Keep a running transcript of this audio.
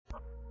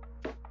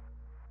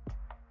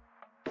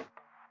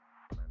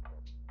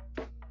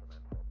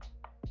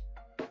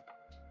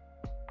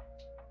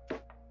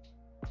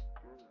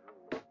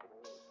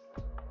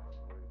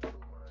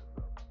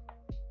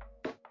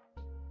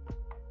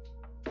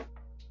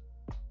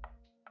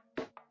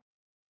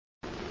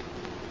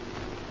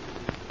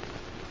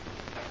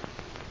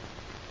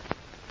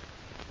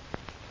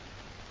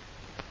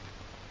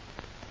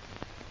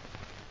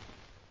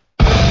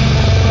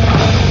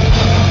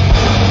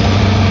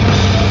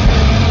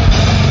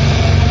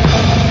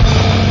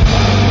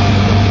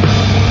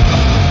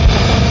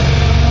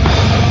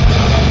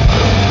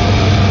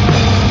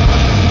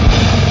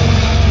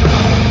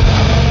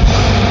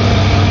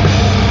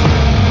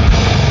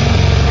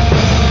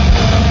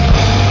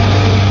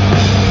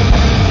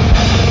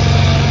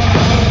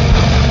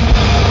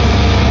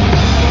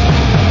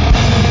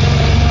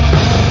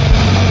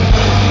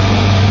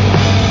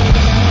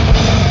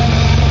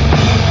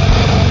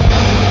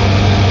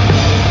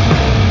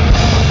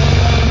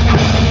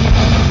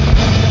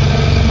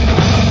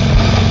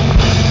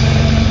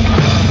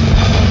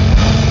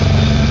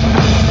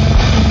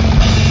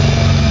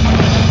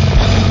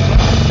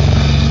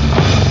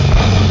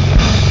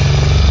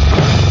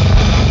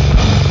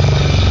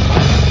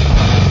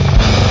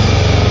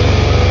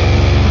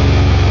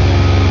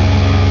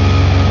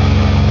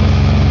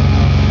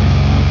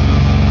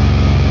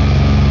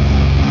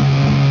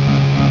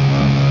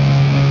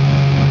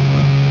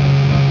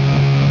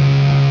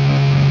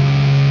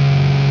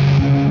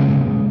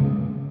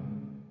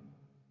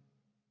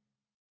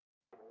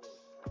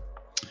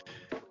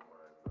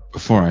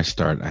Before I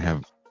start, I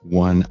have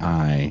one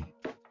eye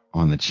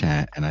on the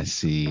chat and I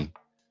see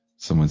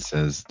someone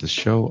says the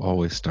show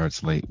always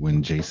starts late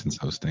when Jason's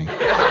hosting.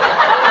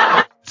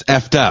 It's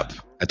effed up.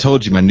 I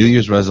told you my New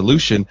Year's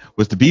resolution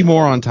was to be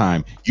more on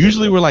time.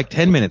 Usually we're like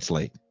 10 minutes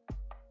late.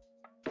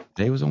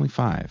 Today was only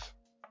 5.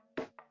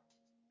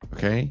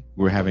 Okay?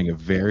 We're having a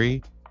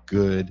very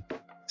good,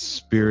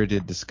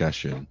 spirited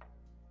discussion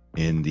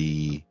in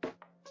the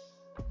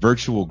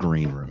virtual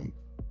green room.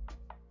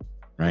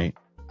 Right?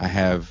 I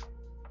have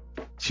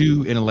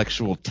 2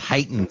 intellectual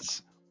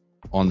titans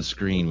on the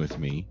screen with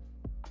me.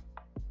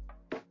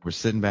 We're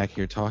sitting back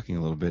here talking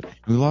a little bit, and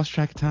we lost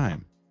track of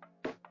time.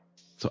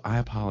 So I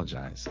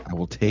apologize. I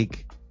will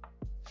take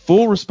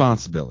full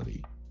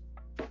responsibility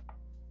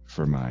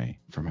for my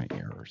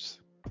errors.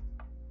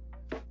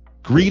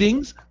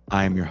 Greetings.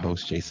 I am your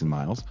host, Jason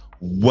Miles.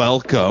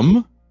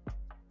 Welcome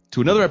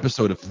to another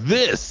episode of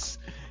This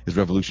is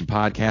Revolution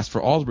Podcast.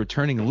 For all the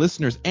returning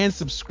listeners and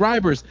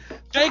subscribers,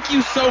 thank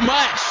you so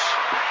much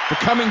for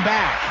coming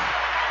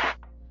back.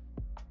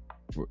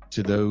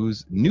 To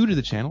those new to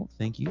the channel,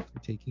 thank you for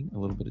taking a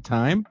little bit of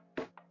time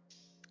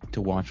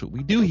to watch what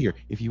we do here.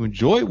 If you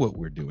enjoy what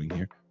we're doing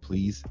here,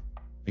 please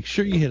make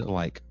sure you hit a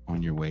like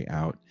on your way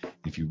out.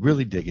 If you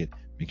really dig it,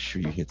 make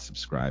sure you hit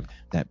subscribe.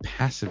 That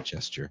passive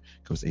gesture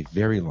goes a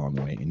very long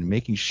way in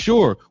making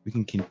sure we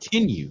can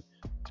continue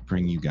to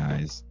bring you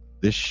guys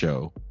this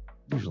show,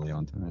 usually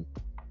on time.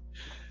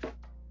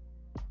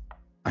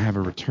 I have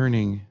a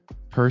returning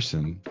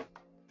person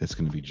that's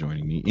going to be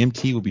joining me.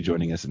 MT will be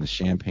joining us in the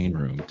champagne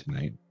room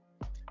tonight.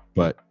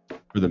 But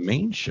for the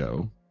main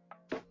show,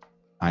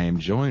 I am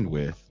joined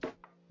with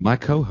my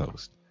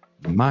co-host,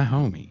 my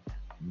homie,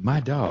 my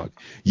dog.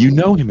 You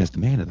know him as the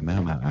man of the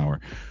Mau Mau Hour.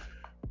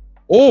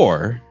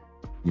 Or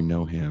you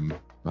know him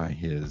by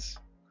his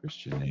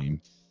Christian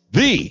name,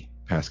 the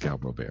Pascal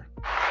Robert.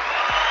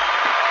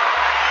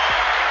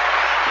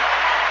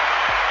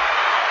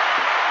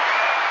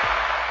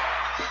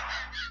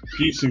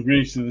 Peace and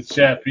greetings to the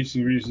chat. Peace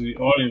and greetings to the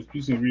audience.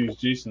 Peace and greetings,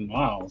 Jason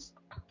Miles.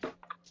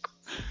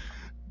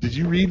 Did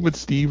you read what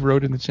Steve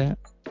wrote in the chat?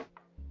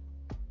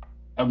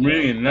 I'm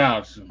reading it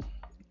now.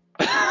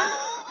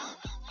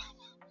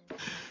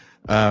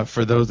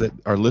 For those that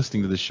are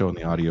listening to the show in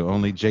the audio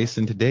only,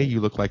 Jason, today you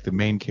look like the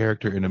main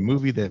character in a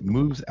movie that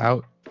moves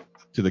out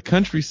to the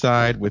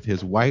countryside with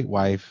his white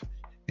wife,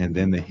 and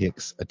then the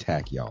Hicks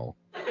attack y'all.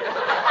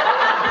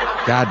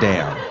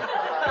 Goddamn.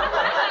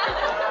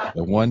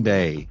 The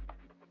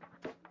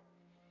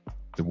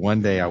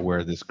one day I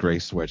wear this gray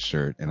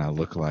sweatshirt and I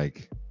look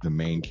like the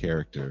main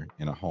character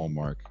in a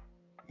Hallmark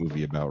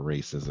movie about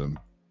racism,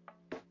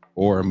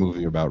 or a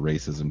movie about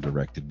racism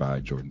directed by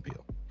Jordan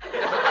Peele.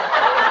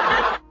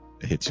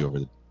 It hits you over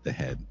the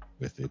head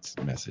with its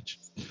message.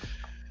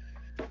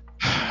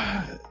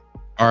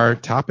 Our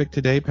topic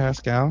today,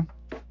 Pascal,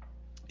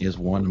 is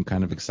one I'm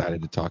kind of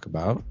excited to talk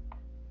about.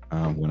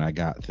 When I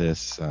got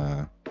this,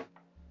 I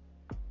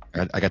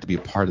got to be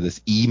a part of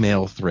this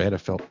email thread. I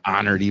felt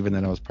honored even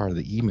that I was part of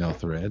the email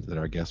thread that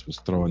our guest was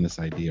throwing this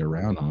idea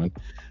around on.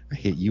 I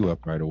hit you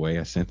up right away.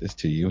 I sent this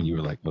to you, and you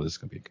were like, "Oh, this is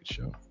gonna be a good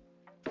show."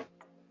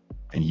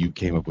 And you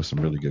came up with some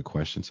really good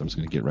questions, so I'm just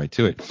gonna get right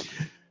to it.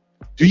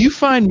 Do you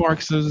find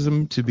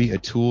Marxism to be a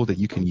tool that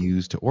you can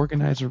use to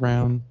organize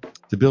around,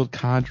 to build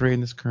cadre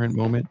in this current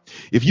moment?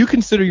 If you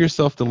consider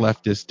yourself the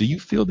leftist, do you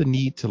feel the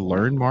need to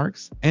learn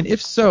Marx? And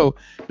if so,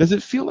 does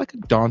it feel like a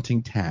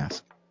daunting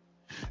task?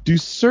 Do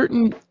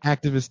certain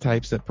activist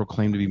types that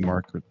proclaim to be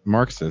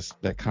Marxists,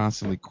 that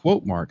constantly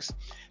quote Marx,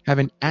 have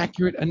an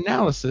accurate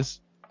analysis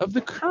of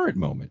the current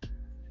moment?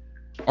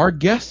 Our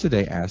guest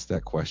today asked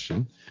that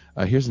question.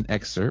 Here's an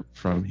excerpt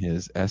from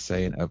his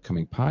essay and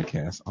upcoming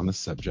podcast on the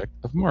subject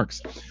of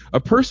Marx. A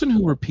person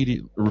who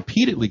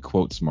repeatedly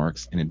quotes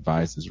Marx and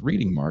advises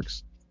reading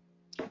Marx,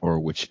 or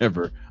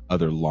whichever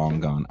other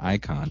long-gone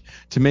icon,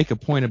 to make a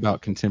point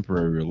about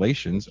contemporary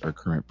relations or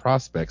current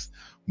prospects,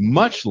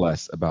 much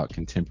less about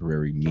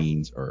contemporary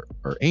means or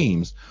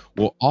aims,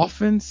 will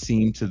often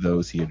seem to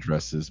those he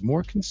addresses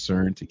more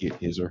concerned to get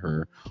his or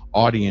her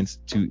audience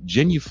to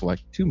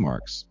genuflect to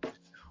Marx,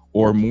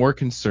 or more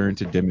concerned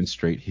to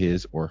demonstrate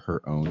his or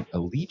her own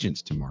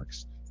allegiance to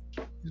Marx.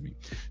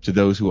 To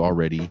those who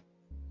already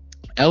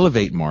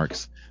elevate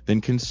Marx, than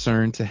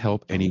concerned to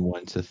help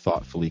anyone to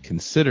thoughtfully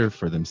consider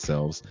for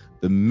themselves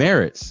the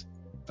merits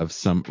of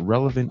some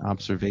relevant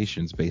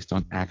observations based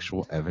on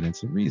actual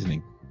evidence and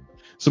reasoning.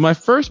 So my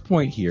first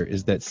point here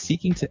is that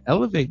seeking to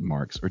elevate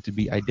Marx, or to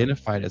be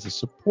identified as a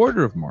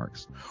supporter of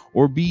Marx,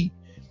 or be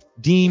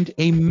deemed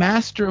a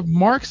master of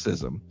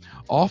Marxism,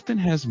 often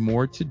has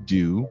more to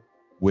do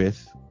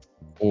with,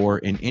 or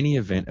in any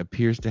event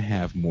appears to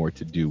have more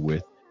to do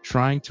with,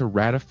 trying to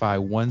ratify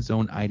one's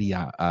own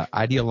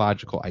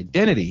ideological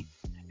identity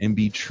and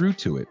be true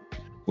to it,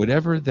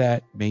 whatever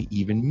that may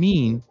even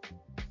mean,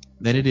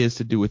 than it is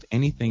to do with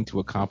anything to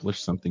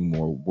accomplish something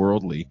more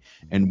worldly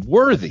and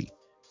worthy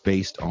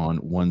based on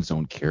one's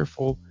own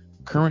careful,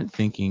 current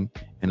thinking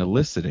and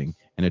eliciting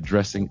and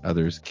addressing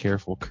others'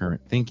 careful current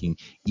thinking,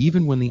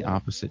 even when the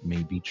opposite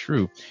may be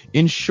true.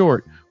 In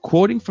short,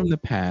 quoting from the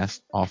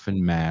past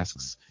often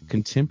masks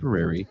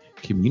contemporary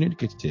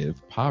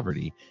communicative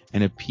poverty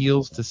and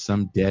appeals to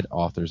some dead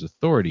author's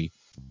authority,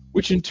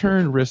 which in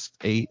turn risks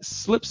a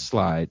slip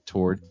slide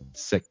toward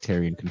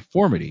sectarian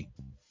conformity,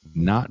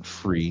 not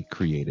free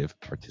creative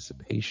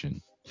participation.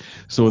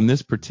 So, in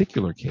this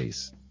particular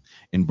case,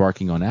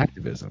 embarking on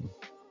activism,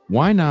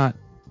 why not,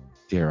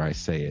 dare I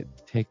say it,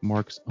 take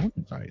Mark's own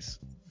advice?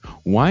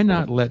 Why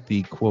not let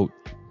the quote,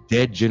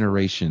 dead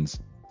generations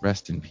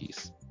rest in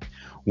peace?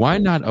 Why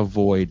not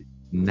avoid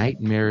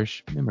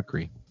nightmarish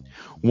mimicry?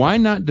 Why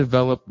not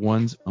develop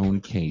one's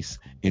own case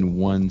in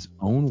one's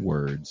own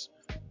words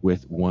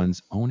with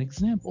one's own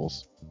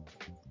examples?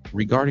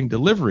 Regarding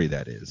delivery,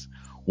 that is,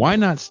 why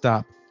not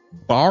stop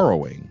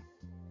borrowing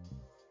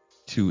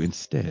to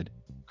instead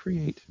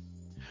create?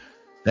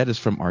 That is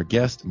from our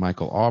guest,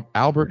 Michael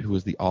Albert, who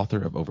is the author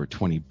of over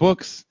 20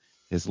 books.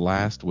 His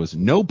last was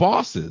No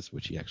Bosses,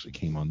 which he actually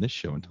came on this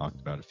show and talked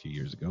about a few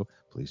years ago.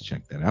 Please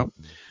check that out.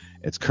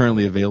 It's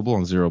currently available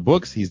on Zero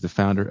Books. He's the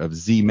founder of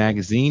Z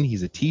Magazine.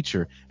 He's a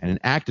teacher and an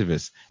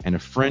activist and a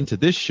friend to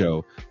this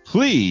show.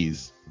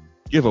 Please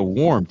give a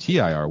warm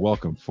TIR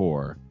welcome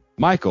for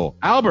Michael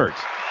Albert.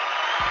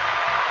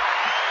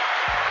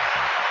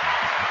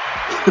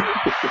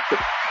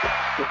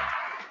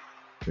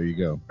 There you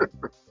go.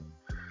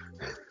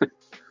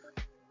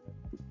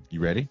 You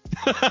ready?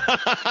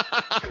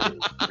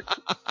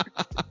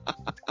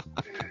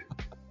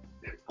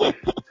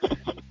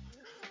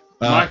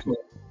 Michael,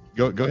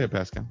 go ahead,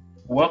 Pascal.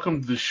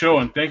 welcome to the show,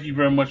 and thank you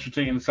very much for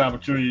taking this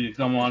opportunity to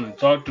come on and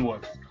talk to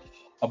us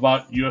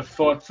about your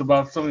thoughts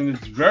about something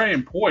that's very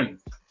important,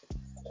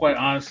 quite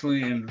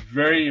honestly, and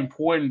very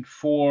important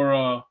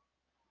for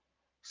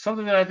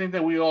something that I think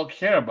that we all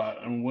care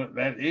about. And what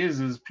that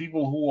is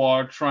people who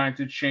are trying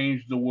to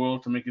change the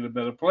world to make it a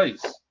better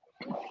place,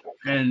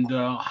 and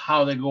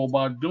how they go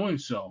about doing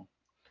so.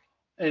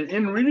 And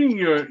in reading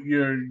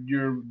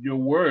your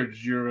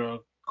words, your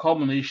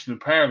culmination of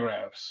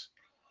paragraphs,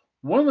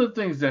 one of the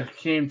things that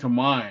came to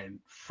mind,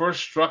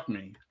 first struck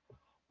me,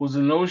 was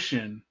a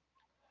notion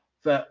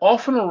that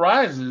often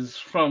arises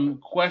from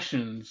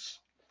questions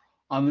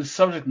on this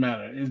subject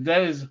matter.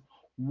 Is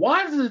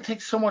why does it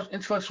take so much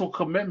intellectual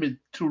commitment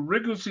to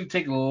rigorously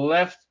take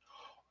left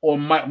or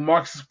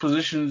Marxist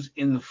positions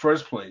in the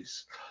first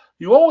place?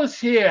 You always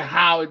hear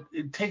how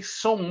it takes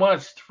so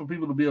much for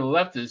people to be a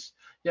leftist,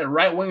 yet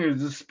right wingers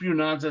just spew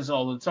nonsense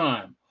all the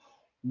time.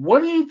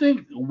 What do you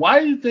think? Why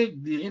do you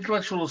think the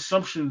intellectual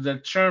assumptions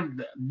that turn?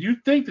 Do you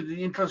think that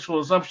the intellectual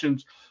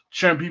assumptions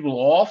turn people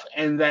off,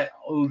 and that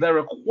the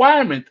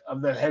requirement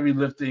of that heavy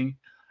lifting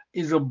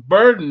is a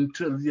burden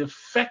to the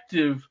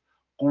effective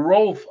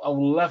growth of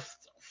left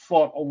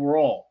thought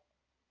overall?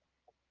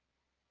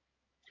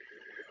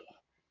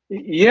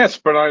 Yes,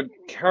 but I'd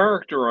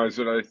characterize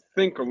it, I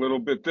think, a little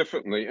bit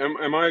differently.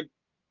 Am I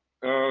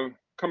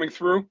coming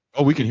through?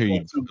 Oh, we can hear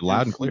you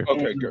loud and clear.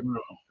 Okay, good.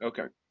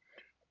 Okay.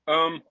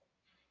 Um,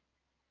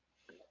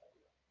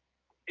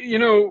 you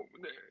know,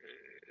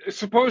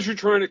 suppose you're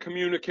trying to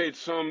communicate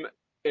some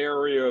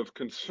area of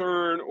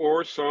concern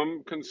or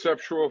some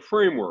conceptual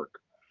framework.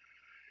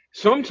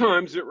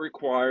 Sometimes it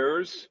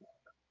requires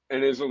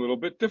and is a little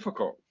bit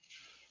difficult.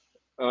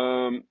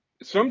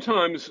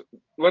 Sometimes,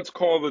 let's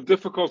call the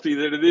difficulty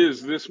that it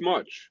is this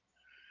much.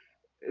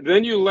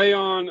 Then you lay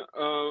on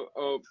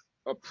a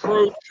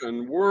approach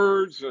and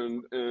words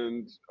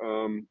and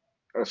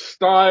a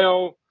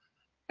style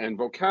and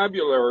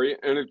vocabulary,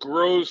 and it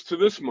grows to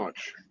this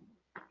much.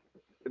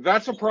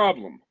 That's a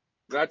problem.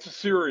 That's a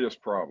serious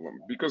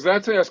problem, because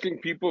that's asking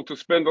people to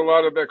spend a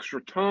lot of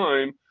extra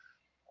time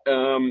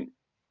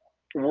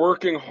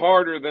working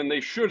harder than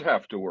they should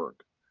have to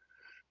work.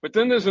 But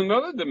then there's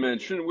another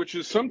dimension, which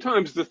is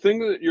sometimes the thing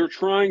that you're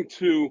trying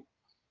to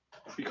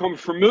become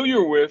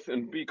familiar with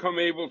and become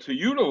able to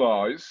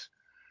utilize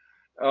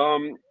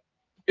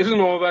isn't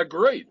all that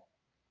great,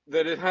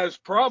 that it has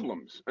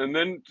problems. And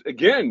then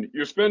again,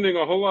 you're spending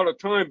a whole lot of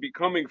time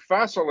becoming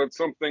facile at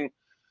something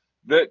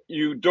that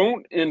you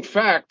don't, in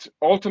fact,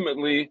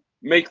 ultimately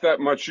make that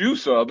much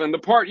use of. And the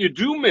part you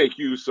do make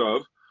use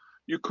of,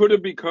 you could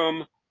have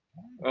become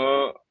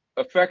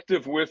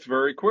effective with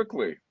very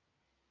quickly.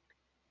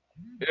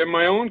 In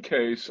my own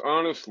case,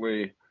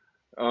 honestly,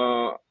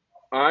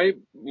 I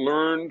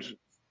learned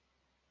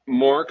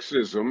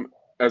Marxism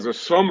as a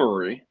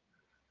summary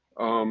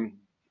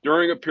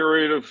during a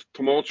period of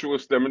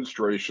tumultuous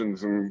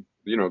demonstrations in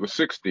the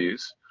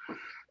 60s.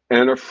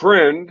 And a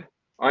friend,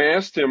 I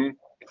asked him,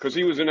 because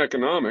he was in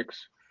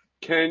economics,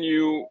 can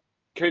you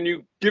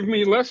give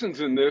me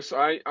lessons in this?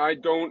 I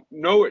don't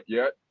know it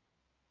yet.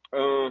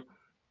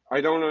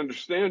 I don't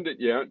understand it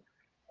yet.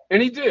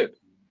 And he did.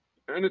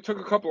 And it took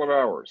a couple of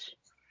hours.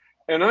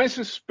 And I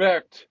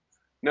suspect,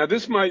 now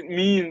this might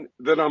mean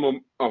that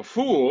I'm a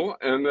fool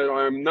and that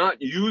I'm not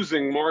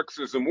using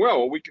Marxism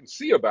well. We can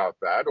see about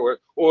that,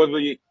 or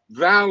the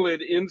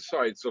valid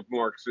insights of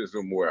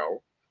Marxism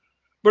well.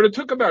 But it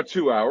took about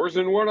 2 hours,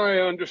 and what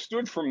I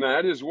understood from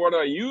that is what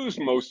I used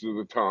most of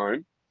the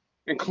time,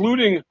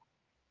 including,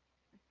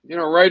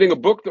 writing a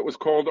book that was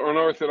called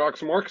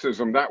Unorthodox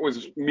Marxism. That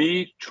was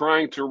me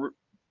trying to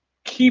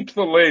keep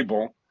the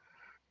label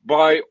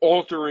by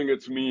altering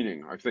its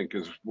meaning, I think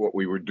is what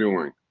we were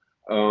doing.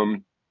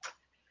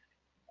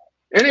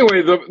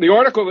 Anyway, the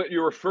article that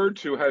you referred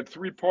to had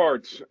three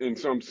parts in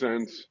some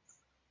sense.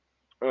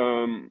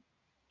 The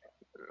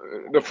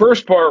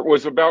first part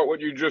was about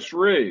what you just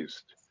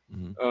raised.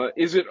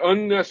 Is it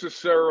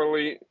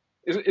unnecessarily,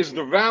 is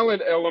the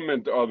valid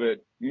element of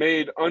it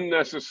made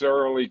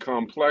unnecessarily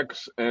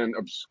complex and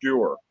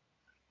obscure?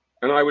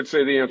 And I would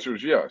say the answer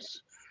is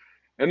yes.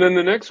 And then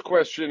the next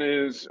question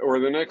is, or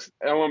the next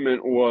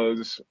element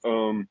was,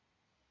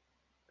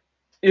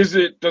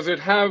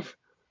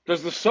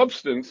 does the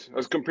substance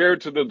as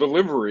compared to the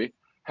delivery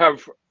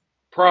have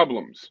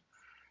problems?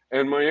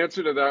 And my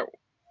answer to that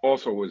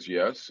also was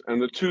yes.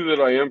 And the two that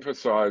I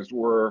emphasized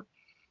were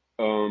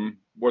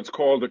what's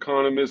called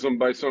economism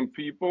by some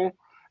people,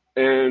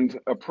 and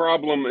a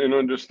problem in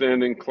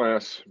understanding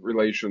class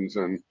relations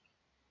and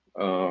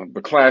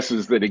the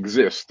classes that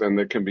exist and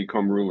that can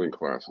become ruling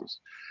classes.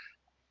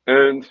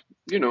 And,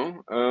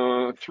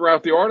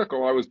 throughout the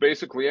article, I was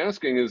basically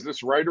asking, is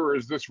this right or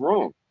is this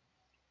wrong?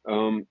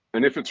 And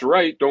if it's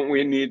right, don't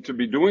we need to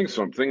be doing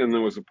something? And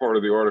there was a part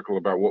of the article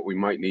about what we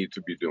might need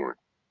to be doing.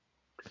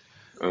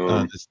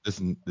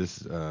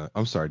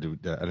 I'm sorry,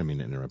 dude. I didn't mean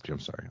to interrupt you. I'm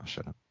sorry. I'll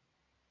shut up.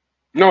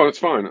 No, it's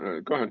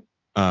fine. Go ahead.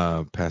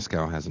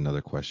 Pascal has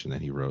another question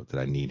that he wrote that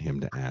I need him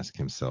to ask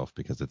himself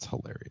because it's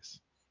hilarious.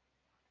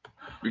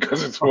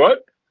 Because it's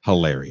what?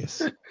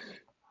 Hilarious.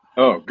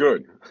 Oh,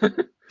 good.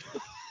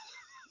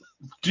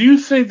 Do you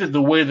think that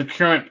the way the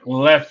current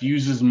left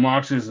uses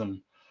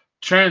Marxism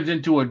turns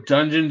into a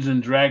Dungeons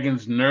and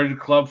Dragons nerd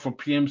club for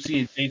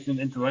PMC adjacent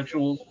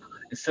intellectuals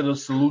instead of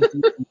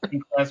solutions for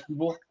working class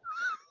people?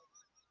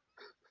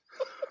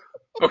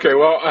 Okay,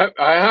 well,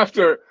 I have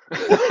to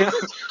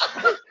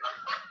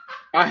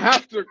I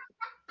have to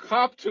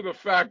cop to the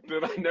fact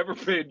that I never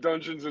played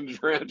Dungeons and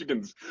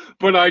Dragons,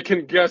 but I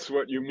can guess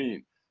what you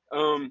mean.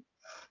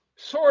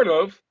 Sort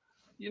of.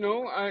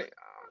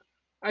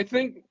 I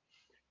think.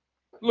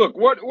 Look,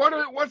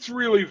 what's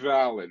really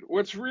valid?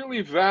 What's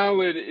really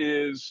valid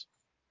is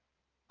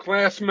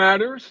class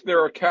matters.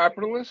 There are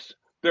capitalists.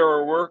 There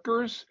are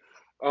workers.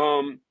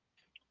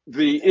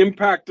 The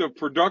impact of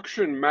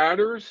production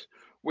matters.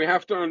 We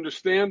have to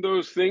understand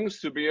those things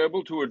to be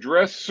able to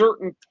address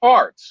certain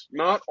parts,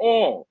 not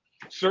all,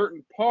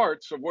 certain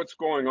parts of what's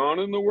going on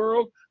in the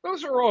world.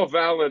 Those are all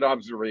valid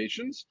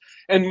observations.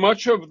 And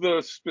much of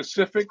the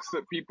specifics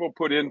that people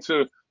put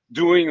into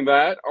doing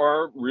that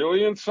are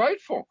really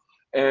insightful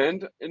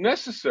and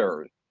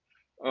necessary.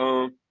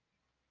 But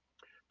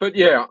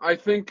yeah, I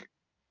think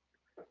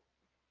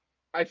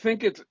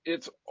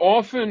it's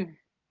often,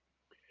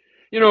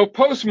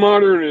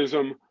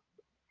 postmodernism.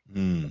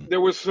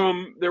 There were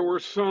some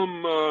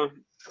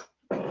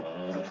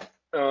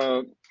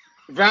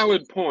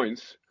valid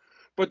points,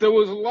 but there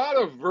was a lot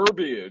of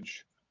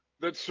verbiage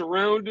that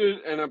surrounded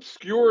and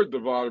obscured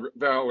the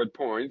valid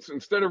points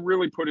instead of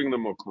really putting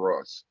them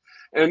across.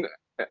 And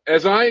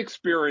as I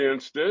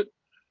experienced it,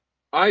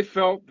 I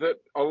felt that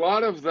a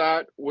lot of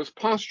that was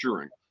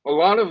posturing. A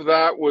lot of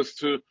that was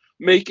to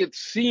make it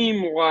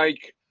seem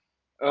like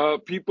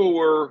people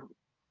were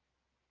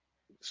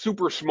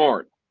super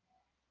smart,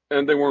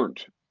 and they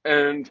weren't.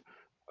 And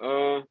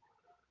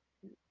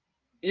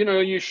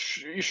you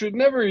should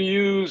never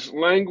use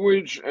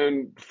language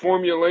and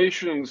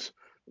formulations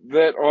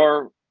that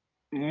are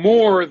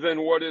more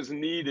than what is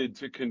needed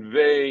to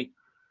convey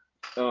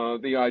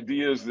the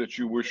ideas that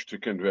you wish to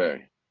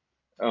convey.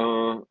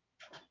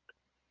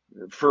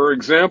 For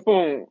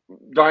example,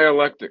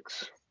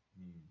 dialectics.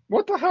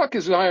 What the heck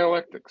is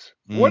dialectics?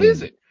 What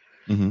is it?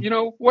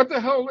 What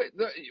the hell?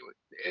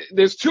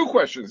 There's two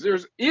questions.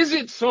 Is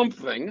it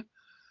something?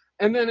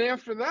 And then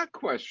after that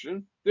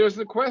question, there's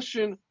the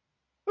question,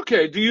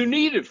 okay, do you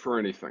need it for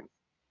anything?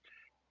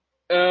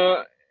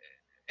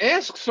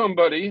 Ask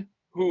somebody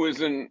who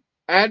is an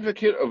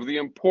advocate of the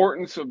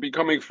importance of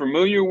becoming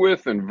familiar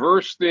with and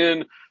versed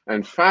in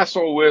and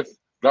facile with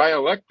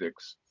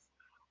dialectics,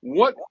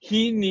 what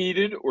he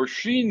needed or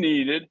she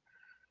needed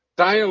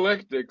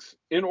dialectics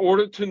in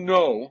order to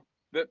know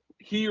that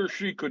he or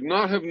she could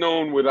not have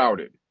known without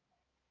it.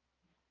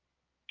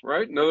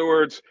 Right? In other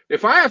words,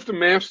 if I have to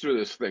master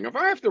this thing, if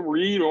I have to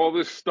read all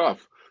this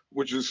stuff,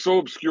 which is so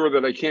obscure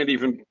that I can't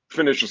even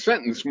finish a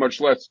sentence, much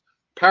less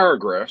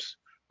paragraphs,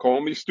 call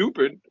me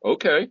stupid,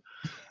 okay.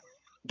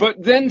 But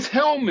then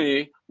tell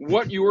me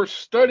what your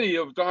study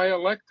of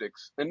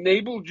dialectics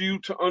enabled you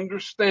to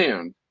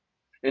understand,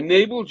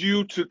 enabled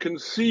you to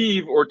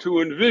conceive or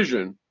to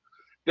envision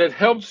that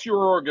helps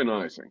your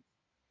organizing.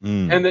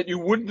 And that you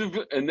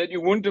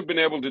wouldn't have been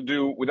able to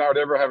do without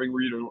ever having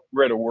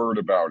read a word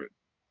about it.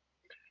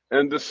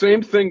 And the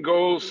same thing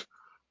goes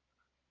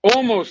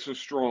almost as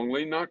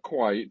strongly, not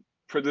quite,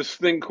 for this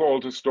thing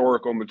called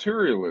historical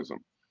materialism.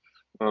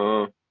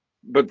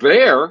 But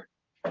there,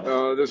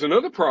 there's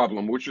another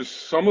problem, which is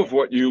some of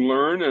what you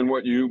learn and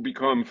what you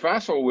become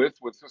facile with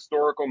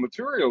historical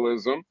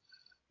materialism,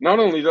 not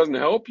only doesn't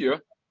help you,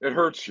 it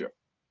hurts you.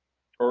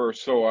 Or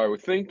so I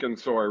would think, and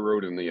so I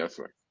wrote in the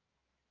essay.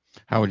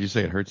 How would you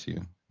say it hurts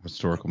you?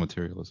 Historical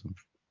materialism.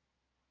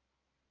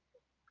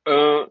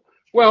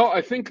 Well,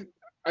 I think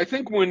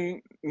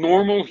when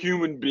normal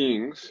human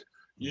beings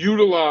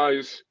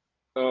utilize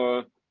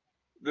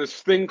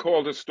this thing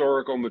called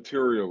historical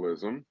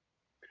materialism,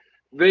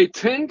 they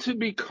tend to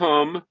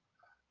become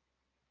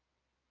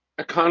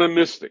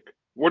economistic.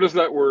 What does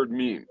that word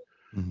mean?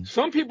 Mm-hmm.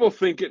 Some people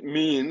think it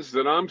means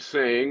that I'm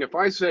saying, if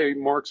I say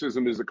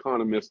Marxism is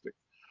economistic,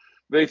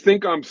 they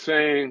think I'm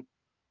saying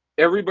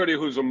everybody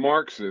who's a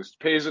Marxist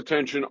pays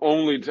attention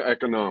only to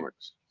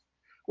economics.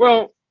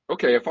 Well,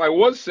 okay, if I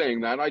was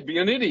saying that, I'd be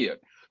an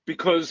idiot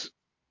because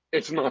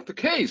it's not the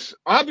case.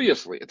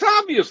 Obviously, it's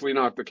obviously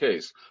not the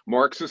case.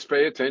 Marxists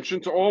pay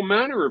attention to all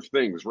manner of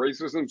things,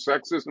 racism,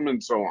 sexism,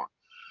 and so on.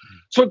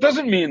 So it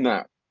doesn't mean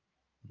that.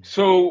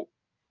 So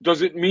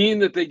does it mean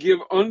that they give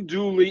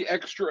unduly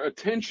extra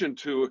attention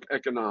to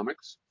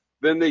economics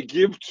than they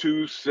give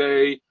to,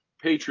 say,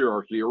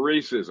 patriarchy or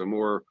racism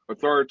or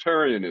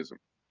authoritarianism?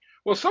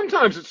 Well,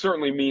 sometimes it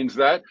certainly means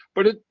that,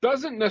 but it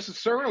doesn't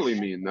necessarily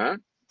mean that.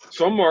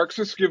 Some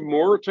Marxists give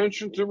more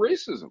attention to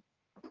racism,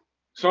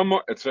 some,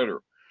 etc.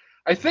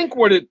 I think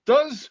what it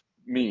does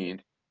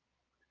mean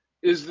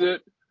is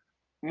that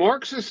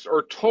Marxists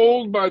are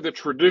told by the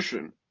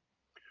tradition,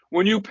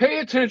 when you pay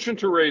attention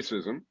to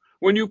racism,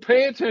 when you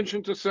pay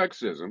attention to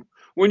sexism,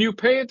 when you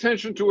pay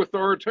attention to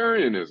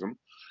authoritarianism,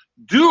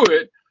 do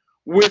it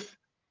with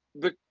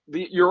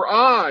your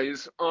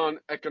eyes on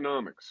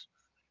economics.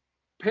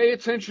 Pay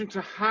attention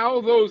to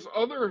how those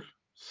other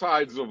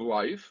sides of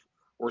life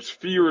or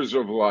spheres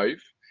of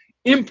life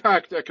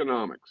impact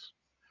economics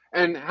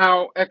and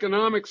how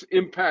economics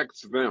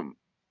impacts them.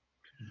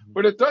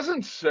 But it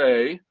doesn't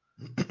say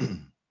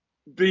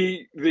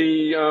the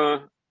the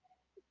uh,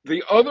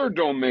 the other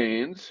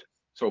domains,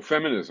 so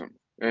feminism,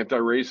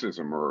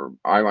 anti-racism, or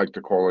I like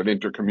to call it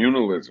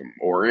intercommunalism,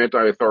 or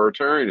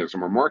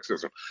anti-authoritarianism, or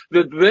Marxism,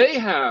 that they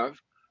have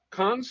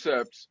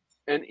concepts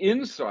and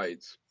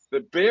insights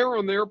that bear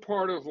on their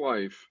part of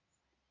life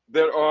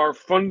that are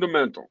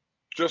fundamental,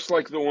 just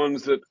like the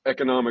ones that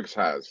economics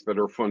has that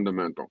are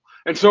fundamental.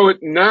 And so it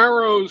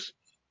narrows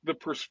the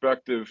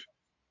perspective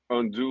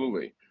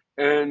unduly.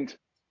 And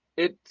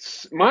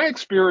it's my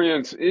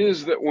experience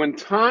is that when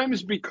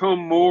times become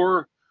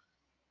more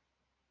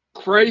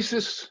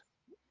crisis,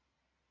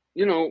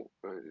 you know,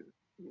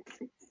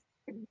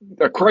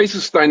 a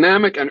crisis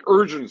dynamic and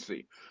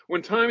urgency,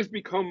 when times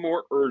become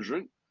more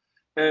urgent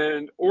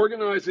and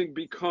organizing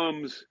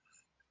becomes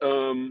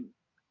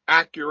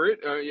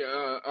accurate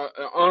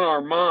on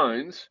our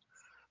minds,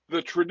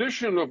 the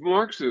tradition of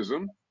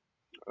Marxism,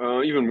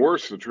 even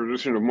worse, the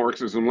tradition of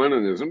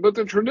Marxism-Leninism, but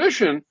the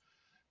tradition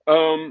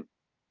um,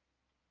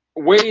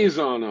 weighs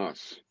on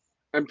us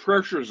and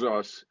pressures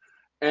us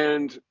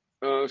and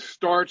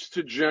starts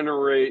to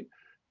generate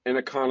an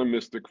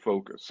economistic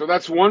focus. So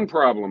that's one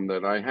problem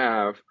that I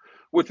have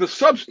with the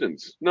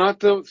substance, not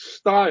the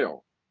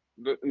style.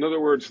 In other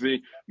words,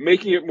 the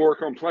making it more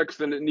complex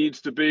than it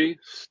needs to be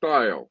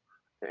style.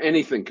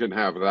 Anything can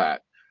have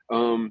that.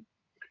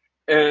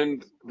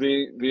 And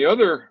the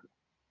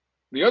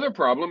other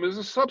problem is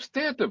a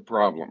substantive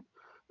problem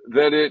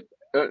that it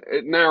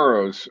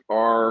narrows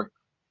our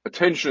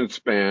attention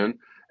span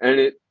and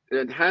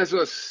it has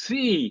us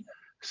see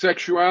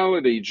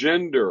sexuality,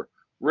 gender,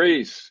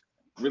 race,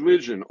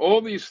 religion,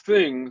 all these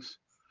things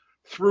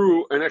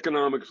through an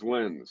economics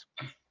lens.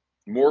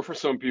 More for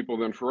some people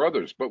than for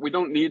others, but we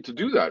don't need to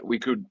do that. We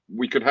could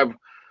have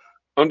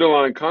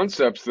underlying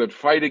concepts that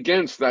fight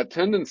against that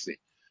tendency,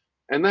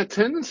 and that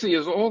tendency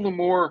is all the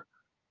more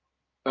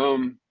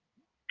um,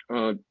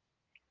 uh,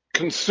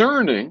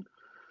 concerning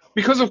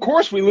because, of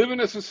course, we live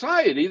in a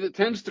society that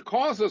tends to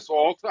cause us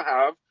all to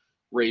have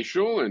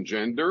racial and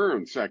gender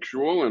and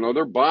sexual and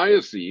other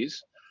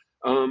biases,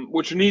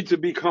 which need to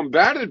be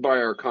combated by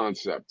our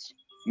concepts,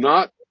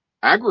 not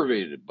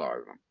aggravated by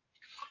them.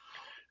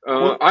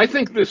 Well, I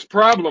think this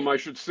problem, I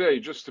should say,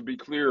 just to be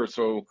clear,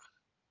 so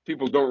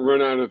people don't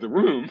run out of the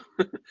room,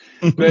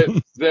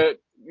 that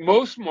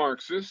most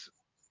Marxists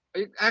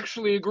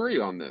actually agree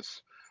on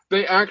this.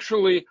 They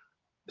actually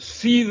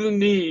see the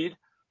need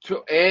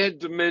to add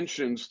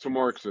dimensions to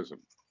Marxism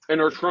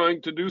and are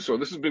trying to do so.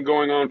 This has been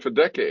going on for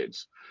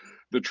decades.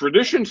 The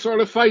tradition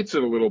sort of fights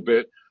it a little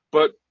bit,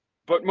 but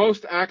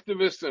most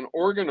activists and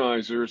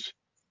organizers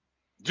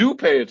do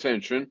pay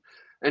attention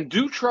and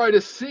do try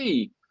to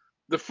see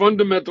the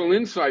fundamental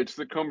insights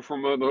that come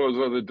from those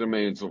other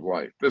domains of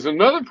life. There's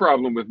another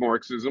problem with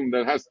Marxism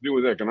that has to do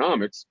with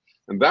economics,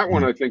 and that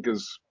one I think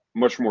is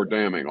much more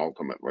damning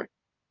ultimately.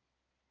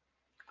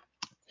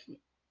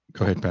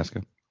 Go ahead,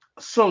 Pascal.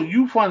 so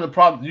you find it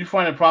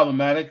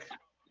problematic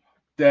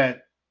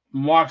that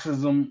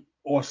Marxism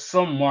or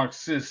some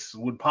Marxists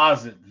would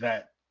posit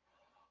that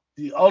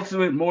the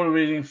ultimate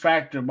motivating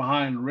factor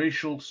behind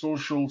racial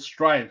social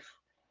strife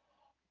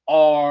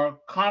are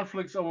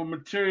conflicts over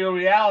material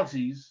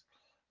realities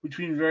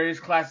between various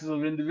classes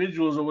of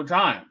individuals over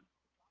time,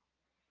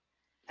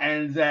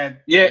 and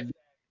that Yeah.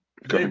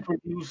 Go they ahead.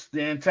 produce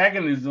the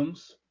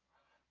antagonisms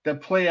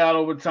that play out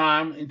over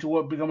time into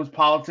what becomes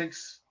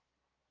politics,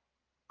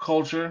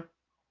 culture,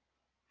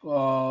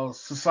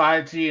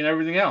 society, and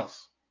everything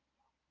else.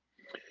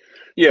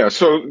 Yeah.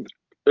 So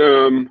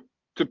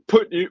to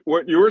put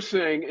what you're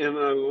saying in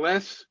a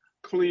less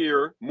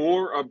clear,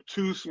 more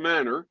obtuse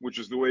manner, which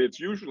is the way it's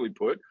usually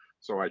put,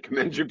 so I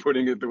commend you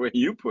putting it the way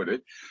you put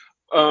it.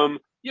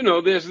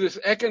 There's this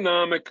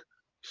economic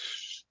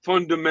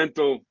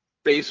fundamental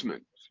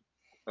basement,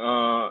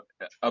 a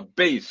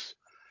base,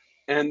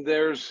 and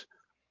there's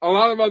a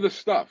lot of other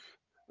stuff,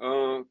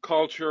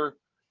 culture,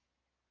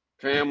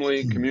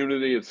 family,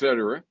 community,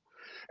 etc.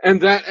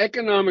 And that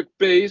economic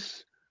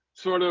base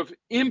sort of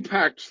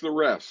impacts the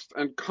rest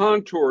and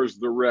contours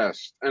the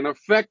rest and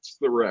affects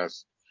the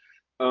rest.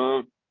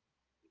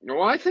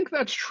 Well, I think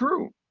that's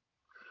true.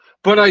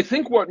 But I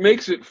think what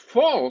makes it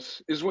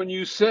false is when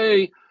you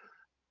say,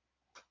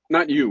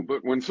 not you,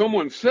 but when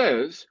someone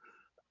says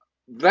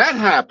that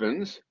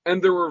happens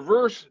and the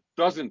reverse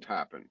doesn't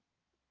happen.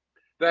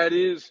 That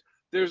is,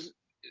 there's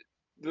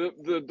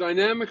the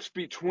dynamics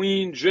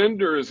between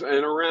genders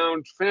and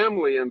around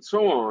family and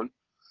so on,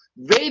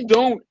 they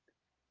don't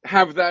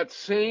have that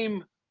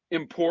same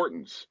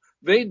importance.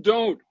 They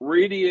don't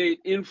radiate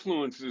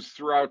influences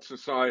throughout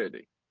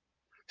society.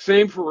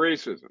 Same for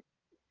racism.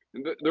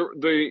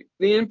 The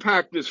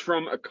impact is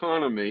from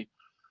economy,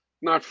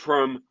 not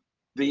from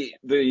the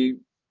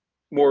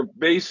more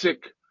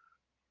basic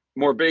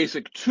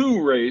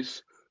to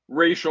race,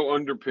 racial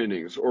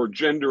underpinnings or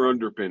gender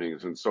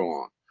underpinnings and so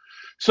on.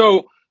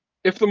 So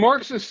if the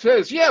Marxist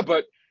says, yeah,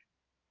 but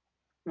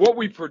what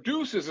we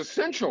produce is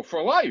essential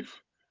for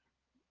life,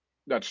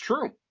 that's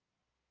true.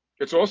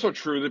 It's also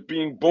true that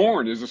being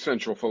born is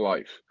essential for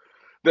life.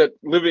 That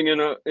living in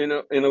a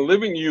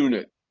living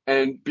unit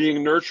and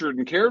being nurtured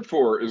and cared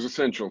for is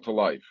essential to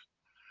life.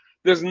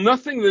 There's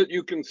nothing that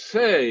you can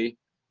say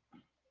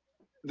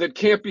that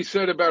can't be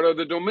said about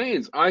other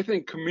domains. I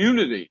think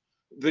community,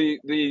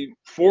 the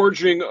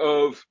forging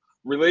of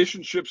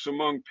relationships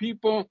among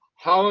people,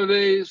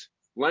 holidays,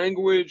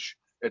 language,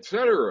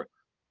 etc.,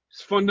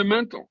 is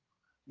fundamental.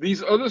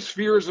 These other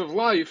spheres of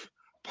life,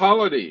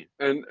 polity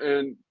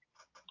and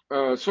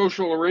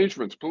social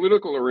arrangements,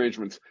 political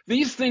arrangements,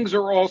 these things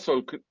are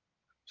also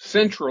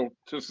central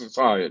to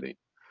society.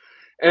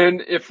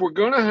 And if we're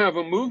going to have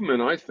a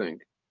movement, I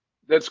think,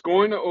 that's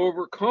going to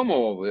overcome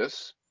all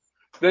this,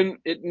 then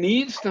it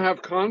needs to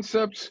have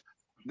concepts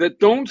that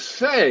don't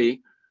say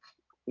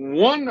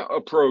one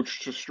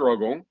approach to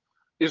struggle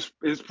is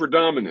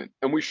predominant,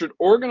 and we should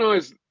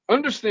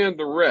understand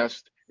the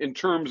rest in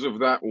terms of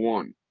that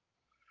one.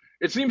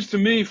 It seems to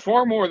me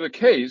far more the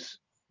case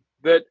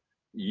that,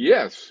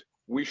 yes,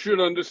 we should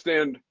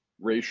understand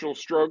racial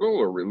struggle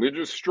or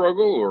religious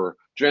struggle or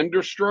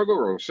gender struggle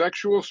or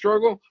sexual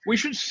struggle. We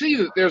should see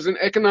that there's an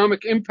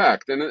economic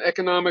impact and an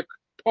economic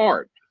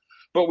part.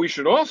 But we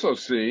should also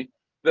see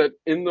that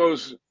in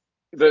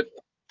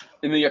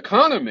the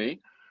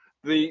economy,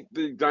 the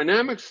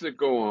dynamics that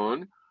go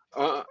on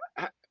uh,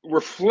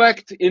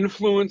 reflect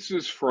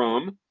influences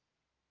from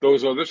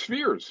those other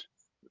spheres,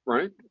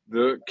 right?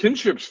 The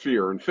kinship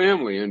sphere and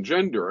family and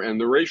gender and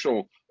the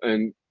racial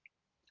and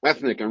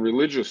ethnic and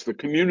religious, the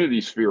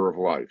community sphere of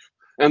life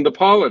and the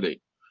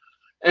polity.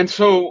 And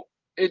so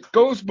it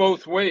goes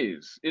both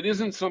ways. It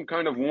isn't some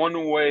kind of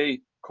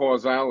one-way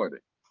causality.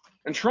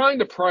 And trying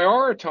to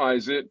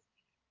prioritize it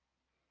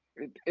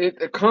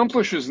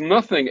accomplishes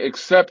nothing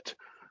except,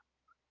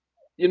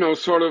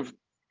 sort of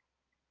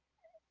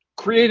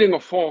creating a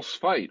false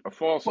fight, a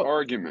false But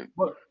argument.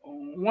 but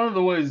one of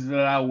the ways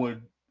that I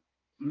would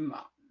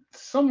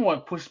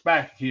somewhat push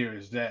back here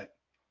is that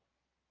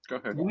Go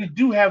ahead. we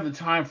do have the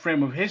time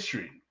frame of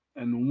history,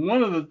 and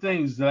one of the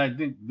things that I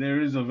think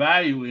there is a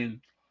value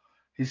in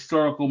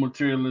historical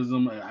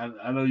materialism, and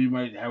I know you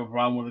might have a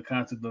problem with the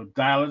concept of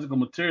dialectical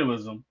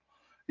materialism,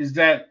 is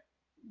that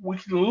we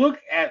can look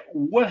at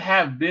what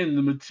have been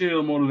the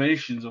material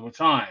motivations over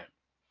time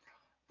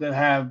that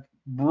have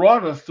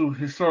brought us through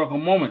historical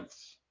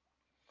moments.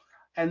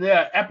 And there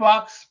are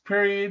epochs,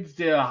 periods,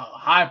 there are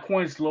high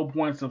points, low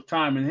points of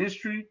time in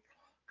history,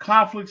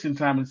 conflicts in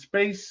time and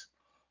space,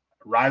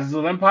 rises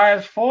of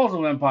empires, falls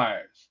of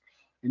empires,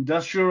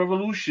 industrial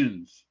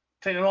revolutions,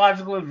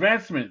 technological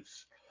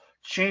advancements,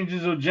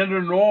 changes of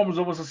gender norms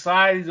over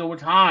societies over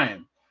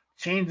time,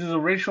 changes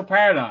of racial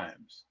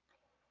paradigms.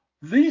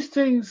 These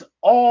things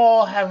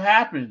all have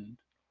happened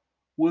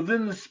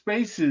within the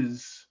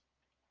spaces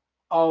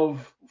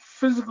of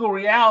physical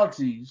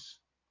realities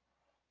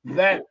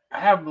that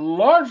have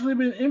largely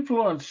been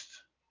influenced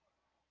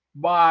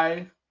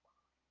by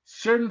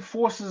certain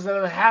forces that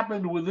have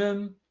happened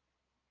within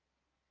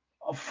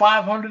a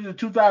 500 to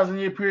 2,000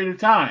 year period of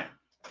time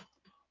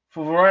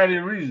for a variety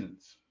of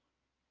reasons.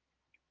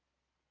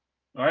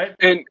 All right?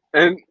 And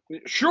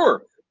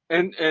sure,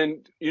 and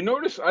you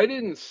notice I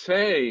didn't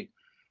say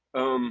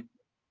um,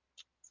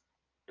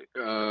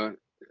 uh,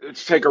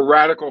 let's take a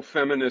radical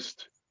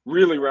feminist,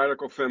 really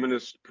radical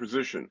feminist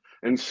position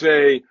and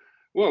say,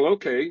 well,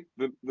 okay,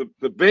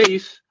 the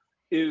base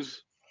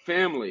is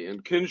family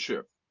and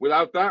kinship.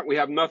 Without that, we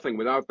have nothing.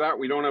 Without that,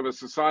 we don't have a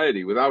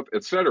society, without,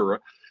 etc.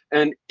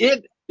 And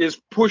it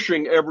is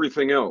pushing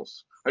everything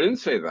else. I didn't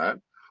say that.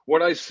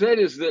 What I said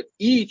is that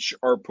each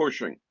are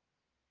pushing,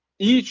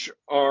 each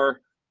are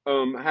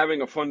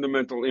having a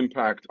fundamental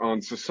impact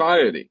on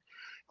society,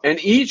 and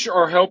each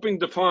are helping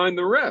define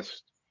the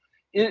rest.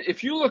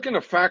 If you look in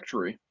a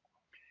factory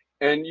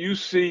and you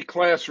see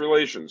class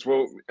relations,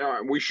 well,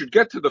 we should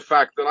get to the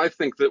fact that I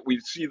think that we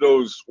see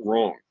those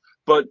wrong.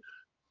 But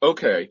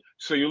okay,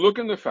 so you look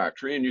in the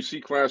factory and you see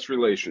class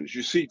relations.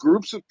 You see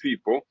groups of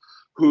people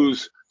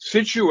whose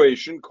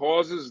situation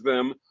causes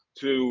them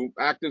to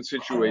act in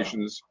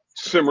situations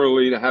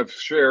similarly, to have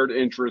shared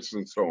interests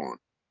and so on.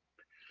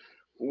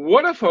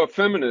 What if a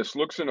feminist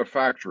looks in a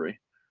factory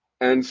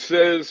and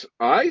says,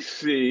 I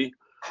see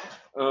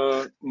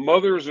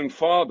mothers and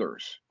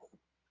fathers,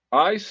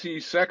 I see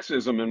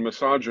sexism and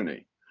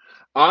misogyny,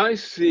 I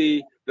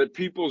see that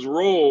people's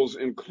roles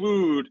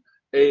include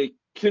a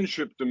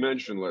kinship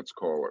dimension, let's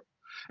call it.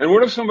 And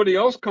what if somebody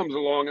else comes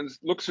along and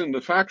looks in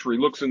the factory,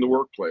 looks in the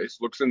workplace,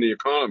 looks in the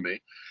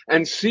economy,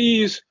 and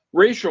sees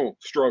racial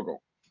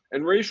struggle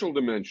and racial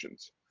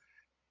dimensions?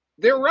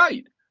 They're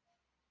right.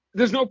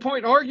 There's no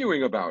point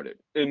arguing about it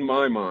in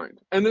my mind.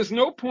 And there's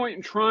no point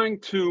in trying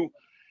to,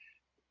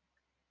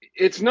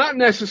 it's not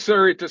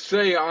necessary to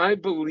say, I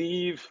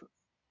believe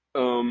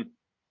um,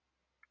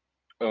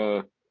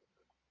 uh,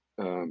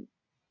 um,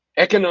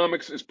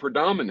 economics is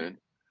predominant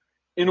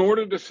in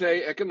order to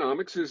say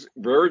economics is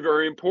very,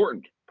 very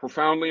important,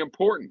 profoundly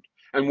important.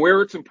 And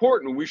where it's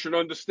important, we should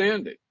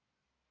understand it.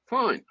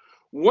 Fine.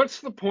 What's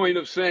the point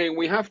of saying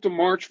we have to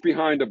march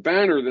behind a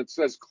banner that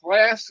says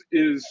class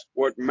is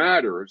what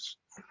matters,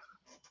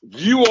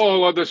 view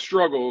all other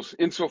struggles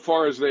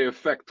insofar as they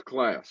affect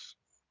class?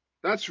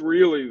 That's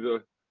really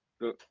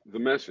the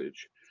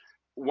message.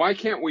 Why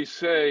can't we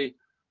say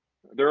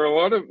there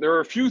are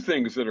a few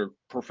things that are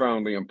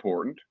profoundly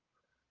important: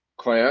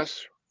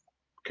 class,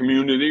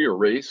 community or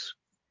race,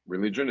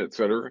 religion,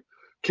 etc.,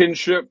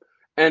 kinship,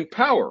 and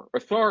power,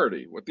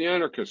 authority, what the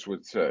anarchists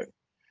would say.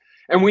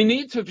 And we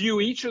need to view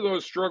each of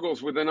those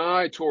struggles with an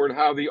eye toward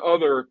how the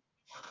other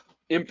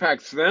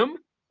impacts them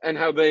and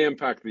how they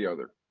impact the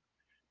other.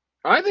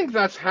 I think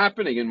that's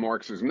happening in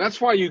Marxism.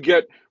 That's why you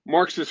get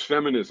Marxist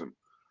feminism,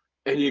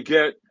 and you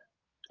get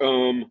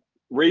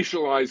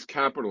racialized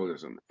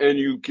capitalism, and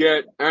you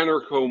get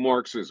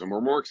anarcho-Marxism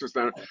or Marxist.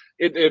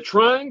 They're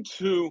trying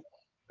to,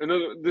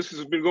 this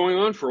has been going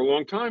on for a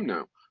long time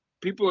now.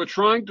 People are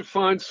trying to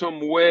find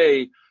some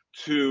way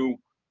to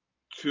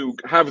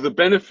have the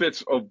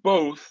benefits of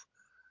both,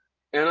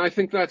 and I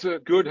think that's a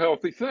good,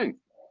 healthy thing.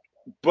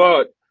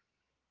 But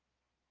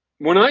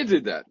when I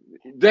did that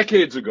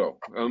decades ago,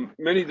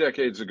 many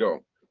decades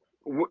ago,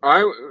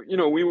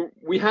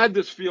 we had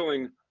this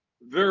feeling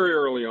very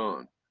early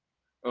on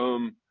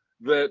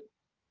that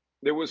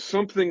there was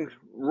something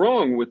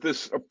wrong with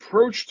this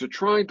approach to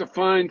trying to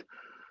find,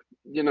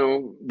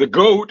 the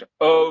goat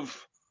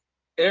of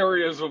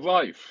areas of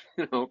life,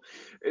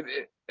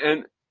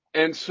 and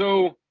and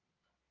so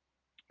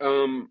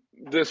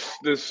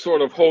this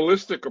sort of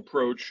holistic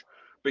approach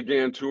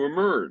began to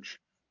emerge,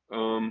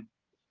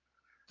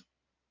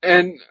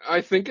 and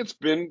I think it's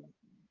been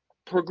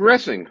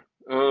progressing.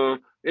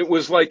 It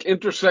was like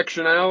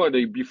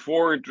intersectionality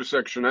before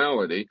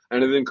intersectionality,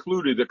 and it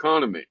included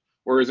economy,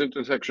 whereas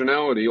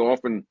intersectionality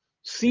often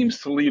seems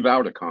to leave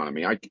out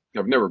economy. I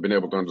have never been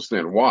able to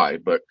understand why,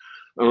 but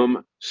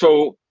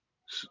so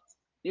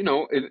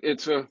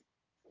it's a.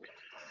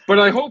 But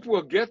I hope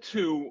we'll get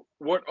to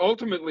what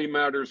ultimately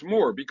matters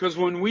more, because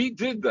when we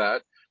did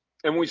that,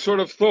 and we sort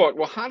of thought,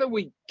 well, how do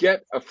we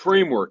get a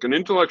framework, an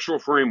intellectual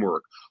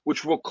framework,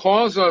 which will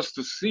cause us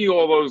to see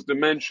all those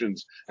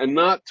dimensions and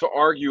not to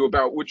argue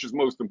about which is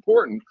most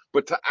important,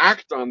 but to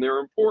act on their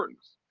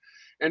importance?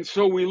 And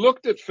so we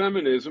looked at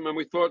feminism and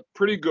we thought,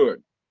 pretty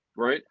good,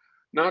 right?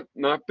 Not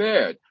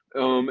bad.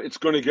 It's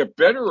going to get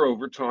better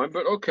over time,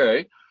 but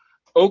okay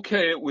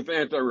with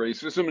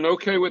anti-racism and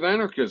okay with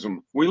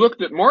anarchism. We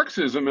looked at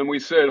Marxism and we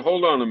said,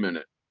 hold on a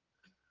minute,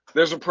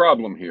 there's a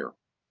problem here.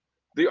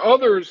 The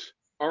others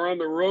are on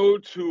the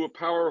road to a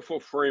powerful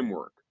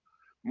framework.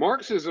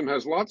 Marxism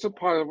has lots of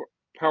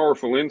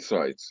powerful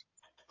insights,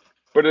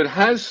 but it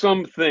has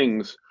some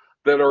things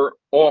that are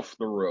off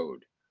the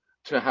road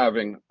to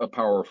having a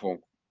powerful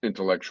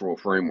intellectual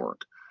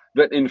framework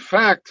that in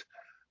fact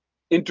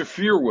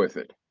interfere with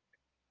it.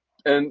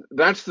 And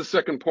that's the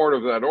second part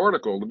of that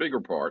article, the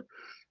bigger part.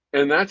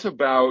 And that's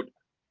about,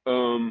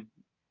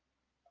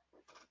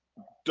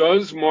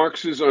 does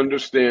Marx's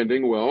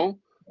understanding, well,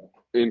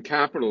 in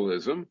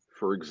capitalism,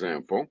 for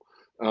example,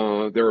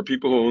 there are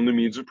people who own the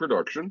means of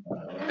production,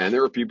 and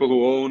there are people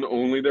who own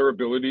only their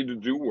ability to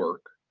do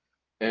work.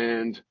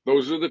 And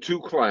those are the two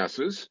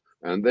classes,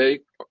 and they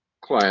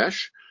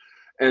clash.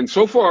 And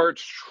so far,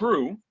 it's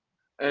true,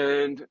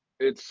 and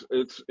it's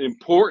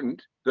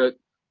important that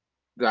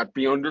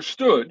be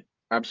understood,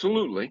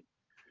 absolutely.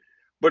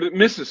 but it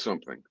misses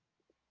something.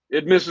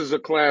 It misses a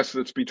class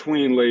that's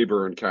between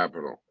labor and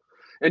capital.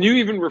 And you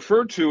even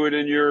referred to it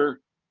in your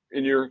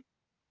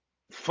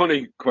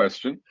funny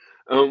question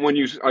when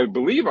I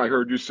believe I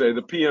heard you say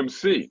the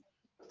PMC.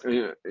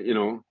 You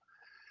know,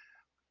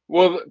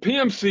 well,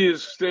 PMC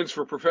stands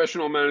for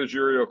Professional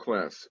Managerial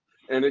Class,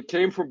 and it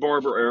came from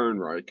Barbara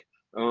Ehrenreich.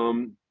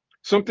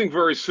 Something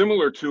very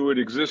similar to it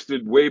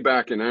existed way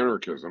back in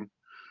anarchism.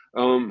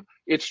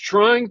 It's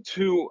trying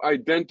to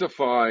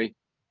identify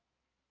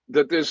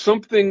that there's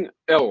something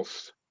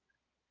else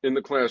in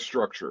the class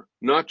structure,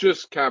 not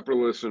just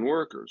capitalists and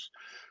workers.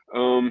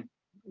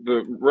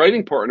 The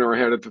writing partner I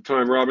had at the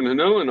time, Robin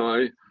Hanel, and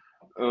I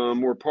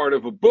were part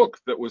of a book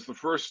that was the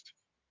first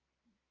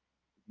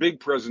big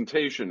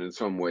presentation in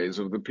some ways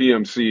of the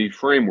PMC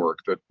framework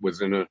that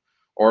was in an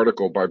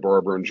article by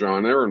Barbara and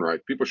John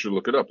Ehrenreich. People should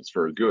look it up. It's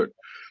very good.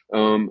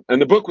 And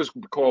the book was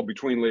called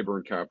Between Labor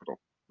and Capital.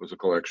 It was a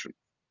collection.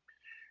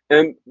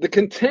 And the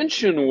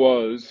contention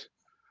was,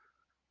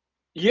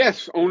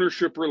 yes,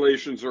 ownership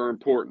relations are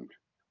important,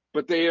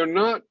 but they are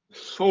not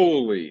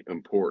solely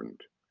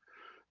important.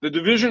 The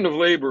division of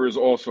labor is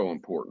also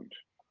important.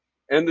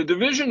 And the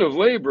division of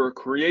labor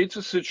creates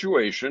a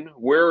situation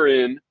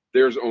wherein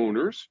there's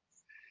owners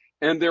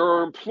and there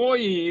are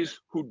employees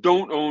who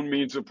don't own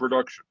means of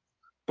production.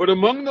 But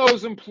among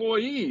those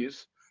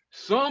employees,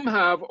 some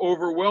have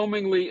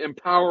overwhelmingly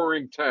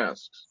empowering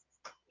tasks.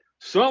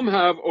 Some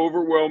have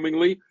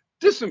overwhelmingly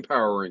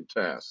disempowering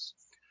tasks.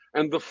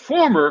 And the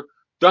former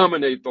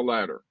dominate the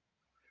latter.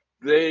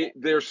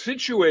 Their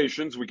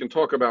situations, we can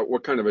talk about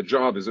what kind of a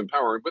job is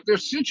empowering, but they're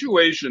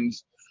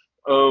situations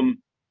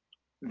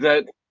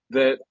that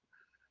that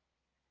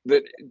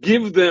that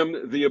give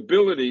them the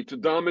ability to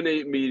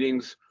dominate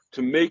meetings,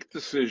 to make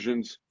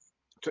decisions,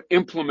 to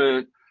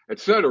implement,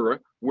 etc.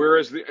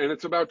 Whereas and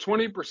it's about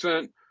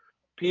 20%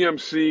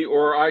 PMC,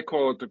 or I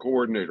call it the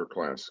coordinator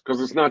class,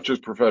 because it's not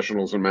just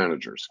professionals and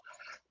managers.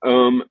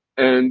 And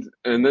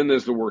then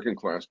there's the working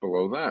class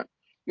below that.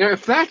 Now,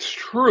 if that's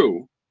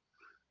true,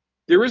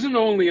 there isn't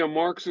only a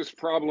Marxist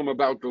problem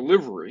about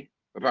delivery,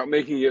 about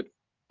making it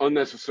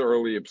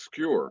unnecessarily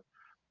obscure.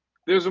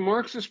 There's a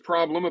Marxist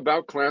problem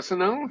about class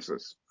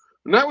analysis.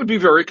 And that would be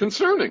very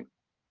concerning.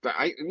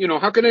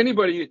 How can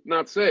anybody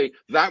not say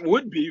that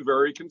would be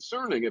very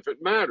concerning if it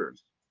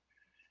matters?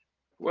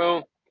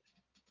 Well,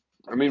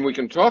 I mean, we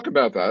can talk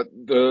about that.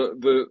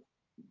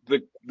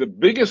 The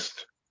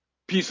biggest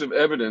piece of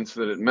evidence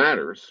that it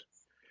matters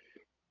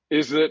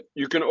is that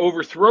you can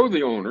overthrow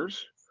the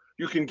owners,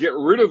 you can get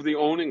rid of the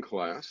owning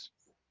class,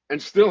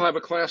 and still have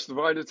a class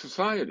divided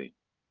society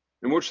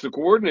in which the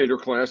coordinator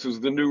class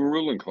is the new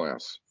ruling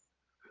class.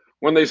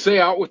 When they say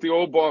out with the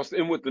old boss,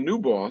 in with the new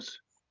boss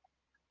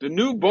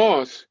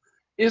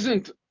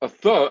isn't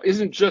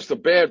isn't just a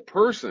bad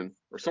person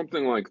or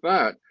something like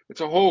that. It's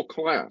a whole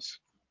class,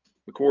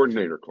 the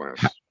coordinator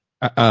class.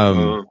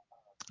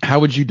 How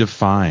would you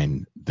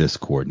define this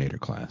coordinator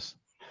class?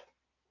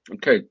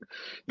 Okay,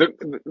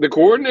 the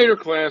coordinator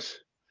class.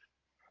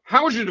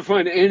 How would you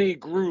define any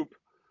group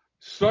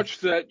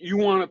such that you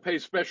want to pay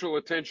special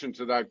attention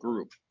to that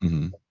group?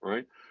 Mm-hmm.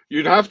 Right?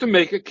 You'd have to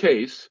make a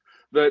case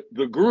that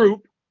the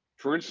group,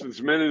 for instance,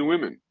 men and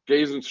women,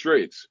 gays and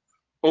straights,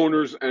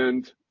 owners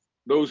and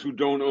those who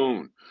don't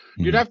own.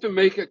 Mm-hmm. You'd have to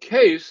make a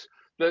case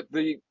that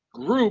the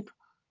group,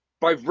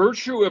 by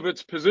virtue of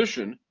its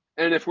position,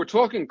 and if we're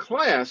talking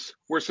class,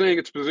 we're saying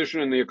its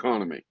position in the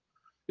economy.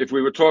 If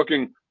we were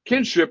talking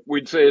kinship,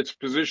 we'd say its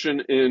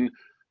position in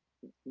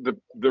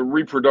the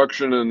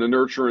reproduction and the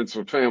nurturance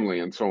of family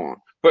and so on.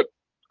 But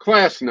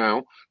class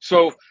now,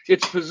 so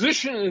its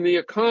position in the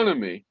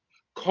economy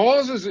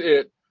causes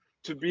it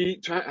to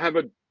have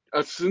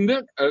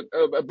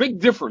a big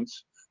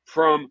difference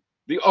from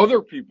the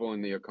other people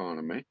in the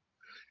economy,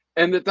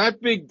 and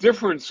that big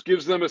difference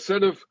gives them a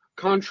set of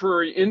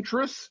contrary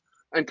interests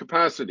and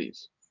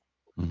capacities.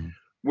 Mm-hmm.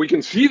 We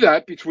can see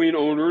that between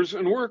owners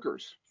and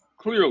workers,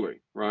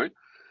 clearly, right?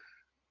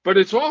 But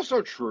it's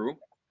also true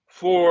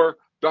for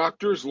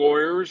doctors,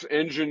 lawyers,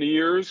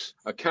 engineers,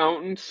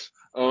 accountants,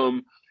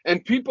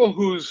 and people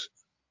whose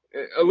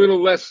a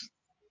little less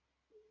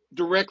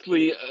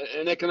directly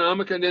an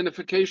economic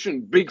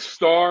identification, big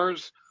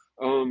stars,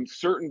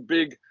 certain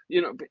big,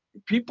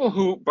 people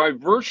who, by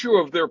virtue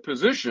of their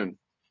position,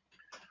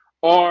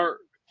 are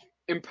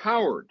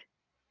empowered.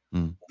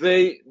 Mm.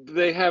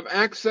 They have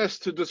access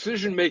to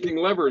decision-making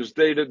levers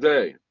day to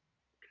day.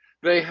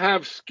 They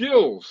have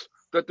skills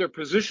that their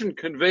position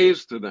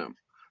conveys to them.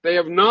 They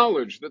have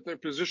knowledge that their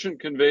position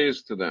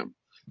conveys to them.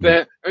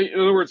 That, in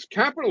other words,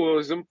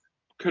 capitalism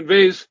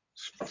conveys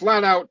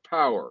flat-out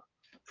power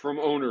from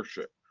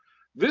ownership.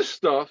 This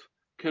stuff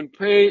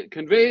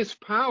conveys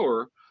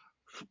power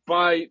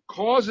by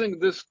causing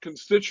this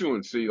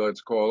constituency,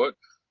 let's call it,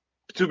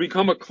 to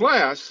become a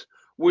class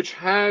which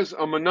has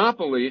a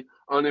monopoly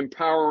on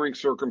empowering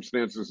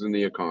circumstances in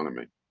the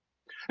economy.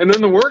 And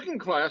then the working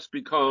class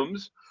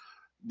becomes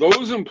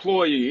those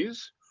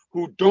employees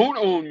who don't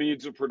own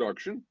means of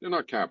production, they're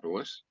not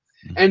capitalists,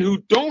 and who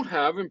don't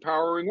have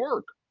empowering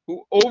work,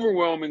 who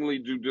overwhelmingly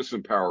do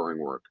disempowering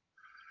work.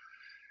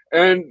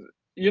 And,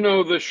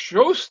 the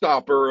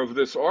showstopper of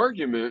this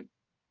argument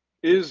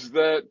is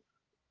that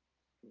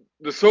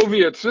the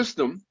Soviet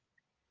system,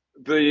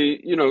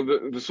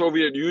 the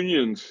Soviet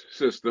Union's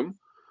system,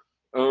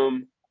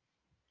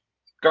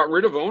 got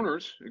rid of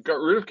owners, it got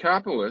rid of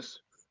capitalists,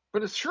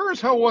 but it sure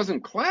as hell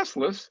wasn't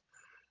classless.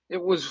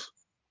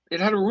 It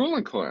had a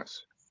ruling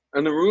class,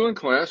 and the ruling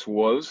class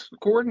was the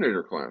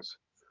coordinator class.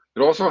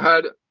 It also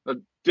had a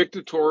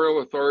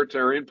dictatorial,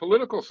 authoritarian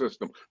political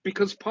system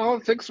because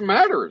politics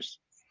matters.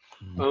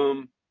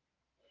 Um,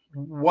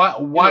 Why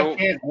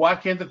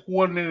can't the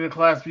coordinated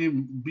class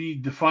be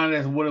defined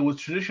as what it was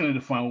traditionally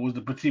defined, what was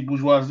the petite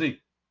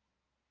bourgeoisie?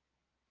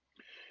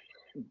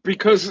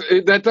 because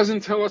that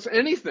doesn't tell us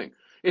anything.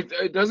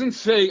 It doesn't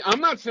say. I'm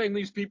not saying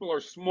these people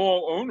are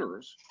small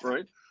owners,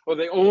 right? Or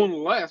they own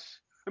less.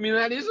 I mean,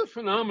 that is a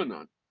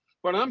phenomenon.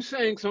 But I'm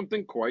saying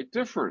something quite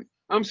different.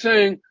 I'm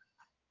saying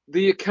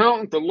the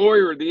accountant, the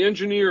lawyer, the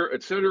engineer,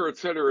 et cetera, et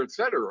cetera, et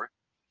cetera,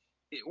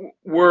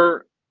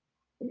 were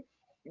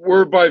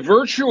by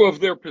virtue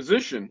of their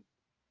position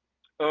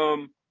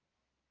um,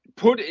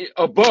 put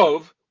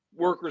above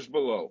workers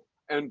below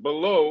and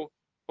below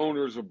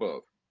owners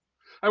above.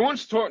 I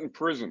once taught in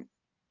prison,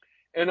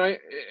 and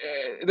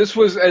this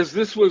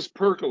was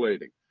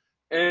percolating,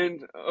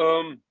 and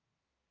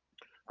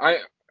I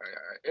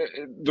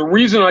the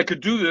reason I could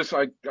do this,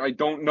 I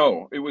don't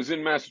know. It was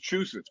in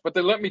Massachusetts, but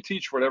they let me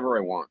teach whatever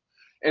I want.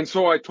 And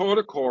so I taught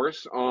a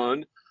course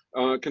on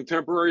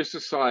contemporary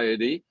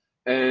society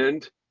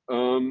and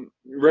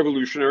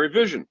revolutionary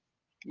vision,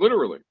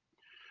 literally.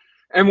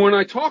 And when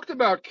I talked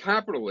about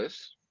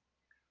capitalists,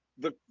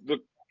 the the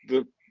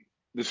the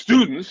the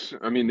students,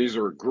 I mean, these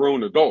are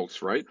grown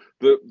adults, right?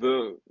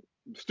 The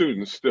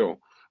students still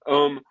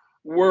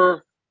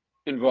were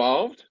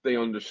involved. They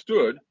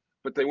understood,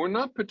 but they were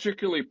not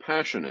particularly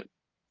passionate.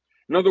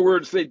 In other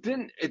words, it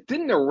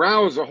didn't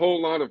arouse a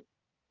whole lot of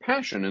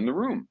passion in the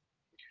room.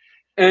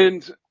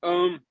 And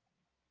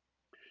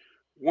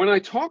when I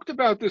talked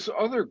about this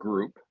other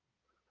group,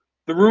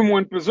 the room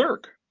went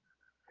berserk.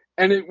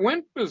 And it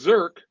went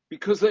berserk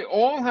because they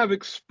all have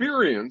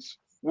experience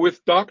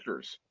with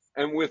doctors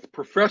and with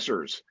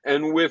professors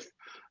and with,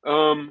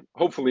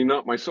 hopefully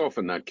not myself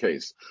in that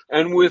case,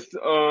 and with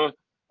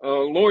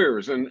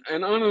lawyers and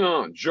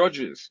on,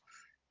 judges.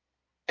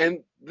 And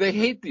they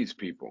hate these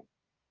people.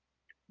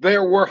 They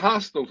were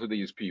hostile to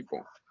these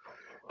people.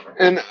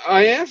 And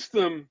I asked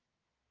them,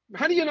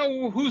 how do you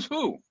know who's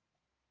who?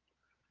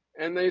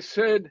 And they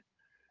said,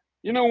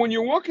 when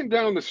you're walking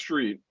down the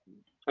street,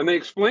 and they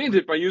explained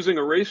it by using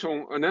a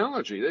racial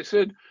analogy. They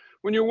said,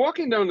 when you're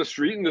walking down the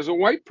street and there's a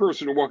white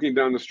person walking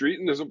down the street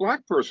and there's a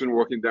black person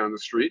walking down the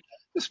street,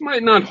 this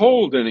might not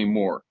hold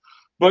anymore.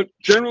 But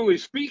generally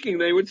speaking,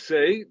 they would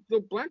say the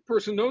black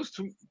person knows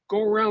to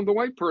go around the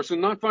white person,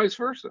 not vice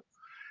versa.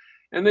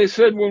 And they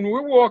said, when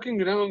we're walking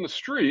down the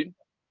street,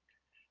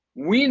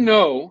 we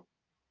know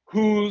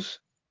who's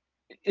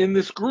in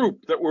this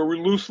group that we're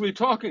loosely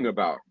talking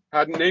about.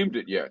 Hadn't named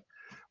it yet.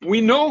 We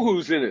know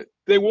who's in it.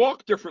 They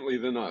walk differently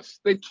than us.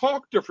 They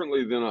talk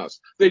differently than us.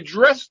 They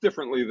dress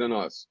differently than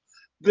us.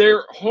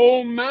 Their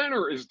whole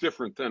manner is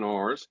different than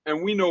ours,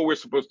 and we know we're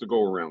supposed to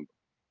go around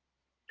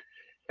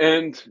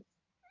them. And,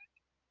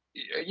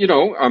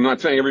 I'm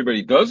not saying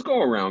everybody does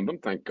go around them,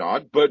 thank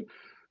God, but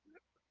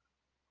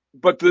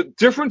the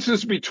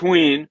differences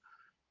between,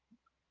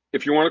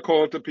 if you want to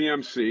call it the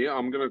PMC,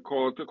 I'm going to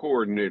call it the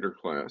coordinator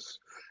class,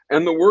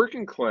 and the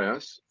working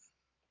class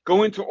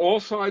go into all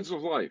sides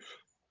of life.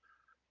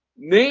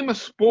 Name a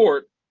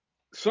sport,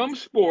 some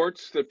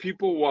sports that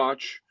people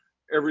watch,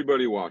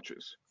 everybody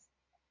watches.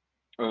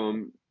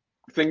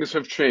 Things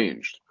have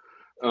changed.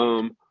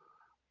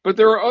 But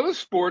there are other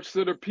sports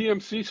that are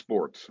PMC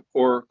sports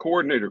or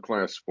coordinator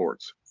class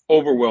sports,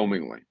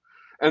 overwhelmingly.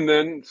 And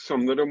then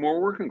some that are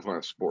more working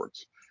class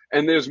sports.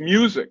 And there's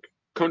music,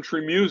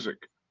 country music,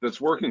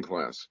 that's working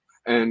class,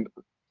 and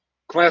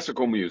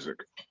classical music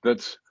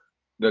that's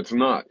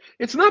not.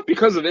 It's not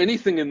because of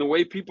anything in the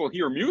way people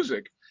hear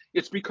music.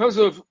 It's because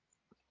of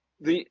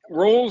the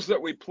roles that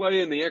we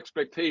play and the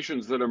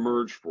expectations that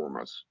emerge from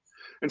us.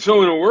 And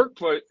so in a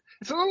workplace,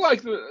 it's a little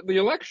like the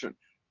election.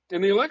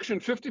 In the election,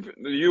 the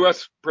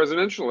U.S.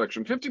 presidential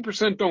election,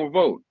 50% don't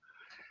vote.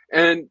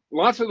 And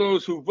lots of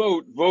those who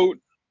vote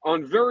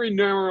on very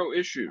narrow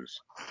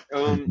issues.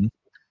 Mm-hmm.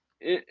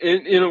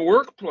 In a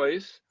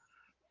workplace,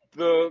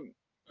 the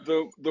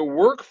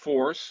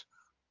workforce,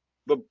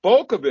 the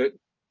bulk of it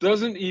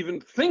doesn't even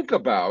think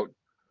about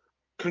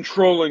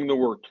controlling the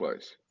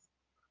workplace,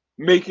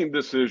 making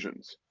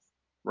decisions,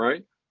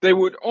 right? They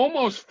would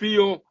almost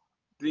feel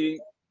the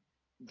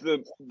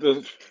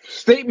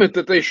statement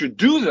that they should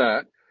do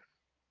that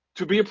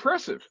to be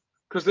oppressive,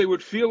 because they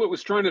would feel it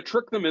was trying to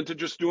trick them into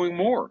just doing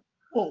more.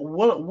 Well,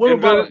 what And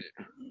about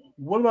then,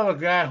 what about a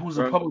guy who's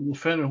a public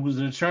defender, who's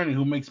an attorney,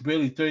 who makes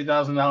barely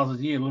 $30,000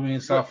 a year, living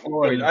in South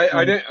wait,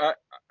 Florida?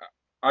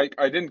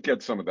 I didn't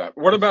get some of that.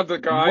 What about the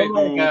guy What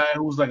about a who? guy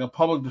who's like a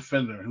public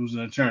defender, who's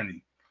an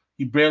attorney?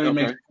 He barely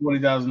makes Okay,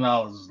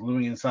 $40,000,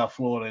 living in South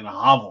Florida in a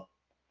hovel.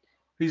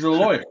 He's a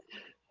lawyer.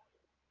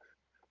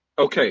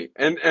 Okay,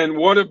 and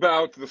what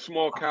about the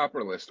small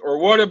capitalist? Or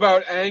what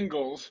about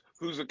Engels,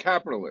 who's a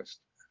capitalist?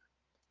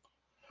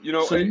 You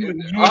know, So you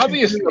would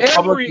obvious, consider the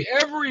public,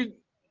 every, you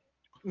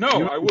no,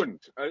 I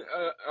wouldn't.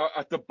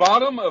 At the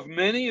bottom of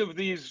many of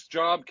these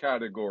job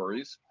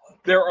categories,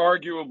 they're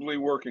arguably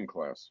working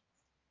class.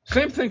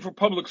 Same thing for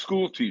public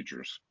school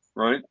teachers,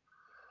 right?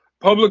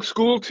 Public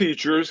school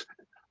teachers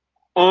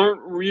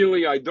aren't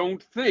really, I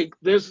don't think,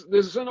 there's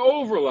an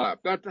overlap.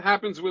 That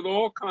happens with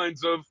all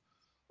kinds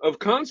of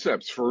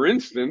concepts. For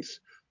instance,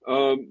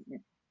 um,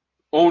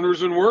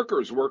 owners and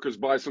workers. Workers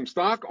buy some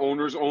stock,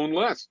 owners own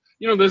less.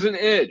 You know, there's an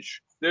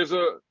edge.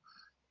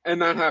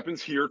 And that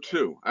happens here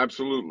too.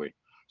 Absolutely.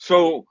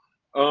 So,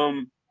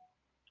 um,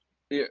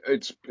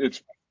 it's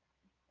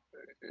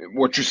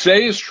what you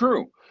say is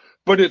true,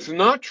 but it's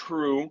not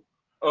true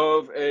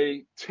of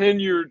a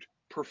tenured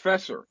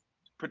professor,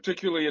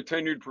 particularly a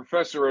tenured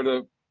professor at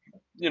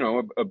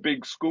a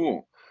big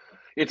school.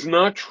 It's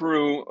not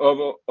true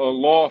of a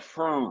law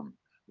firm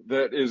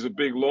that is a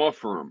big law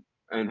firm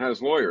and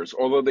has lawyers,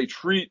 although they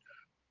treat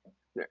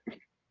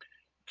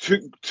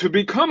to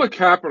become a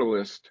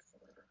capitalist,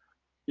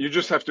 you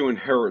just have to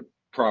inherit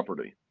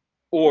property,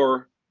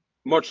 or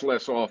much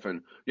less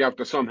often, you have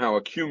to somehow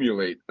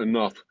accumulate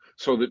enough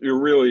so that you're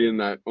really in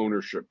that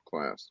ownership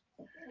class.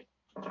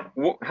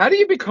 How do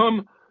you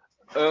become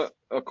a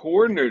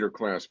coordinator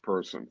class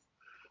person?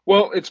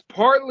 Well, it's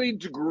partly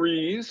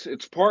degrees,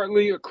 it's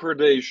partly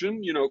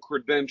accreditation,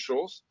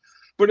 credentials,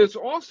 but it's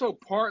also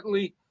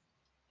partly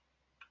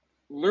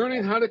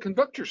learning how to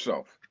conduct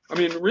yourself. I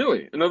mean,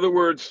 really, in other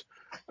words,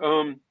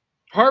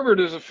 Harvard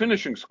is a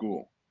finishing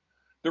school.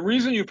 The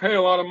reason you pay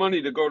a lot of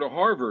money to go to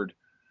Harvard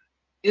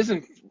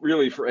isn't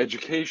really for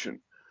education.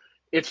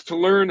 It's to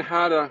learn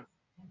how to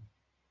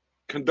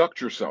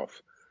conduct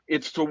yourself.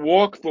 It's to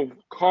walk the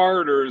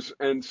corridors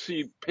and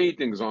see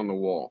paintings on the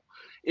wall.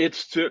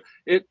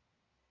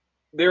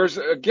 There's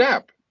a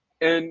gap,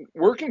 and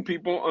working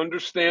people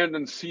understand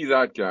and see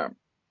that gap.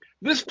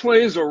 This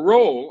plays a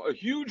role, a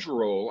huge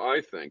role,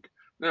 I think.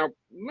 Now,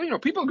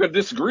 people could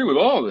disagree with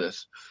all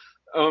this.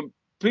 Um,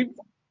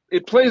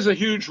 it plays a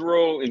huge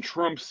role in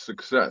Trump's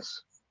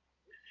success.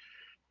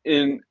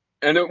 And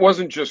it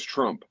wasn't just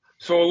Trump.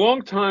 So a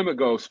long time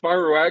ago,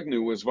 Spiro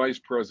Agnew was vice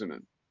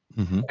president,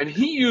 Mm-hmm. and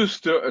he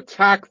used to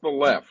attack the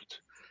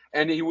left,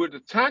 and he would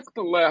attack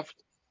the left.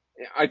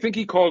 I think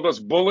he called us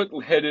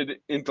bullet-headed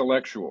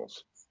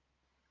intellectuals.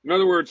 In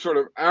other words, sort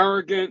of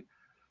arrogant,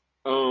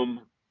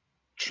 um,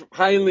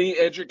 highly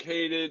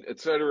educated,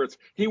 etc.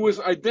 He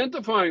was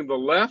identifying the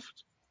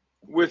left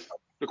with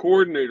the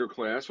coordinator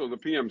class or the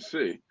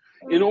PMC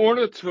in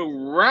order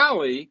to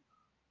rally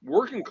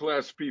working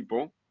class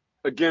people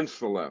against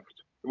the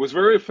left. It was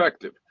very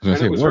effective, I was and gonna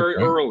say it it was worked, very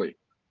right? early.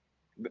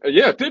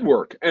 Yeah, it did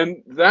work,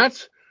 and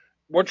that's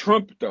what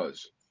Trump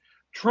does.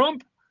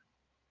 Trump,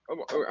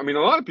 I mean,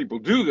 a lot of people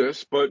do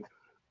this, but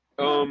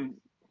um,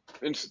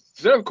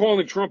 instead of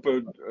calling Trump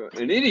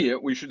an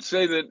idiot, we should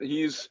say that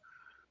he's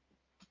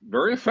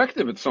very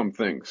effective at some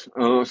things,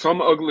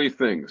 some ugly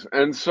things.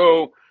 And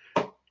so,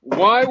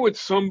 why would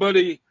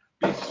somebody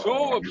be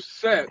so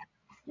upset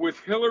with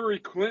Hillary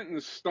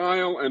Clinton's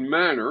style and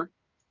manner?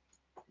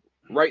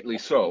 Rightly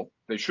so.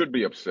 They should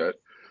be upset.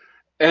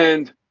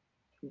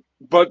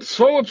 But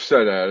so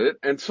upset at it,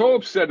 and so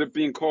upset at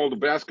being called a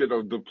basket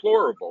of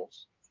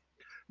deplorables,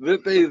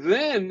 that they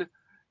then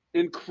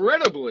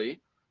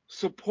incredibly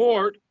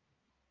support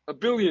a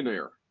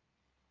billionaire,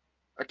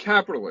 a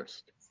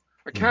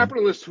Mm-hmm.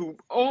 capitalist who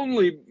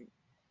only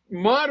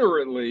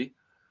moderately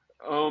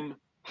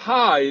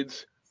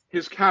hides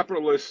his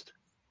capitalist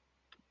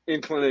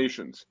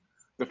inclinations,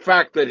 the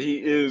fact that he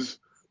is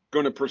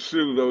going to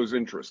pursue those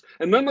interests.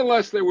 And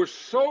nonetheless, they were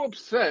so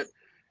upset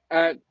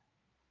at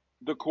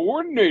the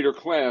coordinator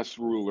class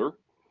ruler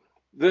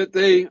that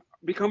they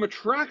become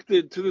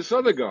attracted to this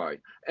other guy,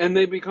 and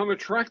they become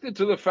attracted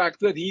to the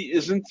fact that he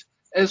isn't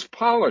as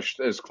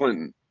polished as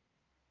Clinton,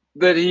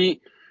 that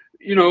he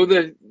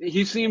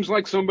seems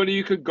like somebody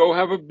you could go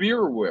have a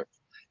beer with,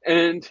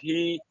 and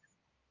he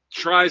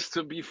tries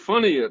to be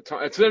funny at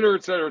times, et cetera,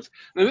 et cetera.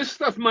 Now, this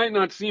stuff might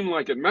not seem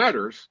like it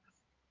matters,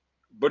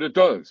 but it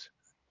does,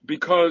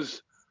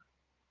 because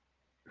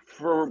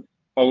for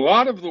a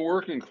lot of the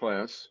working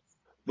class,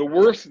 the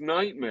worst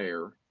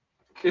nightmare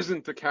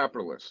isn't the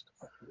capitalist.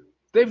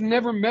 They've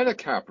never met a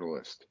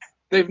capitalist.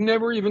 They've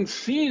never even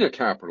seen a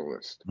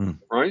capitalist, Mm.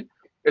 right?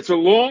 It's a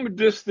long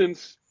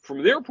distance,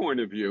 from their point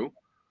of view,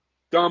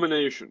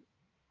 domination.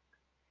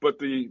 But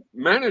the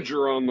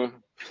manager on the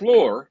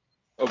floor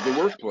of the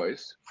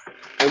workplace,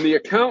 and the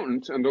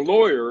accountant and the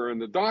lawyer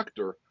and the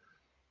doctor,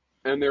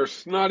 and their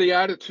snotty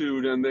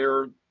attitude and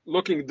their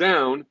looking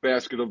down,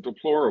 basket of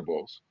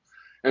deplorables,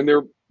 and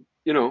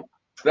you know,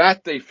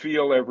 that they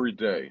feel every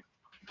day.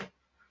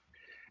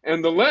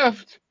 And the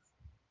left,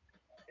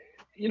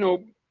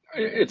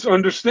 it's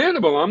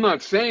understandable. I'm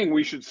not saying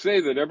we should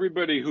say that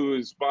everybody who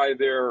is by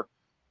their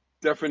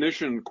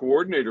definition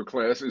coordinator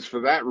class is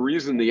for that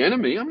reason the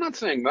enemy. I'm not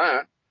saying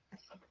that.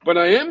 But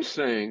I am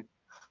saying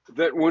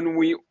that when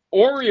we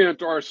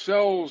orient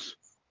ourselves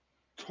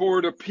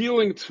toward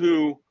appealing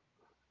to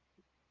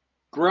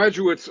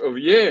graduates of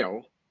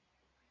Yale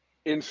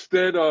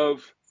instead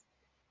of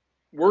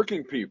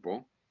working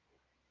people,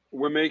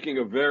 we're making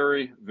a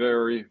very,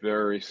 very,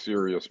 very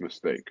serious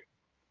mistake.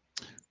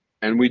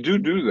 And we do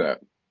that.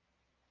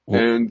 Well,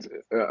 And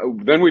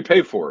then we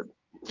pay for it.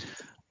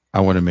 I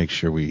want to make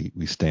sure we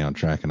stay on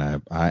track,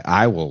 and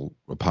I will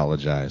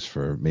apologize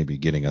for maybe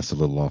getting us a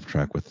little off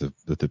track with the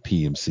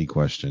PMC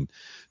question.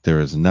 There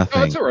is Oh,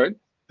 nothing that's all right.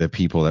 that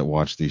people that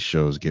watch these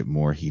shows get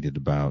more heated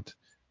about.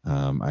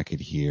 I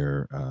could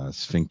hear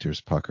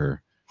sphincters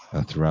pucker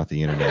throughout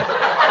the internet.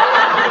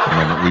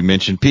 And we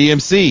mentioned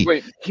PMC.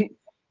 Wait,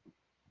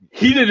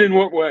 heated in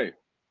what way?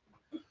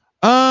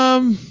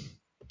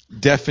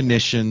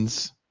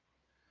 Definitions,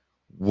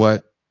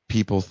 what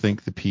people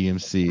think the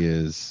PMC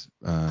is.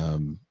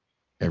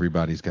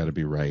 Everybody's got to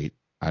be right.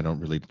 I don't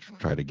really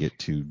try to get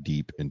too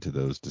deep into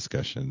those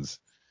discussions.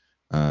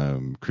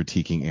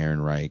 Critiquing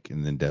Aaron Reich,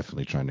 and then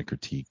definitely trying to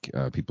critique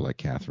people like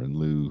Catherine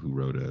Liu, who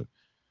wrote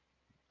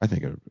I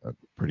think a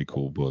pretty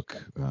cool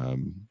book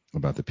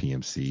about the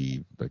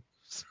PMC, like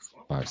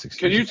 5-6 years.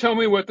 Can you tell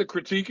me what the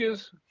critique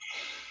is?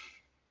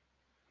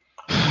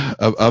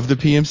 Of the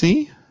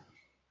PMC?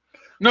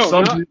 No,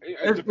 Something-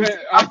 it depends.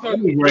 I thought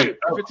Right.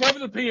 if it's of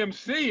the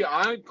PMC,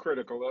 I'm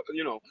critical.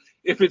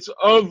 If it's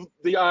of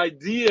the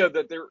idea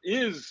that there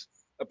is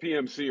a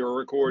PMC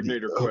or a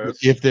coordinator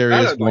class, If there that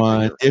is I'd like to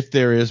one, hear. if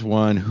there is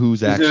one,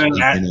 who's Is it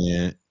actually an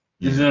in it?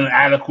 Is Yeah. an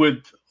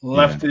adequate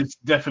leftist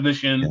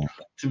definition Yeah.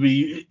 to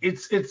be?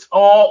 It's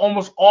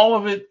almost all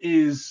of it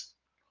is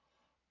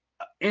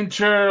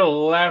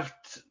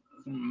inter-left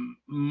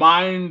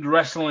mind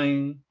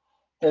wrestling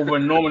over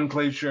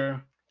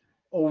nomenclature,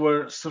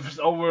 over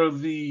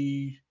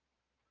the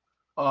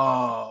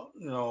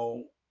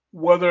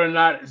whether or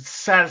not it's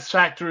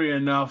satisfactory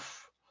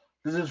enough.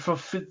 Does it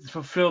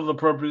fulfill the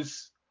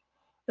purpose?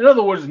 In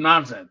other words,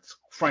 nonsense.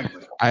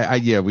 Frankly,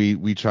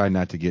 We try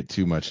not to get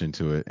too much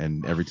into it,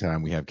 and every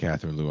time we have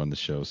Catherine Liu on the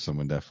show,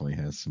 someone definitely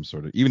has some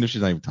sort of, even if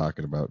she's not even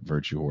talking about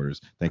virtue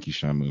hoarders. Thank you,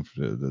 Sean Moon,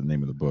 for the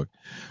name of the book.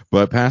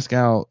 But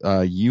Pascal,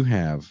 you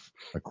have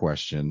a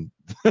question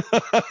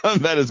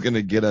that is going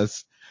to get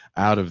us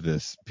out of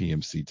this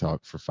PMC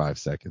talk for 5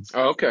 seconds.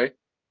 Oh, okay.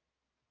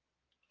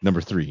 Number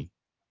 3.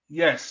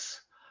 yes.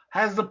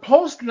 Has the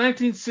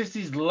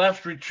post-1960s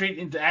left retreat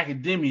into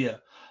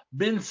academia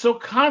been so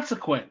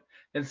consequent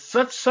that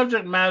such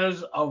subject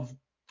matters of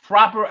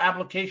proper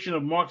application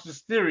of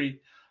Marxist theory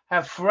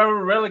have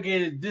forever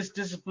relegated this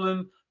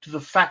discipline to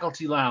the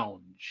faculty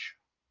lounge?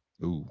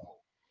 Ooh.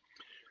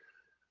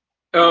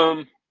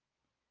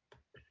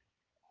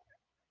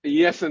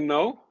 Yes and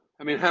no.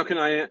 I mean, how can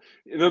I?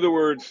 In other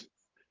words,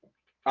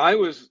 I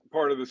was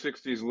part of the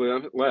 60s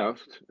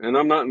left, and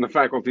I'm not in the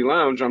faculty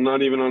lounge. I'm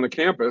not even on the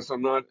campus.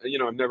 I'm not,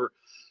 I've never,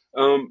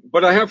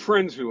 but I have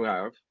friends who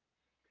have.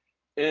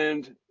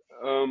 And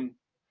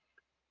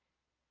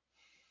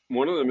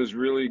one of them is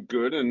really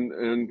good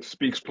and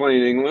speaks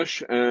plain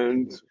English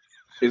and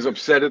is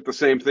upset at the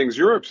same things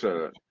you're upset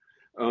at.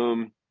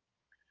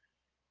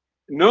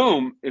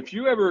 Noam, if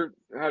you ever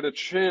had a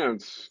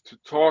chance to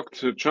talk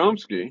to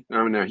Chomsky,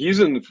 I mean, now he's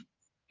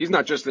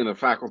not just in a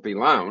faculty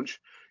lounge.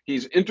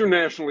 He's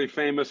internationally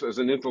famous as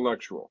an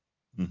intellectual.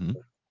 Mm-hmm.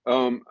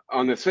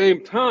 On the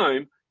same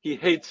time, he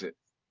hates it.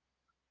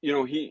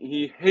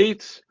 He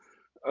hates.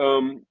 I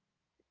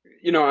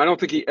don't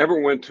think he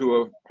ever went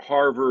to a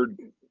Harvard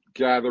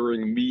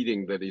gathering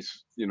meeting that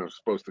he's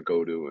supposed to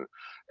go to,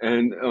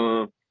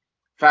 and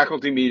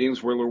faculty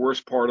meetings were the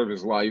worst part of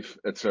his life,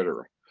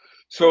 etc.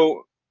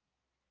 So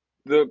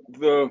the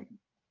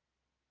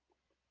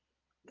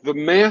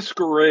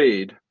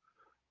masquerade,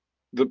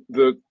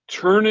 the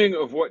turning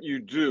of what you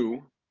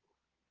do,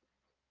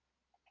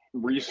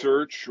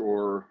 research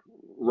or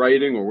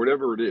writing or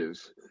whatever it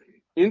is,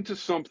 into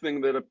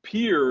something that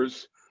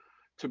appears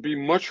to be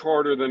much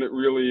harder than it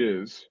really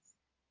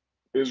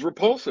is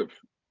repulsive.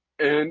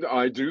 And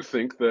I do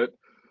think that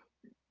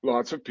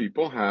lots of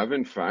people have,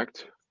 in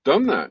fact,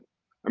 done that.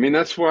 I mean,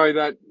 that's why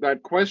that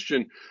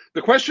question,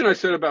 the question I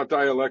said about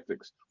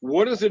dialectics,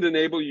 what does it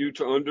enable you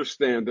to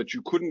understand that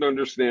you couldn't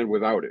understand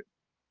without it?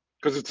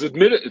 Because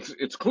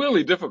it's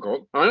clearly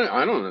difficult.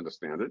 I don't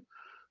understand it.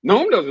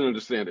 Noam doesn't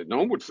understand it.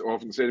 Noam would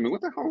often say to me,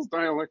 "What the hell is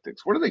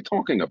dialectics? What are they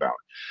talking about?"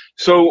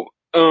 So,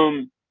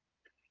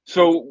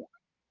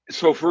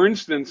 so, for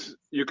instance,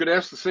 you could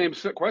ask the same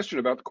question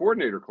about the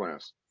coordinator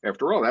class.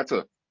 After all, that's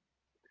a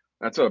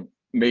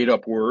made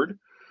up word.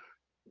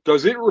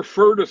 Does it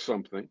refer to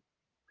something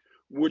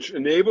which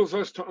enables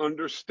us to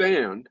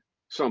understand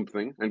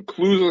something and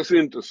clues us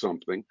into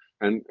something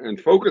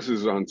and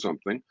focuses on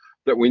something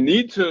that we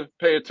need to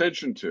pay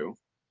attention to,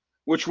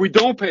 which we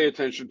don't pay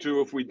attention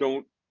to if we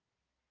don't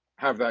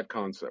have that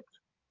concept?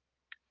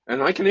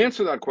 And I can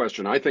answer that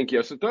question. I think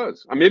yes, it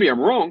does. Maybe I'm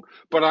wrong,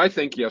 but I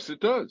think yes, it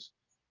does.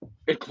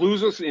 It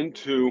clues us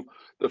into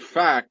the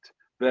fact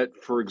that,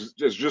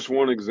 as just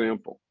one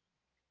example,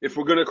 if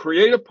we're going to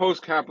create a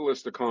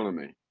post-capitalist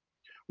economy,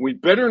 we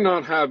better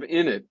not have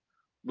in it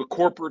the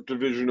corporate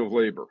division of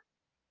labor,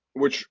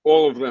 which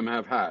all of them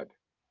have had.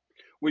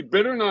 we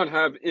better not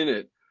have in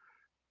it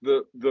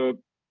the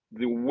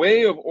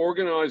way of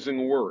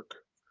organizing work,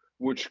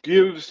 which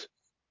gives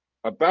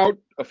about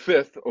a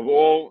fifth of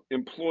all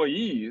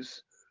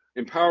employees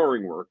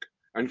empowering work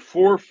and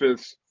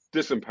 4/5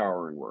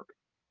 disempowering work.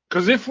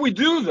 Because if we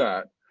do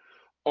that,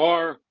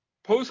 our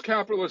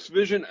post-capitalist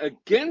vision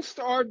against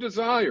our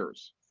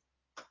desires,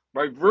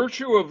 by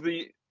virtue of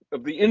the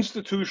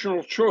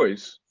institutional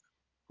choice,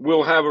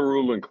 will have a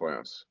ruling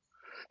class.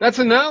 That's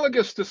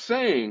analogous to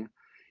saying,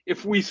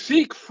 if we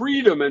seek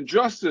freedom and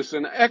justice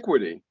and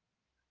equity,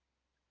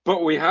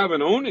 but we have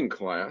an owning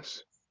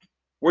class,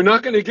 we're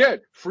not going to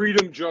get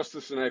freedom,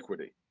 justice, and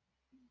equity.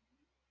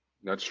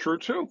 That's true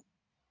too.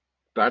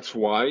 That's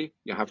why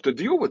you have to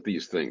deal with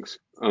these things.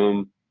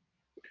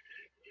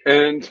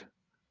 And,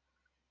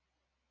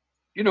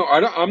 you know,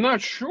 I'm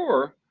not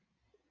sure.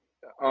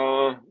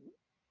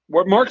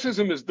 What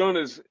Marxism has done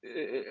is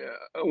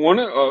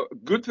a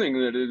good thing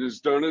that it has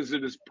done is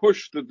it has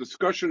pushed the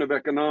discussion of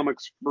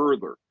economics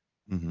further.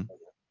 Mm-hmm.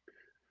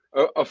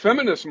 A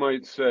feminist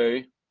might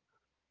say,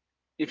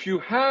 if you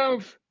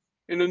have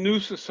in a new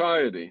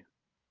society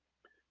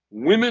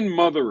women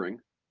mothering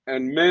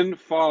and men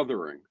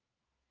fathering,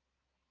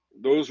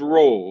 those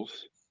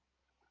roles,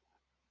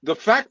 the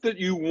fact that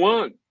you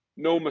want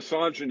no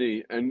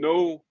misogyny and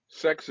no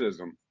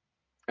sexism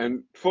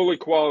and full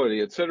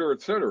equality, et cetera,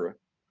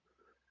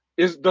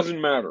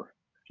 doesn't matter.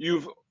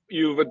 You've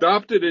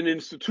adopted an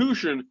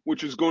institution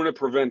which is going to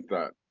prevent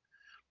that.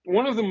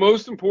 One of the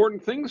most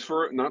important things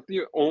not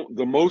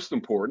the most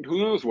important, who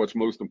knows what's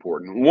most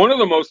important? One of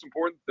the most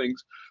important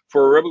things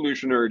for a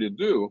revolutionary to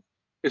do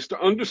is to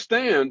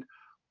understand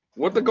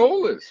what the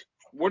goal is,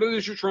 what it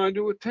is you're trying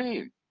to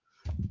attain.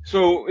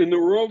 So in the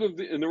realm of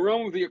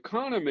the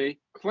economy,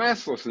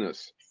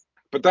 classlessness.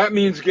 But that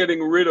means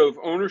getting rid of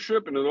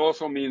ownership, and it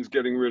also means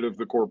getting rid of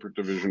the corporate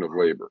division of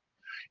labor.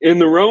 In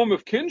the realm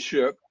of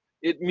kinship,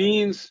 it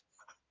means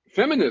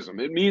feminism.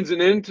 It means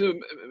an end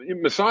to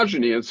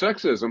misogyny and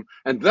sexism,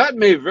 and that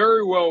may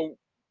very well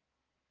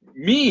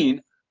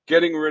mean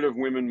getting rid of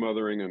women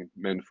mothering and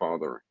men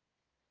fathering.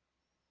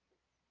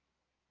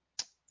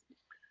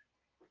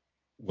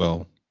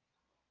 Well,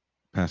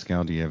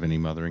 Pascal, do you have any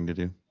mothering to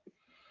do?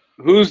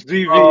 Who's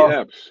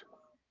DVFs?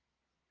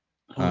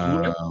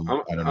 I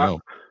don't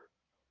know.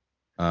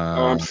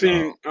 I'm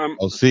seeing.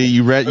 See,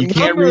 you read. You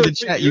can't read the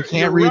chat. You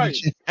can't read right.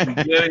 the chat.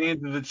 We're getting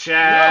into the You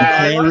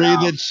chat. can't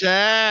read the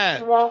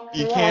chat.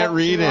 You can't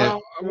read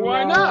it.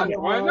 Why not?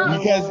 Why not?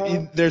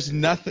 Because there's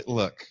nothing.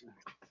 Look,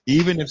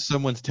 even if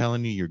someone's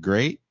telling you you're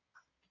great,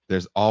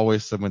 there's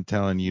always someone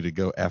telling you to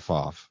go F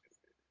off.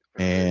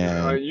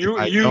 And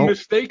you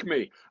mistake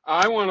me.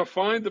 I want to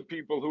find the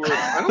people who are.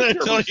 I don't care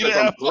who says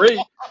I'm great.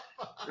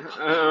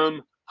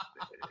 I'm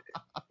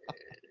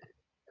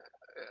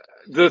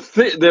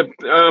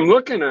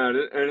looking at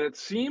it, and it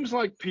seems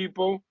like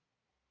people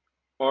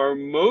are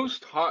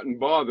most hot and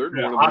bothered.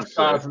 Yeah, one of them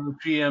hostile said, to the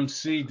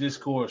PMC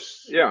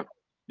discourse. Yeah.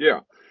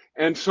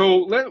 And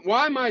so,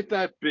 why might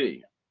that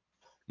be?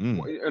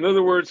 In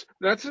other words,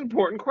 that's an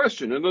important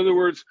question. In other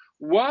words,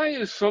 why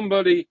is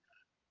somebody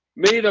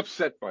made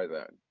upset by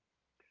that?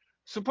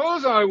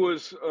 Suppose I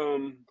was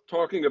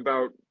talking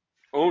about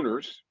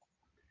owners,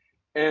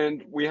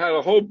 and we had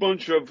a whole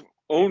bunch of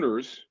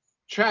owners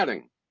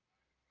chatting.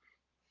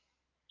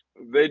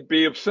 They'd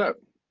be upset.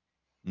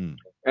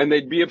 And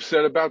they'd be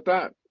upset about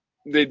that.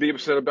 They'd be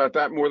upset about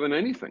that more than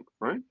anything,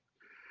 right?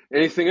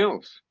 Anything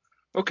else.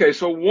 Okay,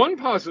 so one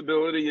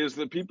possibility is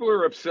that people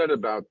are upset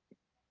about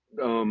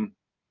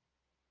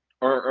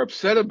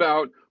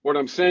what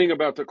I'm saying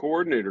about the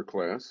coordinator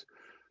class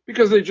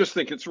because they just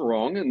think it's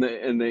wrong,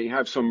 and they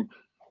have some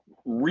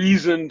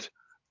reasoned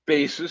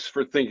basis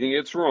for thinking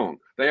it's wrong.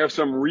 They have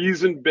some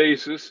reasoned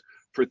basis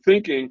for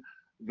thinking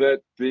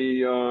that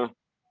the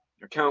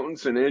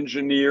accountants and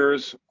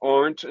engineers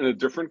aren't in a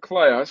different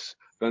class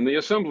than the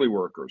assembly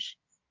workers.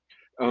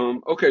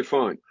 Okay,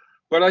 fine.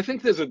 But I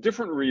think there's a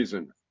different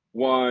reason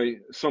why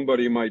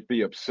somebody might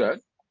be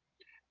upset.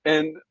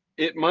 And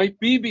it might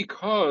be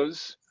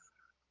because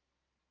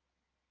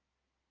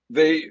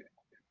they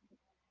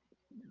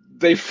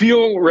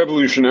feel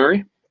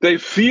revolutionary. They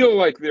feel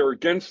like they're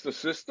against the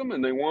system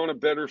and they want a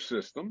better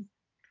system.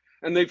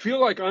 And they feel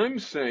like I'm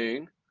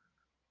saying,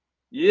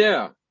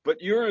 yeah,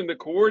 but you're in the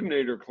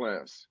coordinator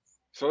class.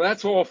 So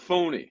that's all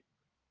phony.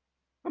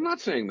 I'm not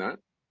saying that,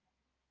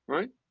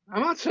 right?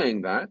 I'm not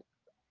saying that.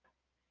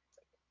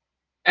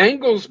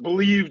 Engels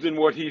believed in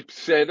what he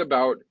said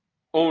about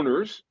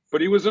owners, but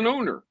he was an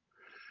owner.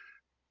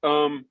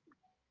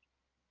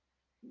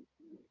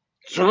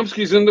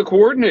 Chomsky's in the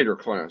coordinator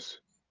class,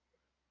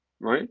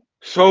 right?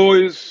 So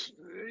is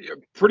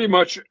pretty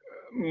much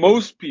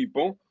most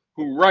people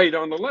who write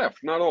on the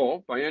left, not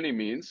all by any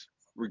means,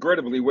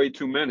 regrettably way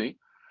too many.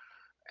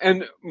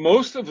 And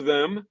most of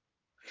them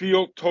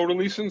feel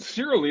totally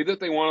sincerely that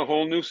they want a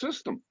whole new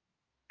system.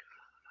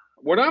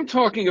 What I'm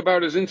talking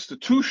about is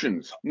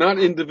institutions, not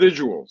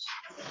individuals.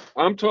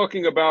 I'm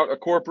talking about a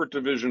corporate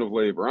division of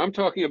labor. I'm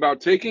talking about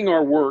taking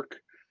our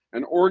work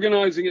and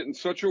organizing it in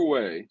such a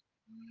way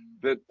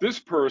that this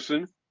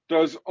person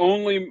does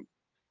only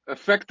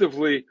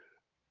effectively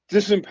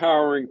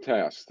disempowering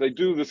tasks. They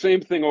do the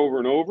same thing over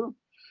and over.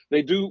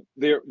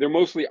 They're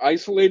mostly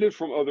isolated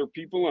from other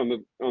people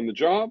on the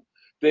job.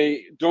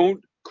 They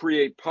don't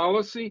create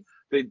policy.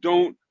 They're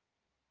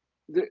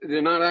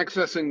not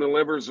accessing the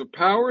levers of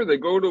power. They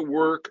go to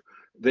work,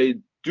 they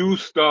do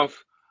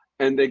stuff,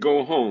 and they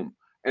go home.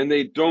 And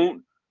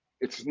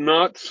it's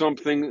not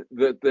something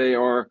that they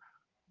are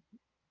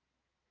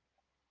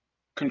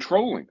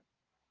controlling,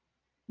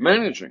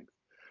 managing.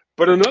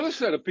 But another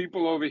set of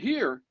people over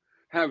here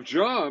have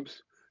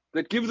jobs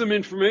that give them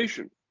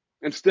information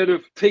instead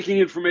of taking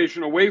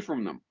information away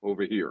from them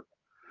over here,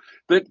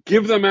 that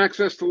give them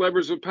access to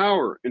levers of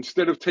power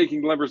instead of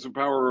taking levers of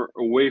power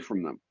away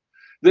from them,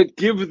 that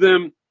give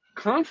them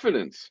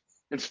confidence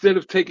instead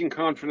of taking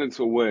confidence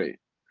away,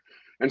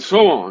 and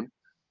so on.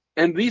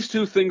 And these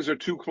two things are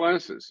two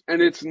classes.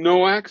 And it's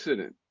no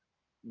accident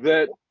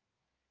that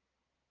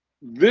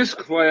this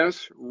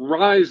class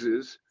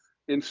rises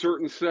in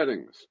certain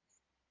settings,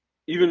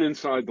 even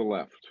inside the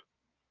left.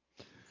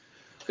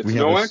 It's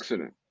no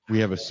accident. We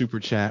have a super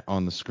chat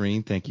on the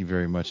screen. Thank you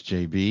very much,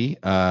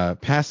 JB.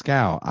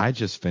 Pascal, I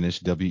just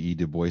finished W.E.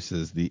 Du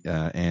Bois's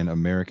An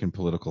American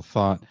Political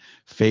Thought,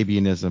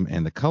 Fabianism,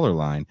 and the Color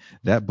Line.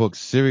 That book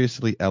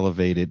seriously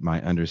elevated my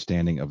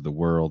understanding of the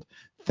world.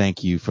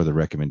 Thank you for the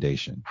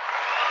recommendation.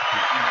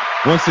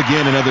 Once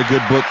again, another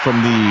good book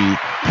from the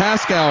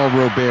Pascal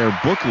Robert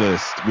book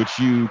list, which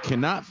you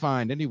cannot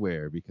find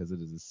anywhere because it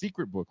is a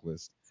secret book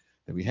list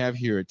that we have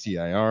here at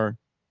TIR.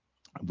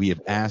 We have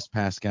asked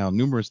Pascal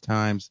numerous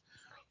times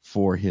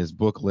for his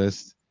book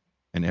list,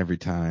 and every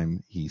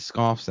time he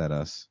scoffs at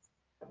us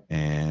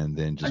and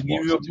then just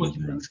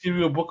let's give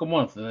you a book a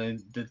month,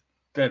 and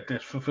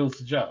that fulfills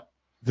the job.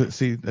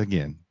 See,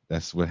 again,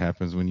 that's what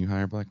happens when you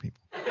hire black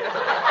people.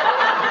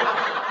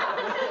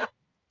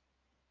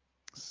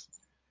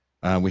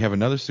 We have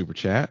another super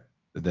chat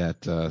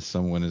that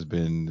someone has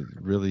been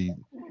really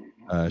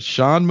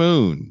Sean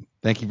Moon.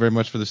 Thank you very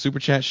much for the super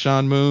chat,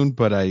 Sean Moon.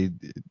 But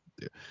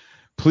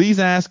please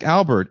ask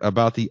Albert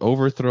about the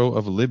overthrow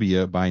of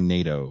Libya by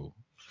NATO.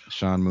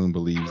 Sean Moon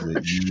believes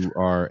that you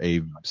are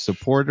a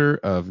supporter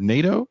of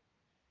NATO.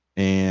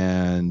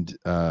 And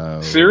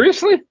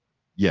seriously?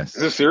 Yes.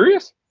 Is it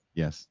serious?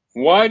 Yes.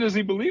 Why does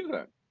he believe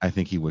that? I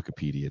think he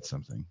Wikipedia'd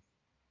something.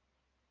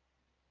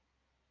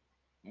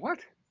 What?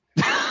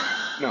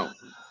 No.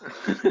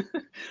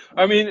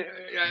 I mean,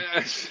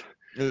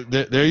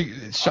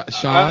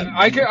 Sean.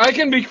 I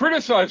can be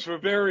criticized for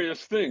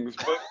various things,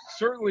 but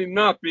certainly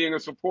not being a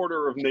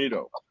supporter of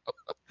NATO.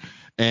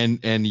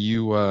 And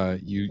you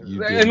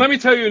And let me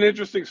tell you an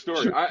interesting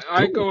story. Sure.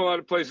 I go a lot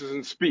of places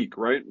and speak,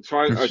 right? So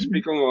I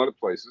speak in a lot of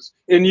places.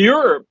 In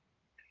Europe,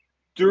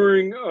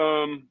 during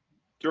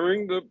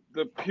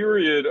the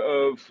period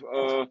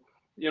of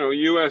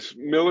U.S.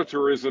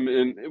 militarism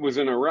it was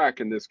in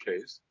Iraq in this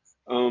case.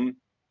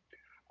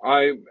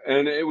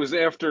 And it was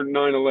after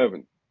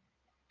 9/11,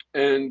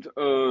 and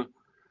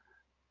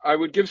I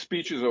would give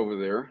speeches over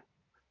there,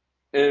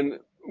 and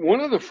one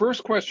of the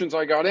first questions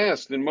I got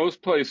asked in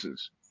most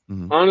places,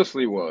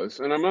 honestly, was,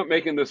 and I'm not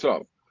making this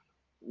up,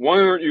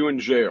 why aren't you in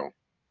jail?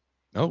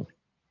 Oh.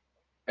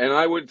 And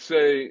I would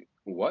say,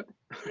 what?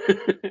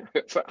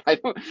 I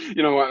don't,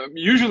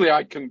 usually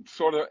I can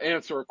sort of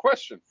answer a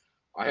question.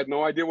 I had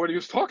no idea what he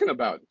was talking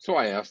about, so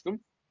I asked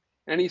him,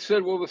 and he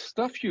said, well, the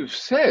stuff you've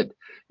said,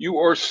 you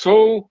are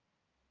so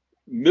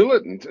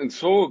militant and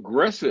so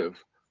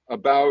aggressive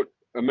about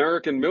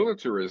American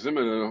militarism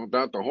and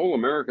about the whole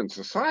American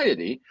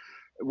society,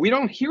 we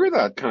don't hear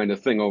that kind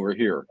of thing over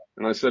here.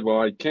 And I said,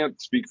 well, I can't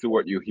speak to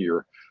what you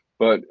hear,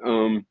 but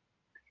the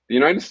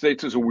United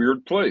States is a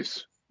weird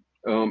place,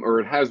 or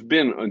it has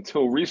been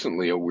until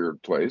recently a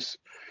weird place,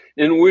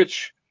 in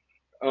which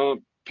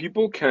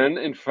people can,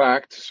 in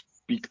fact,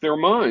 speak their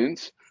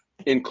minds,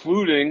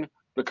 including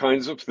the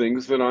kinds of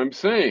things that I'm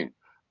saying.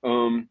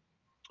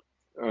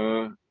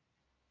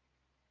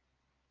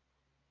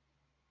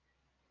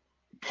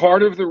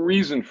 Part of the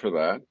reason for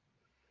that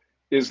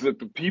is that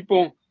the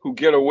people who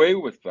get away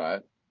with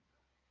that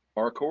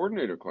are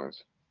coordinator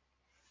class.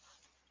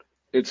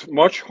 It's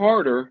much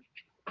harder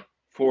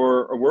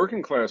for a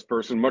working class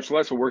person, much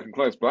less a working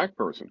class black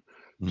person,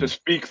 to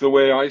speak the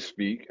way I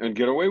speak and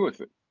get away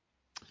with it.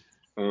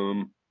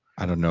 I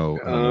don't know.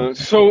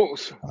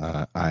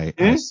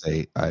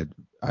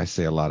 I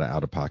say a lot of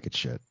out of pocket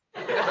shit.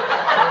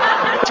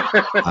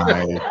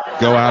 I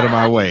go out of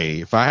my way.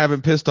 If I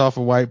haven't pissed off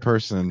a white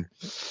person,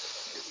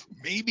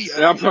 maybe.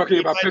 And I'm talking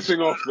about pissing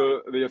off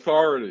the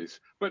authorities.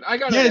 But I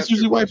got to ask it's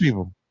usually white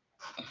people.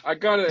 I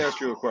got to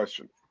ask you a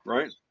question,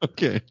 right?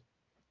 Okay.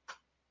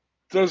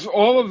 Does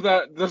all of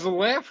that, does a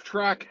laugh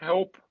track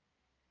help?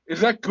 Is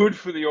that good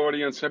for the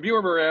audience? Have you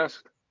ever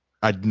asked?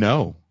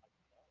 No.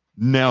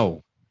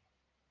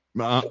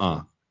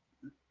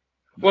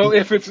 Well,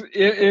 if it's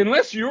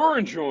unless you're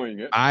enjoying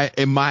it, I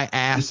am my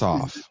ass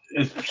off.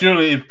 It's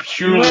purely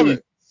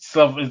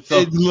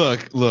self-enjoyment.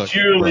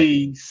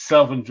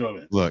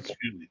 Look,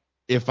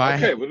 if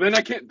I well then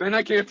I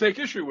can't take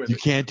issue with you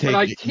it. can't take. But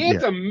I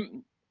can't.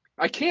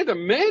 I can't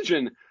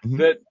imagine Mhm.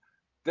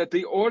 that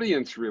the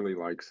audience really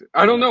likes it.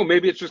 I don't know.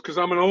 Maybe it's just because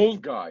I'm an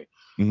old guy.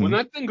 When Mhm.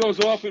 that thing goes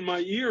off in my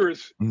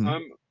ears, Mhm.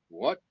 I'm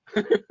what?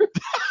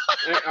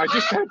 I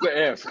just had to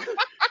ask.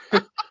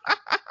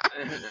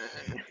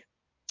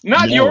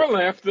 Not No. your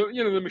laugh,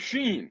 the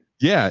machine.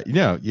 Yeah,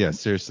 yeah,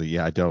 seriously.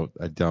 Yeah, I don't.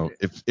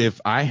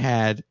 If I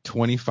had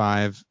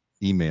 25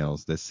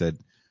 emails that said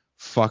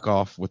fuck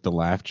off with the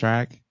laugh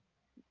track,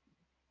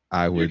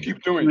 I You would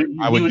keep doing it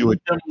I He would would do eat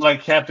it. them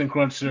like Captain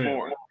Crunch cereal.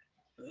 more.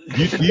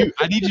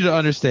 I need you to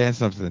understand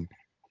something.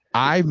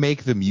 I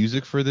make the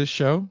music for this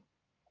show,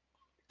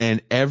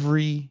 and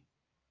every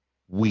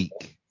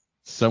week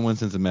someone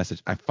sends a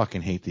message. I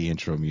fucking hate the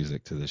intro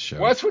music to this show.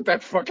 What's with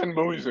that fucking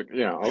music?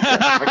 Yeah, okay,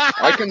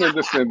 I can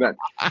understand that.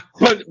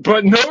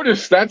 But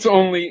notice that's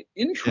only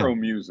Yeah. intro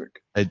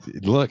music.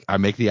 Look, I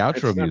make the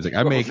outro It's not. music.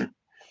 I make it.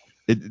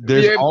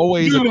 There's Yeah,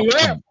 always a you laugh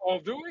complaint. while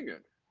doing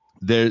it.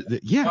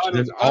 Yeah,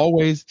 there's I'm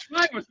always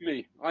fine with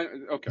me.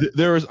 Okay.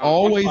 there is I'm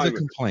always a fine with it.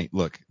 complaint.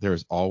 Look, there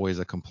is always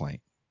a complaint.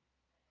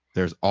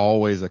 There's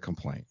always a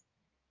complaint.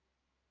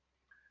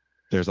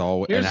 There's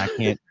always, and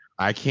Here's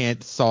I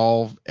can't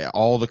solve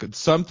all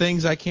some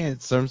things I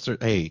can't.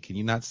 Hey, can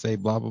you not say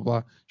blah blah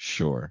blah?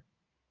 Sure,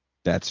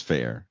 that's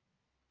fair.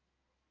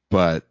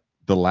 But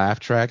the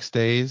laugh track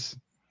stays,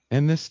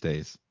 and this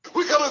stays.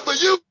 We coming for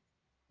you.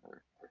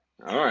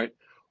 all right.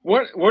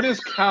 What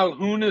is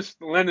Calhounist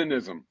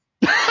Leninism?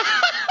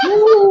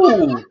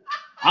 Ooh,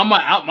 I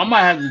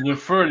might have to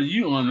defer to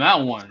you on that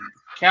one.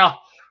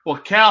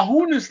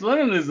 Calhounist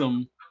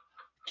Leninism.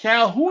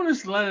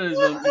 Calhounist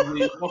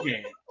Leninism is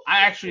okay.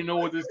 I actually know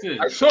what this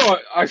I is. saw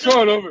it. I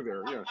saw it over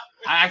there. Yeah.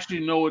 I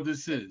actually know what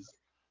this is.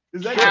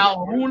 Is that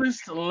Sure. What is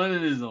it? Calhounist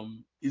Leninism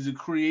is a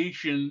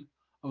creation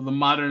of the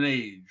modern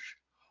age,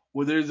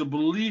 where there's a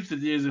belief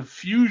that there's a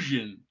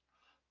fusion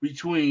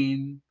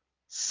between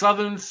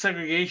Southern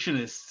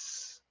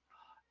segregationists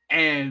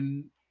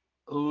and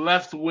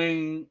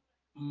left-wing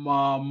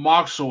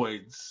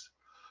Marxoids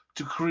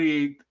to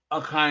create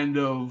a kind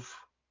of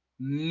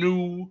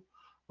new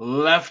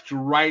right-left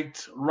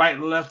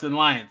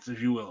alliance,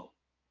 if you will,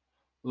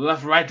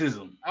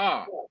 left-rightism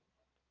Ah.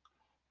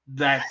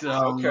 that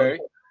Okay.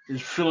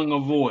 is filling a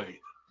void.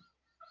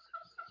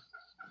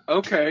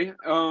 Okay.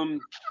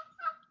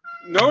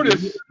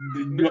 Notice.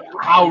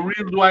 How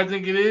real do I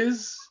think it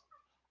is?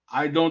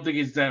 I don't think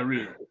it's that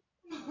real.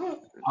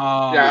 Yeah.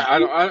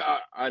 Uh,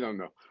 I don't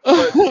know.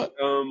 But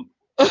um,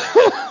 but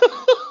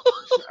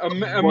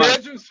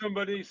imagine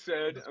somebody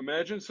said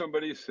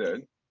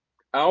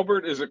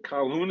Albert is a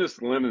Calhounist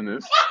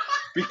Leninist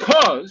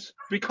because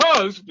he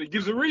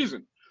gives a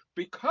reason,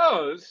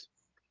 because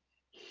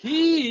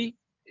he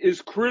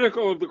is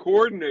critical of the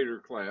coordinator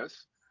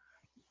class,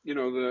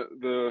 the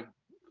the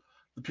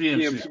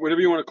PMC. PMC,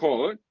 whatever you want to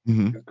call it.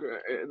 Mhm.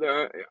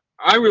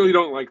 I really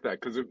don't like that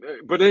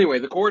but anyway,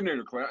 the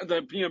coordinator class,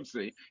 the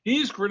PMC,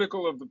 he's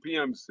critical of the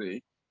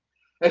PMC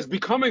as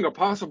becoming a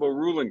possible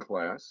ruling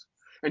class,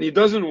 and he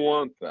doesn't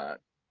want that,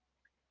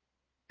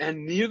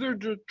 and neither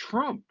did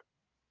Trump.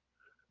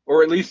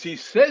 Or at least he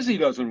says he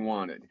doesn't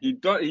want it.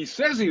 He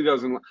says he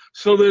doesn't.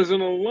 So there's an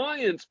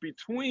alliance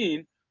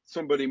between,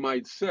 somebody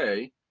might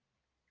say,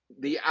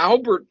 the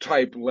Albert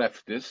type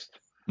leftist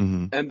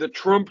Mhm. and the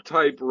Trump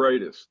type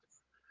rightist.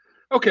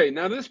 Okay,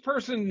 now this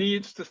person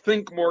needs to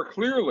think more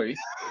clearly,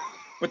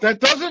 but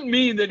that doesn't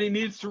mean that he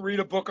needs to read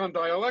a book on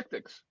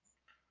dialectics,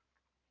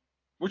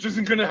 which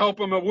isn't going to help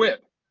him a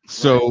whit, right?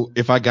 So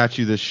if I got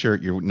you this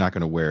shirt, you're not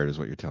going to wear it, is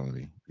what you're telling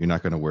me. You're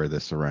not going to wear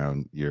this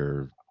around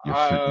your fruit.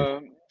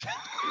 Uh,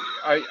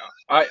 I,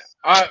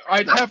 I,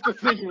 I'd have to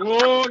think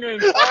long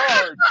and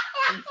hard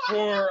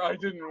before I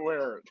didn't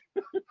wear it.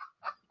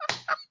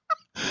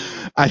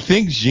 I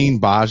think Jean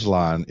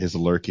Bajlan is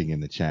lurking in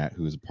the chat,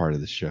 who is a part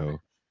of the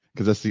show,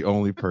 because that's the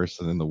only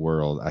person in the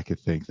world I could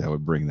think that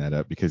would bring that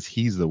up, because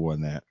he's the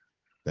one that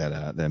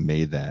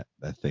made that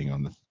thing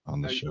on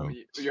the show.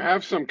 You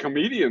have some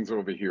comedians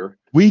over here.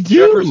 We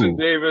Jefferson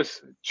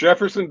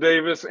do.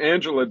 Davis,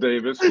 Angela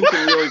Davis. Who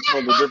can really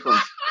tell the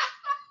difference?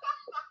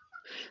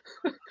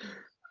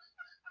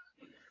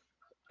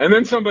 And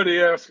then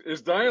somebody asks,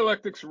 is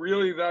dialectics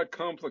really that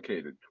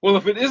complicated? Well,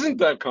 if it isn't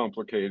that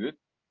complicated,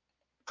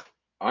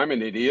 I'm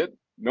an idiot.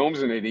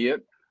 Noam's an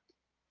idiot.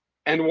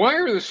 And why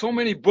are there so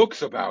many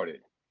books about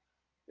it?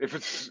 If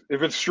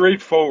it's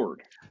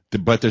straightforward.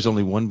 But there's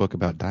only one book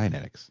about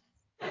Dianetics.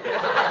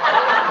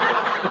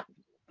 That's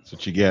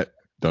what you get.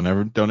 Don't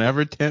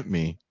ever tempt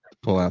me to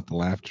pull out the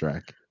laugh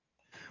track.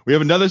 We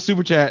have another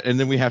super chat, and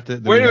then we have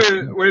to. Wait a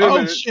minute. Wait a Oh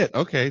minute. shit!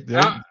 Okay,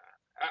 there.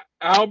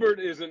 Albert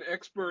is an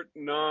expert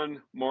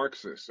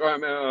non-Marxist.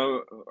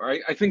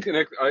 I think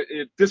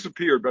it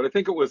disappeared, but I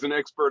think it was an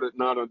expert at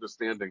not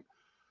understanding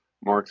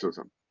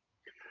Marxism.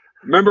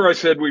 Remember, I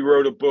said we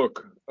wrote a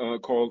book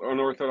called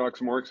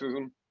Unorthodox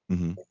Marxism,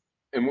 Mm-hmm.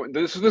 and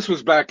this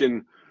was back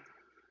in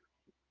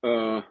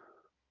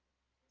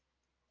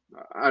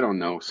I don't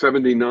know,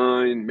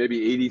 79,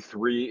 maybe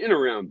 83, in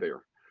around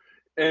there.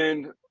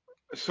 And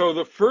so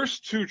the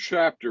first two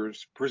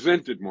chapters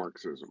presented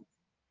Marxism.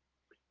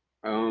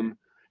 And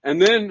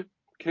then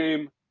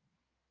came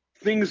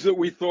things that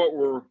we thought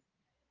were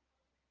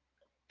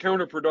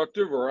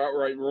counterproductive or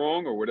outright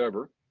wrong or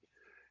whatever.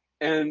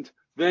 And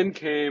then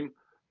came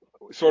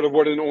sort of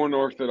what an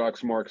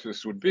unorthodox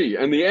Marxist would be.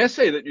 And the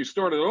essay that you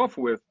started off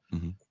with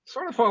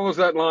sort of follows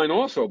that line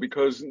also,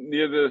 because in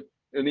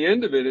the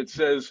end of it, it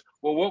says,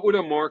 well, what would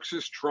a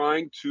Marxist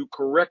trying to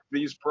correct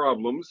these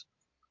problems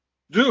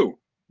do?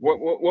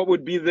 What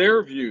would be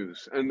their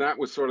views? And that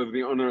was sort of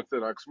the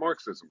unorthodox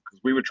Marxism, because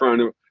we were trying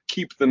to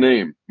keep the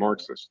name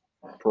Marxist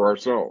for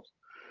ourselves.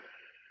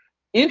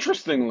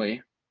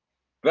 Interestingly,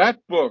 that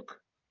book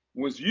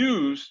was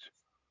used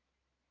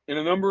in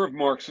a number of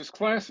Marxist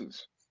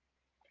classes.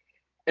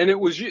 And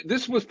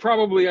this was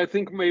probably, I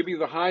think, maybe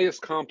the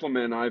highest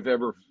compliment I've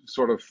ever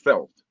sort of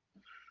felt.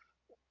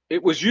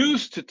 It was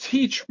used to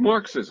teach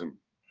Marxism.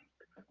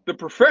 The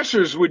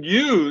professors would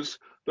use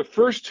the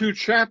first 2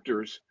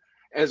 chapters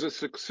as a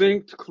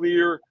succinct,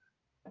 clear,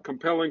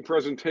 compelling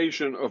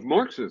presentation of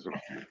Marxism.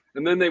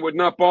 And then they would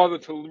not bother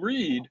to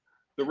read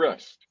the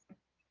rest.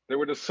 They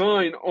would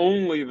assign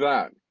only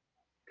that.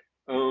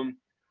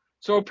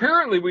 So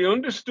apparently we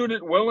understood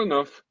it well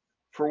enough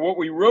for what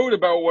we wrote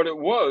about what it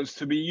was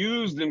to be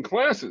used in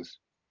classes.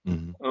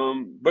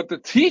 But the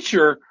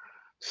teacher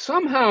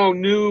somehow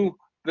knew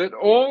that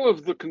all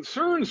of the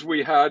concerns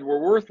we had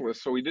were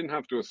worthless, so we didn't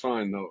have to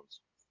assign those.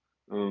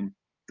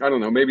 I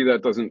don't know, maybe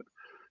that doesn't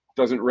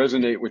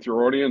resonate with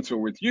your audience or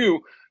with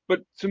you,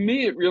 but to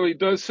me it really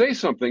does say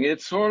something.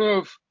 It's sort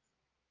of,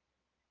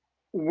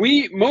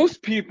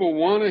 most people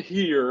want to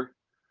hear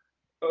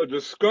a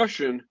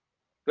discussion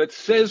that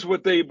says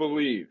what they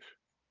believe,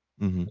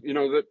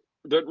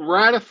 that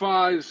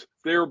ratifies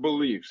their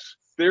beliefs,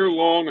 their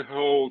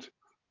long-held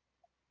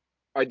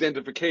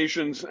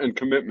identifications and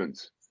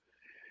commitments.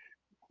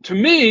 To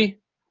me,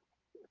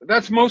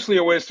 that's mostly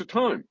a waste of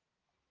time.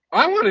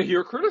 I want to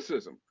hear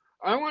criticism.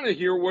 I want to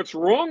hear what's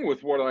wrong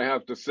with what I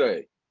have to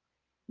say.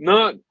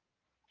 Not,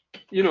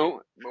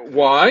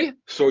 why?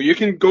 So you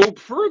can go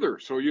further,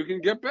 so you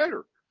can get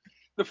better.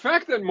 The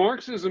fact that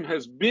Marxism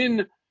has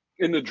been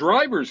in the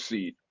driver's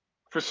seat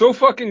for so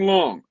fucking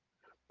long,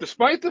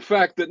 despite the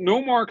fact that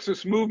no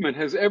Marxist movement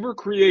has ever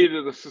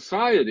created a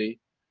society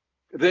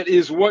that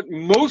is what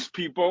most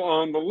people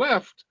on the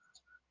left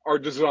are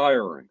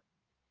desiring.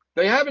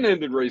 They haven't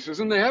ended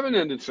racism, they haven't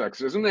ended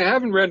sexism, they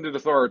haven't ended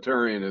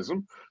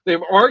authoritarianism, they've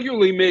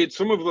arguably made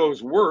some of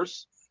those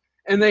worse,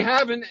 and they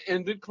haven't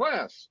ended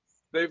class.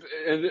 They've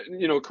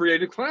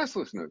created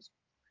classlessness.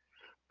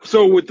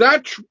 So with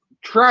that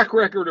track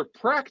record of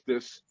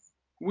practice,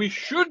 we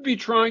should be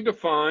trying to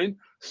find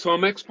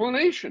some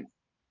explanation.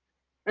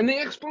 And the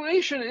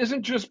explanation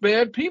isn't just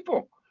bad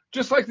people.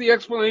 Just like the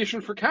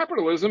explanation for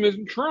capitalism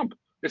isn't Trump.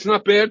 It's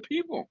not bad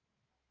people.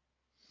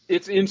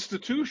 It's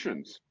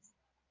institutions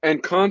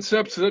and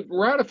concepts that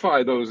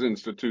ratify those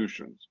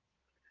institutions.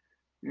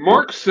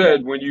 Marx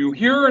said, when you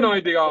hear an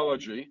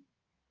ideology,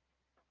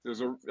 there's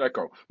an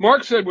echo.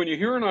 Marx said, when you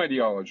hear an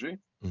ideology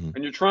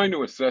and you're trying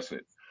to assess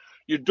it,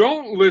 you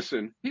don't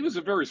listen. He was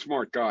a very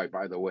smart guy,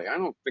 by the way. I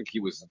don't think he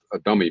was a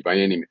dummy by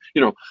any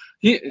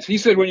means. He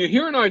said, when you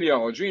hear an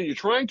ideology and you're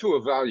trying to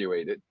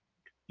evaluate it,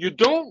 you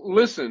don't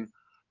listen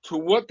to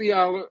what the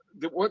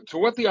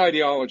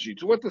ideology,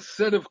 to what the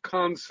set of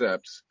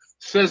concepts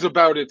says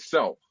about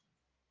itself.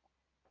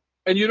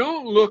 And you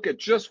don't look at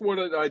just what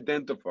it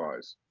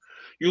identifies.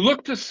 You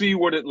look to see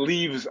what it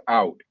leaves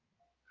out.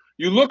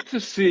 You look to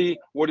see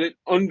what it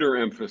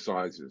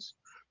underemphasizes.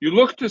 You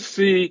look to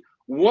see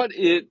what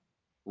it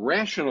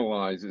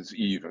rationalizes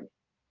even.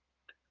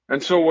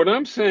 And so what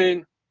I'm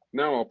saying,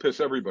 now I'll piss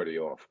everybody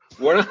off.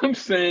 What I'm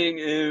saying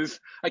is,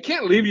 I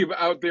can't leave you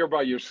out there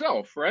by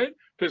yourself, right?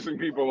 Pissing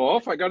people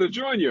off. I got to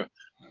join you.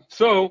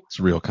 So It's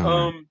real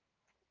common.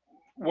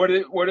 What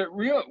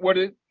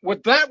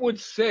that would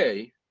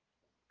say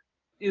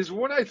is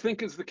what I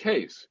think is the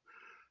case.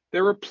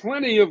 There are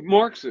plenty of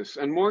Marxists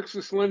and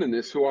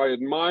Marxist-Leninists who I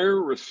admire,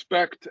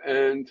 respect,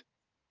 and,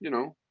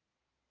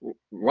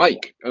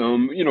 like,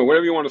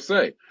 whatever you want to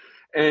say.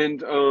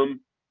 And,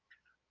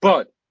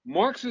 but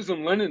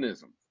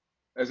Marxism-Leninism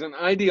as an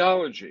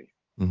ideology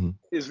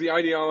is the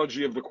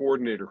ideology of the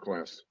coordinator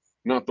class,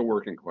 not the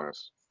working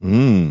class.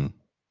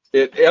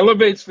 It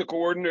elevates the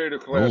coordinator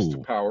class to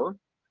power,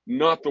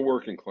 not the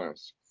working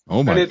class.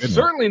 Oh my goodness. It's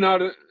certainly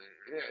not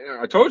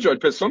I told you I'd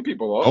piss some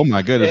people off. Oh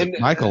my goodness. And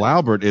Michael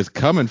Albert is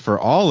coming for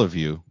all of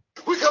you.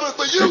 We're coming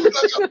for you.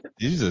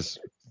 Jesus.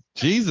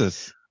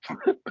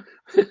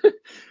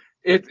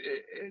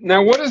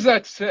 Now, what does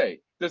that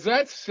say? Does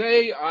that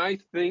say I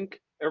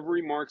think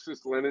every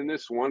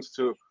Marxist-Leninist wants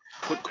to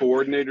put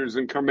coordinators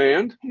in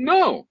command?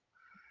 No,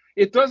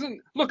 it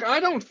doesn't. Look, I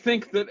don't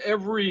think that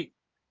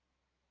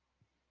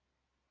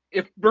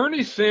if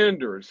Bernie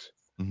Sanders,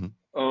 I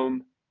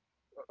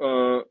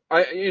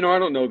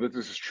don't know that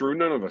this is true.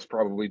 None of us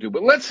probably do.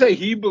 But let's say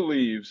he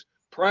believes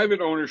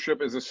private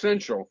ownership is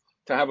essential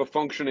to have a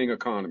functioning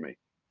economy.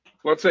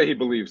 Let's say he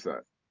believes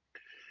that.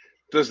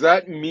 Does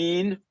that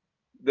mean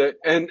that,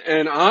 and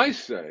I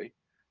say,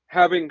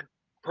 having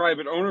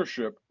private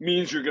ownership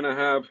means you're going to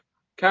have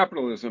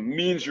capitalism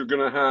means you're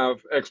going to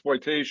have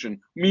exploitation,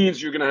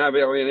 means you're going to have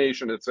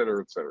alienation, et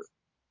cetera, et cetera.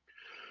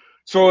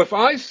 So if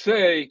I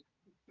say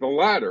the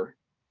latter,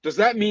 does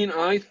that mean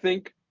I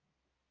think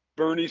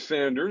Bernie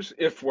Sanders,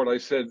 if what I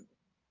said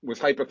was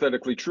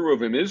hypothetically true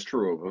of him is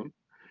true of him,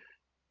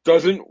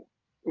 doesn't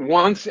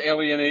wants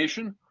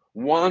alienation,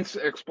 wants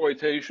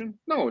exploitation?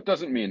 No, it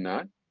doesn't mean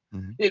that.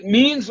 Mm-hmm. It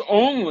means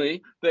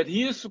only that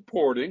he is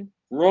supporting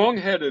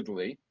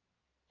wrong-headedly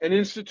an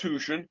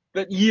institution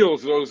that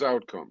yields those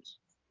outcomes.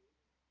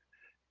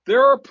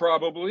 There are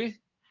probably,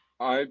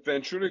 I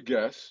venture to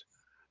guess,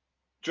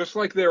 just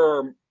like there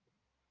are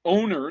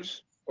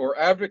owners or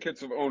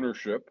advocates of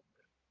ownership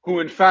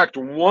who in fact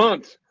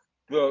want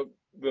the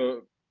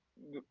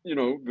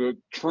the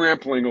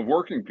trampling of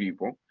working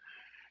people,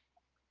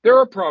 there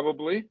are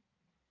probably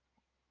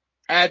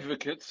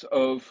advocates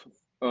of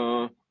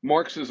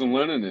Marxism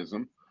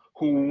Leninism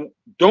who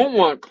don't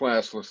want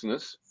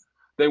classlessness.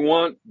 They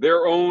want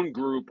their own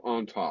group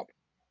on top.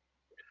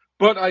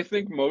 But I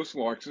think most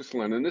Marxist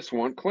Leninists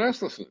want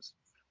classlessness.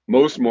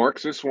 Most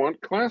Marxists want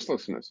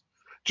classlessness,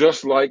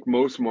 just like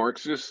most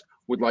Marxists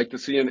would like to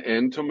see an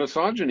end to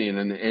misogyny and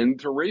an end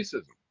to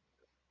racism.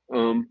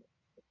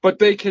 But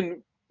they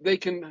can.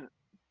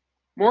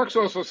 Marx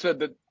also said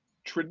that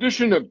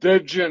tradition of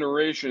dead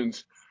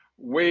generations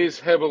weighs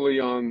heavily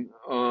on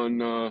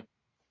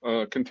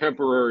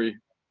contemporary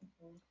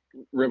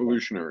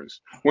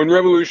revolutionaries. When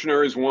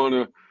revolutionaries want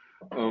to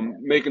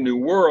make a new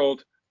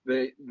world,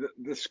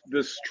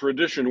 this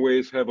tradition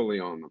weighs heavily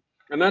on them,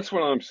 and that's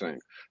what I'm saying.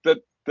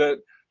 That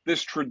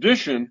this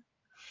tradition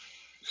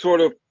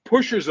sort of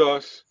pushes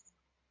us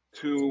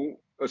to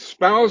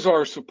espouse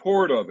our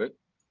support of it,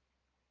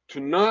 to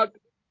not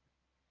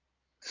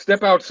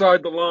step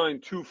outside the line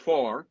too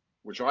far,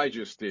 which I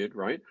just did,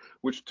 right?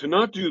 Which to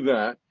not do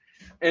that,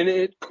 and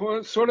it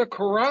sort of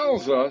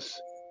corrals us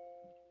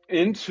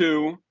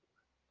into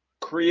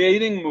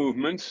creating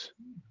movements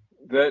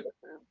that,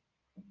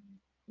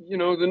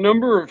 the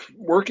number of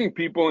working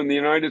people in the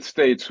United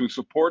States who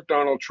support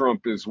Donald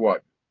Trump is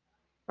what?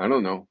 I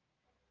don't know,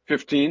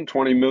 15,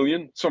 20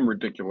 million, some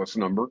ridiculous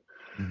number.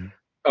 Mm-hmm.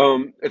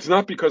 It's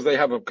not because they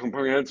have a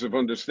comprehensive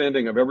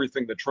understanding of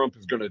everything that Trump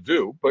is going to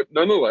do, but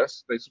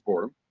nonetheless, they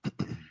support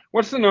him.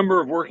 What's the number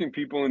of working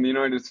people in the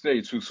United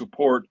States who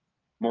support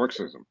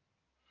Marxism?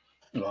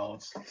 Well,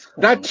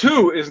 That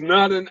too is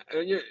not an.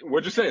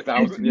 What'd you say?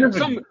 1,000? Yeah,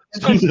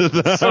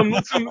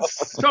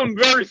 some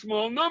very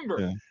small number.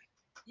 Yeah.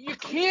 You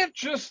can't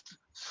just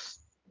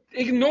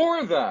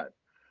ignore that.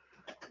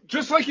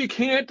 Just like you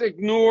can't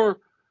ignore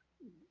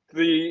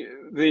the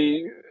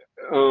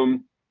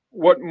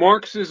what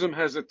Marxism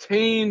has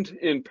attained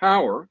in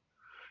power,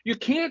 you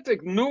can't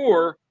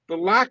ignore the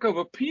lack of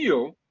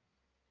appeal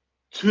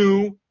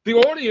to the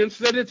audience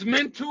that it's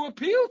meant to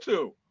appeal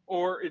to,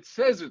 or it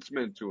says it's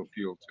meant to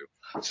appeal to.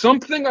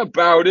 Something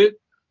about it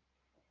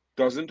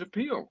doesn't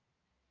appeal.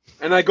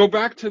 And I go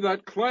back to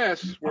that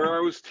class where I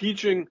was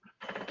teaching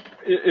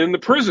in the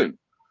prison,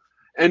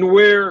 and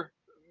where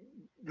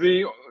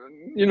the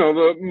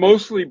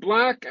mostly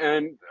black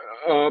and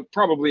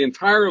probably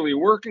entirely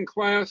working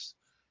class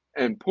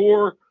and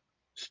poor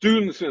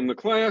students in the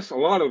class, a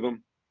lot of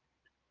them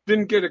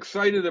didn't get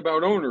excited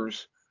about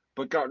owners,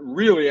 but got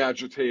really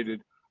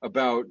agitated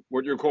about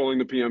what you're calling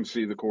the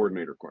PMC, the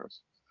coordinator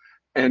class,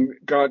 and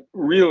got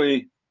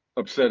really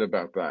upset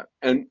about that.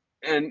 And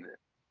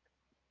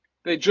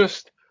they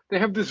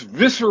have this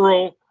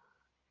visceral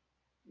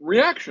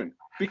reaction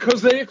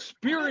because they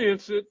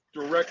experience it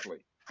directly.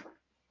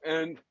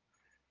 And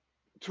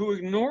to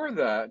ignore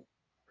that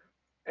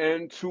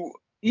and to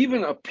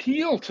even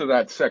appeal to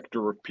that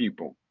sector of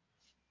people,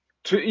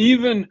 to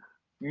even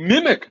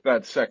mimic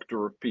that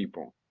sector of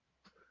people,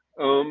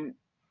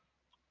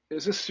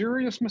 is a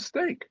serious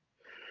mistake.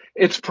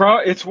 It's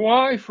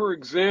why, for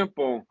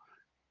example,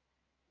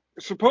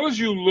 suppose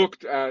you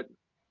looked at,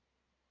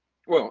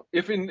 well,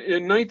 if in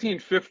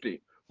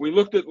 1950 we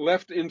looked at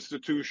left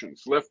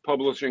institutions, left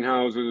publishing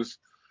houses,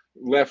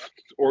 left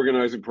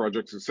organizing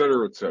projects, et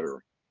cetera,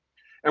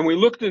 and we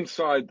looked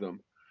inside them,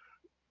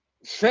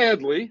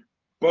 sadly,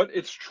 but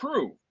it's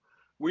true,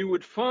 we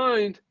would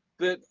find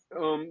that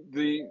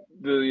the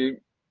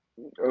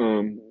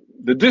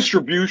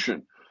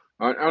distribution,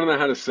 I don't know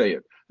how to say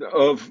it,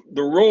 of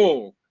the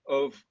role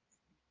of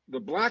the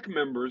black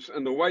members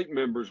and the white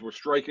members were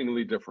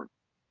strikingly different.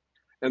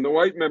 And the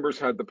white members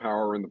had the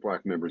power and the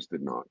black members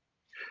did not.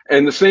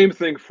 And the same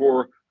thing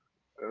for,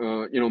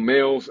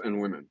 males and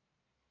women.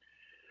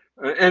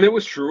 And it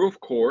was true, of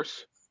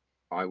course,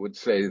 I would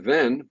say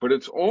then, but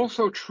it's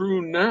also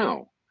true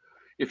now.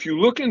 If you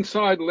look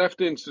inside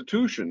left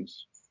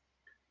institutions,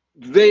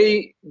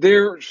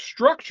 their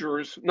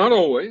structures, not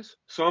always,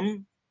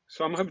 some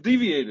have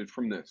deviated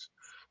from this,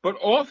 but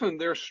often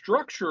their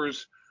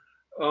structures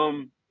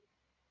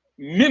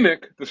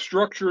mimic the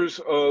structures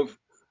of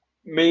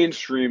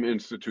mainstream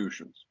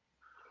institutions.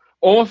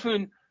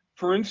 Often,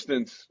 for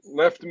instance,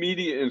 left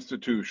media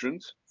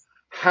institutions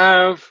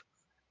have,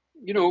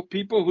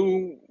 people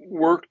who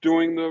work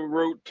doing the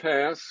rote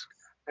task,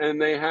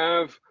 and they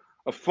have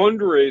a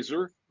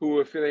fundraiser who,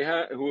 if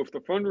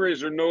the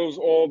fundraiser knows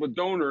all the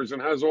donors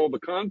and has all the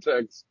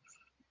contacts,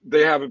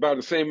 they have about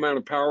the same amount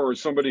of power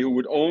as somebody who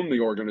would own the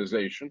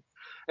organization.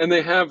 And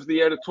they have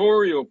the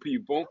editorial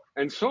people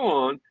and so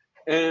on.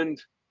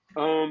 And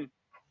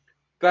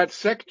that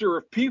sector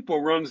of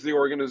people runs the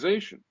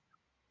organization.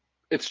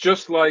 It's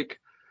just like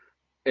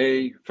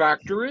a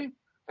factory,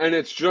 and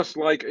it's just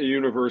like a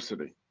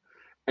university,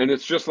 and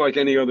it's just like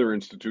any other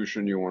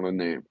institution you want to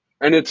name.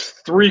 And it's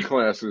 3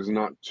 classes,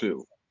 not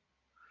 2.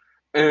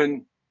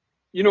 And,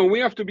 we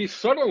have to be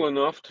subtle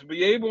enough to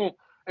be able,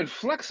 and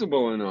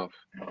flexible enough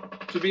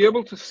to be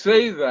able to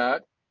say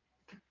that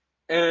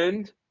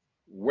and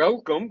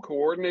welcome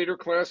coordinator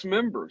class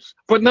members,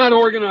 but not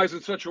organize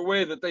in such a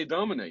way that they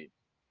dominate.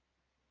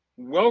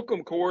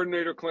 Welcome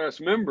coordinator class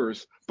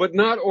members, but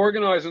not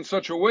organize in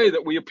such a way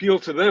that we appeal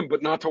to them,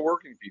 but not to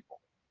working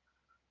people,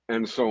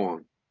 and so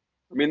on.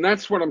 I mean,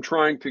 that's what I'm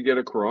trying to get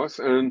across,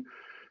 and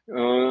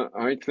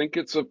I think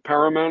it's of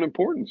paramount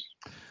importance.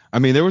 I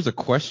mean, there was a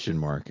question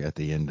mark at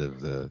the end of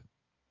the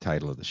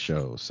title of the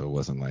show, so it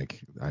wasn't like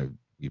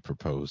you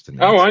proposed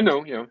an answer. Oh, I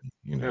know, yeah.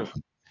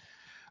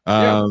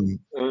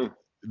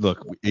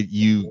 Look,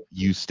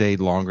 you stayed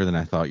longer than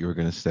I thought you were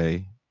going to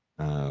stay.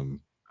 I'm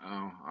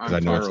I know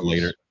tireless. it's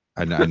later.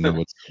 I know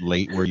it's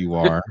late where you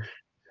are,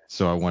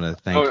 so I want to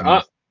thank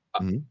you.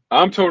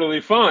 I'm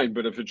totally fine,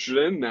 but if it should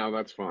end now,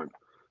 that's fine.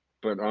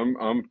 But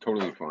I'm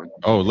totally fine.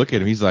 Oh, look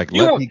at him! He's like,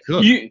 let me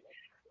cook.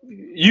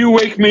 You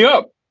wake me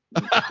up.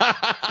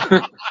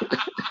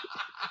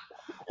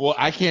 Well,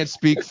 I can't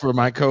speak for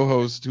my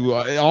co-host, who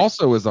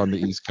also is on the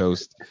East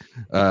Coast,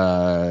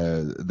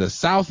 the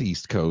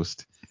Southeast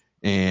Coast.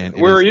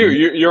 And where are you?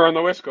 You're on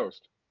the West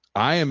Coast.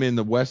 I am in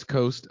the West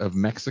Coast of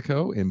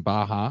Mexico, in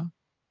Baja.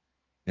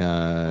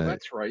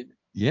 That's right.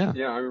 Yeah.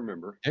 Yeah, I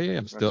remember. Yeah.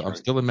 I'm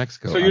still in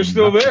Mexico. So you're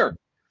still there?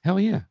 Hell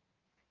yeah.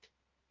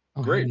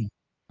 Oh, great.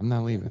 I'm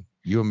not leaving.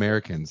 You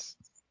Americans.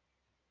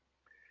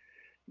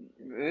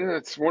 Yeah,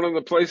 it's one of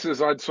the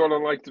places I'd sort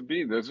of like to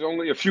be. There's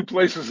only a few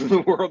places in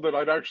the world that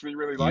I'd actually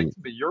really like to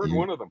be. You're in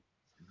one of them.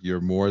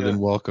 You're more than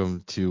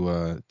welcome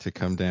to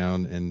come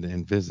down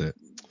and visit.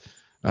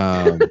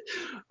 All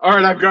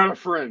right, I've got a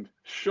friend.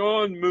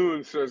 Sean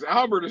Moon says,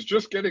 Albert is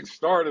just getting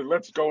started.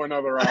 Let's go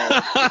another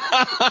hour.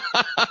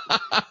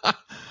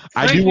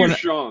 Thank you,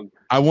 Sean.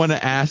 I want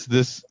to ask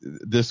this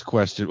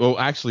question. Well,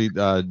 actually,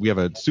 we have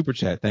a super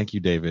chat. Thank you,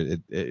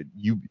 David.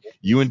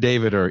 You and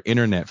David are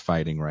internet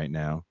fighting right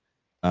now.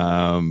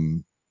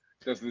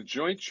 Does the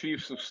Joint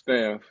Chiefs of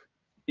Staff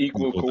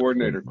equal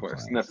coordinator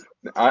class? Now,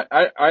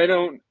 I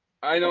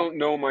don't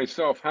know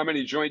myself how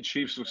many Joint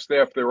Chiefs of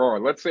Staff there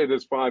are. Let's say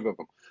there's 5 of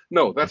them.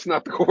 No, that's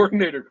not the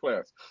coordinator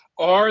class.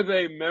 Are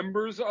they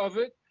members of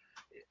it?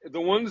 The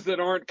ones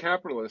that aren't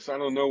capitalists, I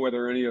don't know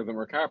whether any of them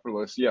are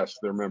capitalists. Yes,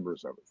 they're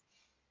members of it.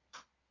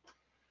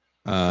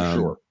 For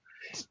sure.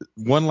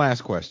 One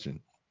last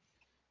question,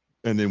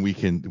 and then we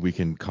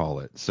can call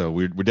it. So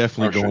we're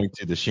definitely going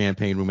to the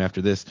Champagne Room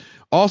after this.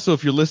 Also,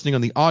 if you're listening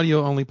on the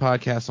audio only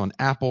podcast on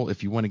Apple,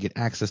 if you want to get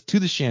access to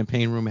the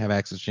Champagne Room, have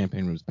access to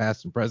Champagne Rooms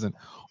past and present,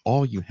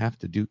 all you have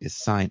to do is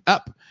sign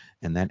up,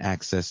 and that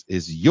access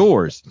is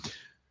yours.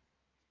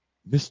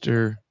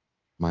 Mr.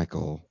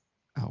 Michael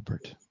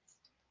Albert,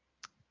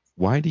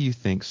 why do you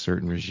think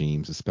certain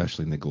regimes,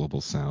 especially in the global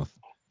South,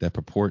 that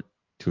purport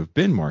to have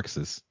been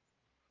Marxist,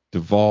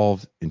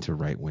 devolved into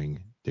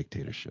right-wing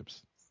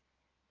dictatorships?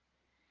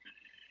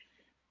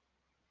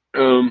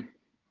 In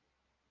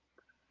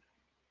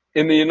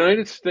the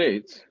United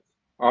States,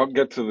 I'll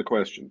get to the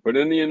question, but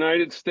in the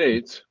United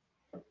States,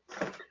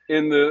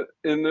 in the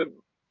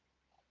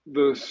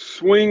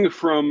swing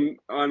from,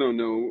 I don't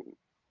know,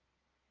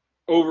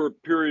 over a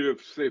period of,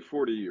 say,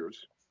 40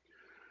 years,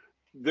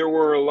 there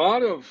were a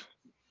lot of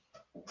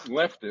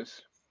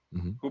leftists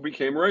who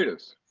became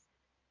rightists.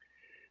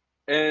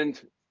 And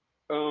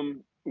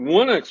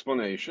one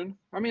explanation,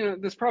 I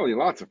mean, there's probably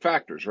lots of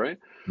factors, right?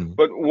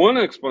 But one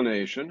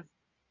explanation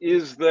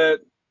is that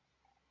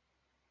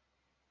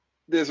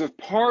there's a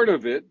part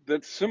of it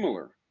that's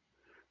similar.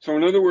 So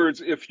in other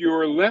words, if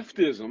your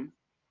leftism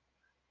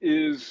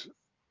is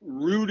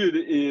rooted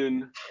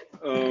in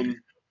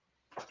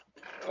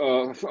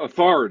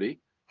authority,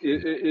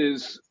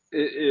 is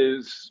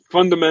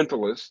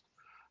fundamentalist,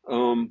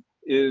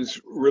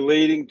 is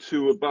relating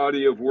to a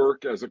body of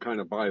work as a kind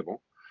of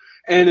Bible,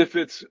 and if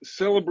it's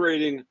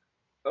celebrating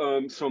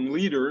some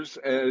leaders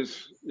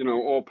as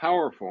all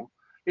powerful,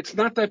 it's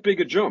not that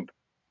big a jump.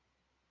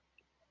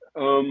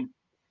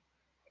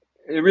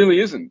 It really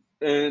isn't,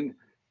 and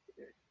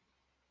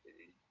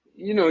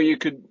you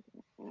could.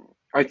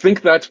 I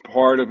think that's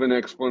part of an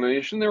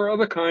explanation. There are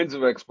other kinds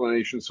of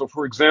explanations. So,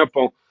 for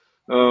example,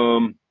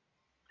 a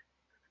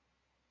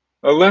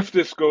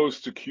leftist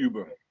goes to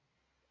Cuba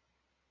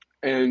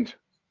and,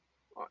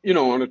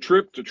 on a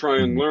trip to try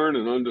and learn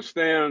and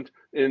understand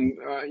in,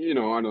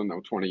 I don't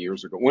know, 20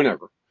 years ago,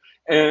 whenever,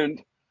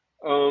 and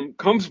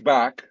comes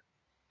back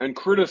and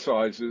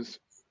criticizes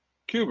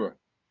Cuba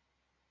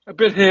a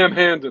bit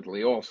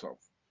ham-handedly also,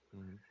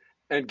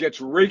 and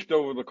gets raked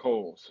over the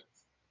coals.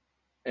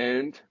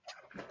 and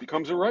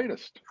becomes a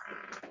rightist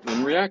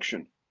in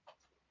reaction.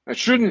 That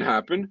shouldn't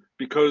happen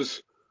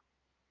because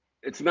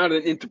it's not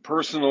an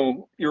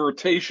interpersonal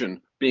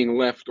irritation being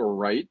left or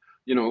right,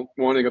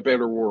 wanting a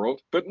better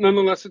world, but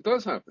nonetheless it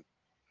does happen.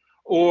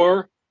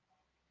 Or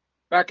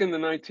back in the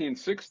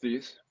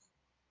 1960s,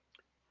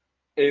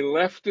 a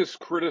leftist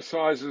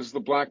criticizes the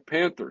Black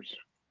Panthers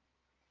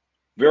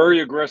very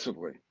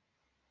aggressively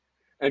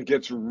and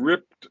gets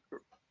ripped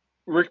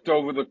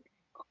over the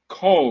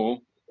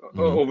coals,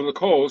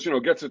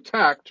 gets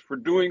attacked for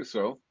doing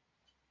so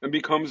and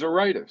becomes a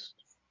rightist.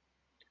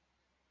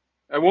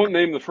 I won't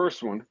name the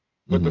first one,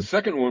 but the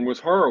second one was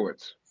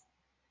Horowitz,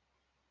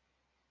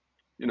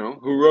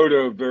 who wrote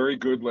a very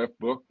good left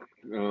book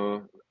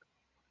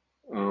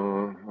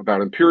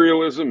about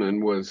imperialism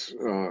and was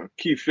a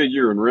key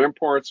figure in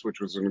Ramparts, which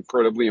was an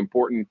incredibly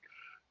important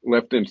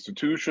left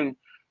institution.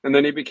 And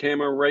then he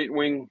became a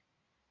right-wing,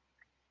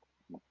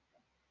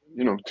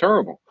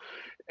 terrible.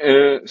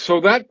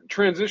 So that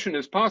transition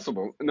is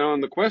possible. Now,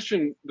 the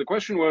question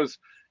was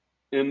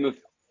in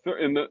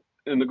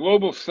the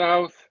global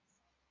South.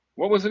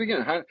 What was it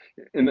again?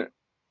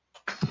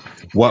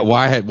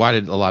 Why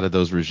did a lot of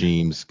those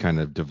regimes kind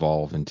of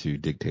devolve into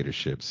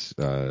dictatorships?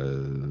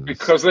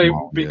 Because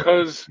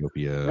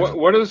Ethiopia.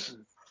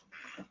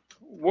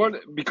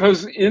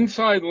 Because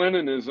inside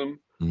Leninism,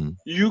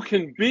 you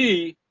can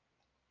be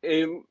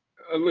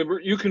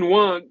you can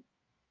want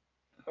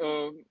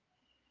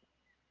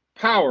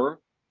power,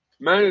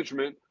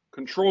 management,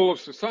 control of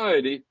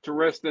society to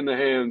rest in the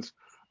hands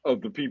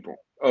of the people,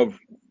 of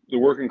the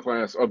working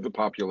class, of the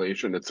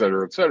population, et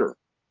cetera, et cetera.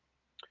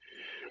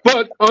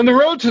 But on the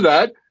road to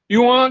that,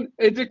 you want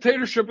a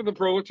dictatorship of the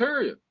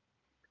proletariat,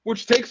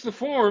 which takes the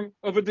form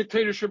of a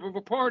dictatorship of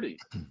a party,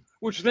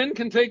 which then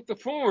can take the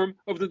form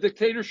of the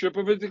dictatorship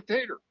of a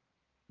dictator.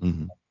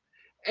 Mm-hmm.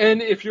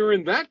 And if you're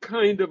in that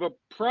kind of a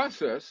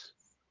process,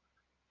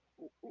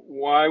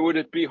 why would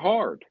it be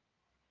hard?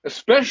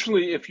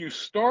 Especially if you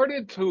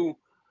started to,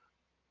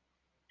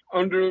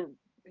 under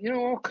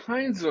all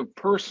kinds of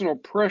personal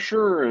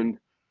pressure and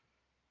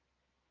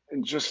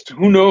just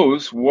who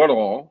knows what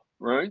all,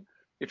 right?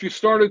 If you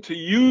started to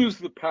use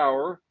the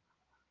power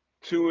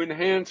to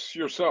enhance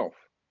yourself.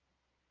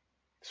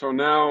 So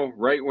now,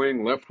 right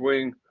wing, left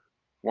wing,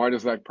 why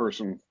does that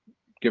person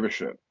give a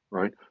shit,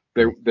 right?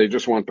 They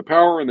just want the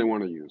power and they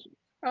want to use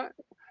it.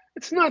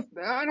 It's not.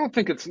 I don't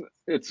think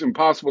it's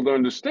impossible to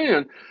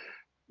understand.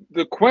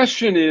 The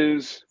question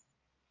is,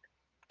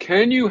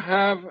 can you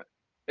have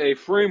a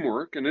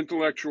framework, an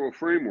intellectual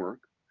framework,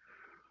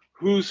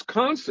 whose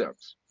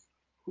concepts,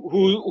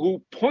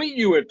 who point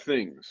you at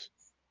things,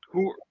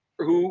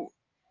 who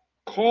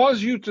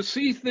cause you to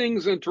see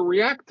things and to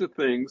react to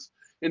things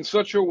in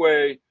such a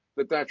way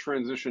that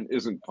transition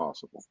isn't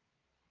possible.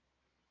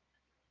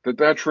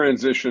 That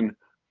transition,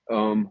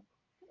 you're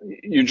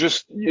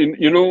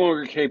no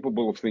longer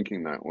capable of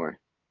thinking that way.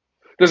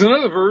 There's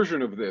another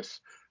version of this.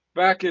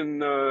 Back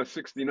in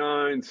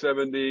 69,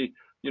 70,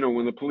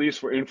 when the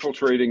police were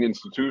infiltrating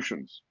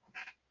institutions.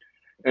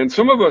 And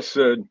some of us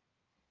said,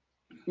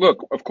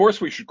 look, of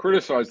course we should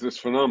criticize this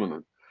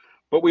phenomenon,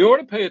 but we ought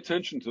to pay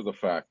attention to the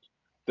fact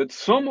that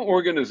some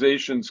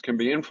organizations can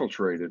be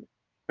infiltrated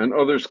and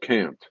others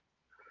can't.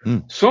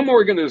 Some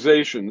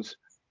organizations,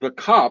 the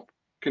cop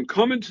can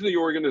come into the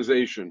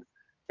organization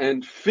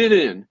and fit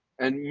in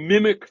and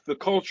mimic the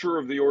culture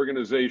of the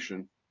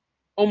organization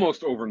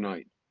almost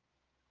overnight.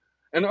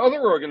 And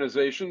other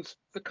organizations,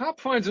 the cop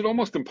finds it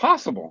almost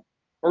impossible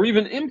or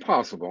even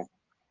impossible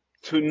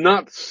to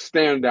not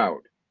stand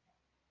out,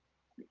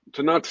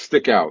 to not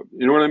stick out.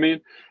 You know what I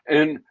mean?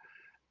 And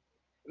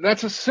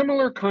that's a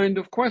similar kind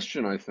of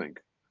question, I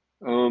think.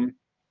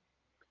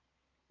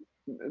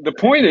 The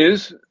point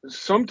is,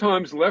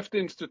 sometimes left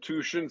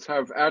institutions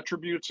have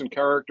attributes and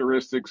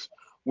characteristics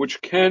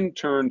which can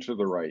turn to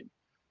the right,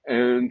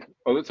 and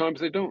other times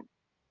they don't.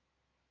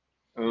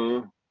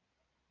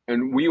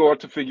 And we ought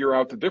to figure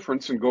out the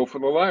difference and go for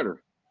the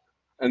latter.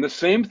 And the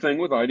same thing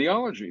with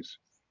ideologies.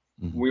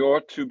 We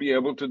ought to be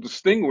able to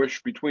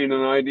distinguish between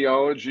an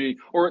ideology,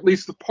 or at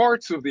least the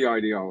parts of the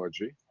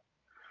ideology,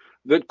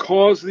 that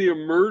cause the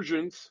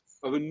emergence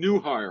of a new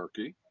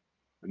hierarchy,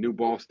 a new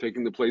boss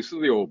taking the place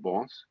of the old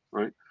boss,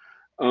 right?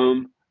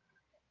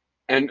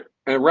 And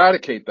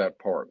eradicate that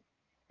part.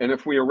 And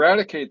if we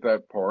eradicate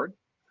that part,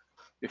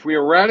 if we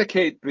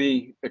eradicate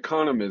the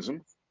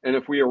economism, and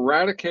if we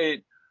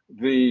eradicate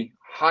the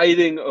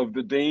hiding of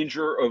the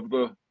danger of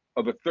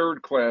a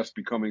third class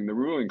becoming the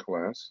ruling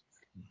class,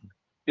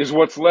 is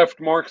what's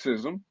left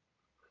Marxism?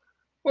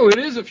 Well, it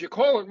is if you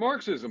call it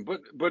Marxism,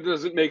 but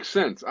does it make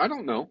sense? I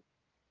don't know.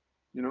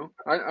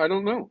 I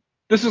don't know.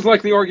 This is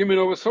like the argument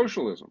over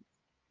socialism.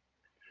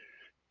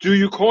 Do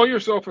you call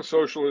yourself a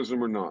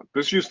socialism or not?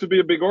 This used to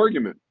be a big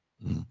argument.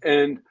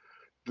 And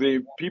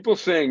the people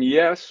saying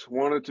yes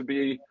wanted to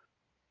be,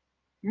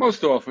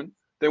 most often,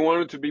 they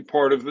wanted to be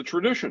part of the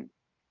tradition.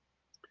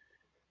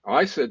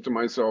 I said to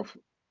myself,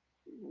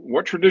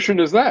 what tradition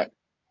is that?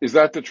 Is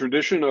that the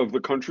tradition of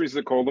the countries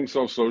that call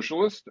themselves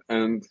socialist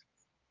and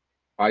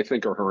I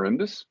think are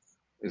horrendous?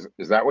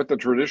 Is that what the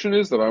tradition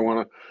is that I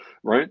want to,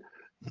 right?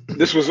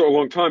 This was a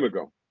long time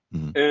ago.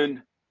 Mhm.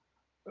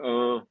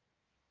 And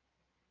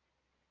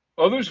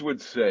others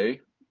would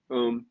say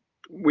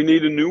we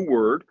need a new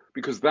word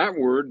because that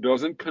word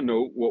doesn't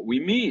connote what we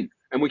mean.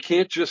 And we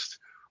can't just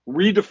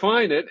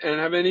redefine it and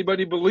have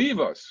anybody believe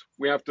us.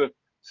 We have to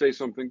say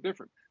something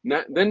different.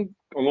 Then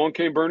along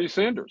came Bernie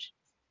Sanders.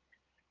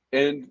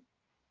 And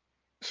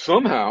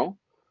somehow,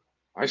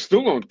 I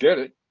still don't get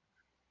it,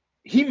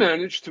 he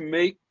managed to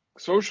make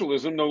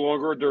socialism no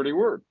longer a dirty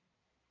word.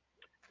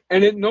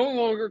 And it no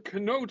longer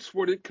connotes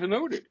what it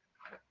connoted.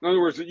 In other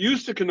words, it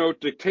used to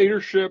connote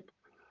dictatorship,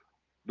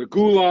 the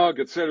gulag,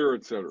 et cetera,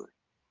 et cetera.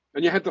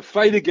 And you had to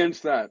fight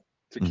against that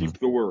to keep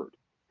the word.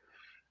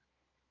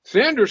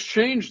 Sanders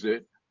changed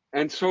it,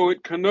 and so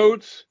it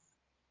connotes,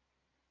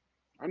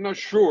 I'm not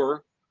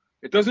sure,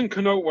 it doesn't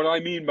connote what I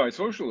mean by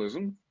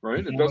socialism,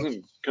 right? It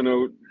doesn't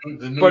connote,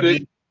 The New but Deal.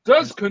 it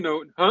does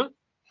connote, huh?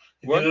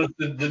 What?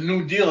 The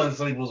New Deal in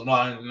people's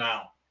minds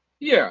now.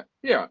 Yeah,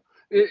 yeah.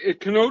 It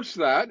connotes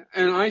that,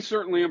 and I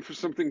certainly am for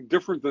something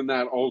different than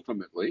that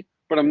ultimately,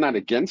 but I'm not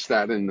against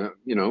that. And,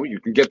 you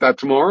can get that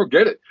tomorrow,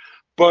 get it.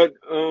 But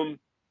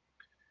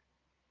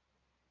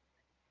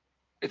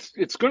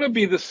it's going to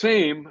be the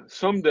same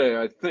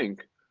someday, I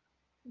think,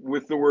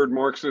 with the word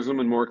Marxism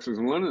and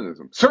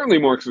Marxism-Leninism. Certainly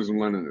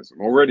Marxism-Leninism,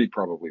 already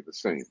probably the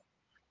same.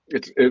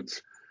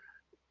 It's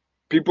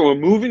people are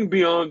moving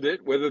beyond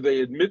it, whether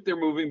they admit they're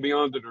moving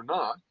beyond it or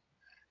not.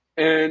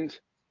 And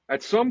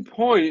at some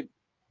point,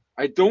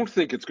 I don't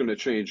think it's going to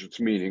change its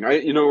meaning. I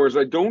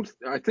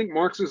think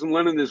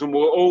Marxism-Leninism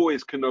will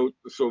always connote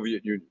the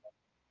Soviet Union,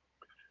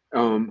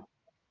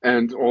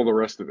 and all the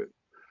rest of it.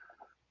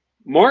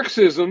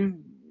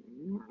 Marxism,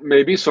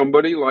 maybe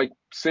somebody like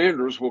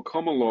Sanders will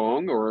come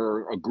along,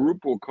 or a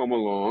group will come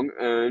along,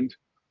 and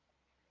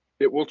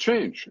it will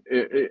change.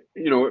 It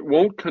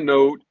won't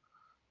connote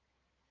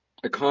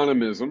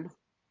economism,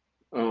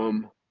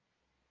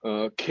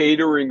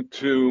 catering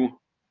to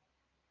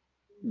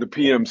the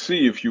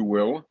PMC, if you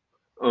will,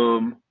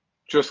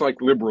 just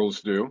like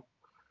liberals do.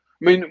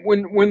 I mean,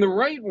 when the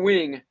right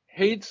wing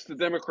hates the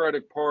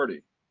Democratic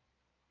Party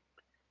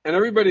and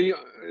everybody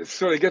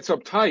sort of gets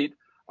uptight,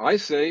 I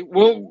say,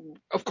 well,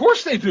 of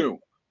course they do.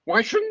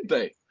 Why shouldn't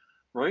they?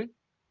 Right?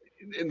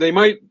 They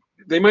might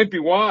be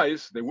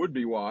wise. They would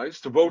be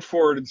wise to vote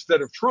for it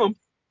instead of Trump.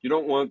 You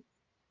don't want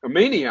a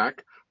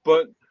maniac,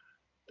 but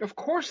of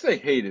course they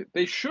hate it.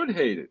 They should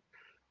hate it.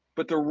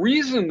 But the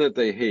reason that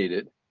they hate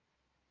it,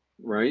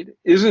 right,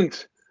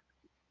 isn't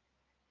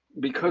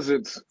because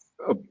it's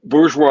a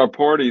bourgeois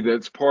party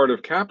that's part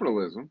of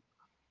capitalism.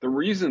 The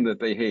reason that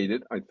they hate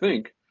it, I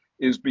think,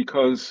 is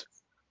because,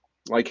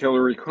 like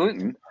Hillary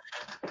Clinton,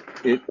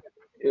 it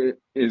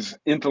is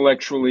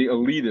intellectually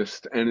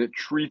elitist and it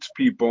treats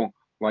people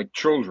like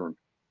children,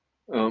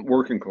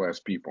 working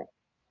class people.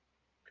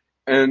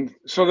 And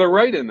so they're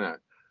right in that.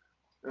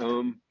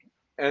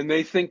 And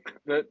they think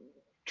that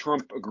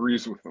Trump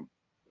agrees with them.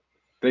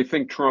 They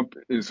think Trump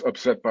is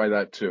upset by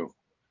that too.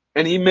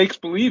 And he makes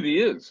believe he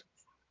is.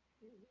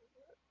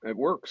 It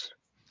works.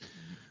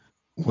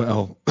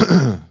 Well,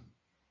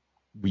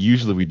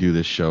 we do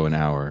this show an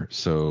hour,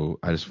 so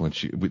I just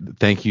want you.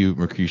 Thank you,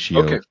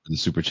 Mercutio, Okay. for the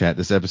super chat.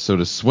 This episode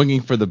is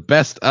swinging for the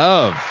best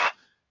of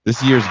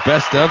this year's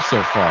best of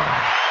so far.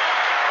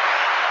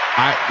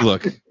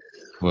 Look.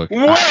 Wow,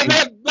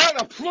 that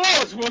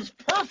applause was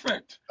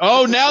perfect.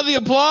 Oh, now the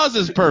applause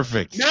is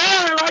perfect. Now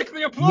I like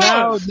the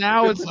applause.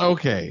 Now it's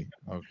okay.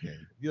 Okay.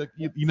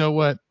 You know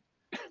what?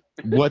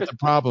 What the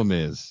problem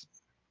is,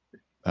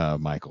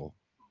 Michael.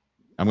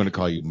 I'm going to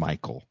call you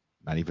Michael,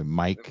 not even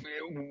Mike.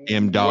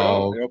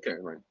 M-Dog. Well, okay,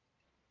 right.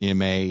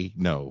 M-A.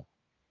 No.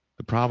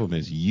 The problem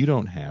is you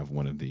don't have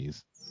one of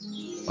these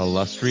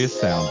illustrious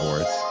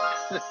soundboards,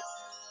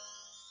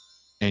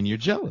 and you're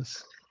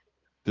jealous.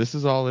 This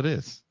is all it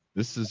is.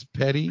 This is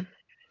petty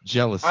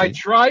jealousy. I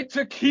tried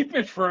to keep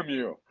it from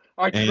you.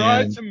 I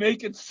tried to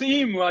make it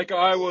seem like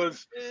I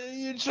was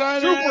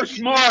super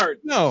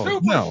smart. No,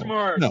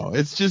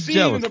 it's just seeing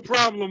jealousy. the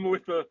problem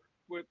with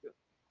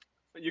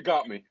you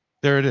got me.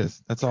 There it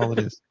is. That's all it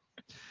is.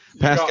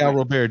 Pascal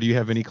Robert, do you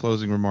have any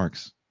closing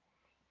remarks?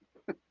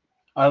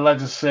 I'd like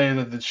to say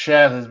that the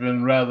chat has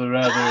been rather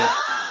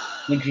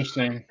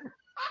interesting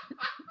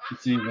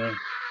this evening.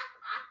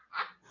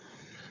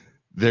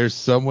 There's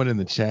someone in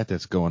the chat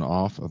that's going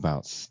off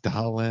about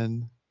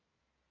Stalin.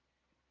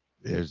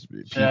 There's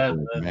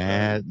people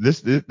mad.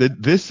 This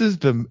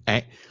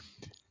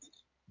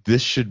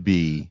should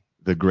be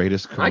the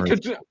greatest commercial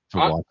to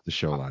watch the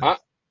show live.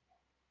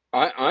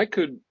 I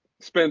could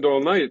spend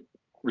all night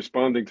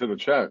responding to the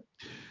chat.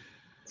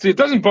 See, it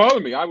doesn't bother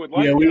me. I would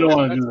like. Yeah, we don't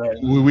want to do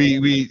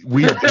that.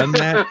 We've done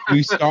that.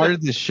 We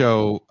started this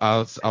show.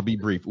 I'll be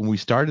brief. When we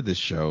started this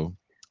show,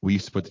 we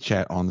used to put the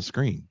chat on the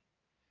screen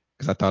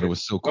because I thought it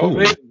was so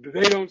cool. Oh,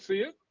 they don't see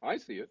it. I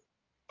see it.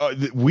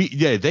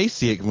 They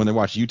see it when they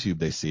watch YouTube.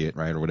 They see it,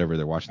 right, or whatever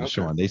they're watching the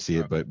show on. They see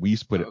it, but we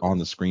used to put it on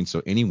the screen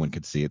so anyone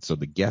could see it, so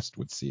the guest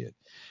would see it.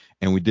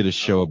 And we did a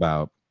show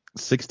about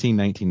 16,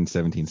 19, and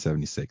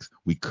 1776.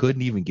 We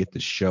couldn't even get the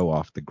show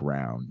off the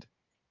ground.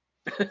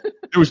 There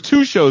was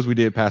 2 shows we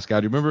did,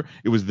 Pascal. Do you remember?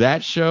 It was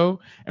that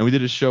show, and we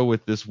did a show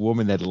with this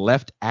woman that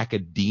left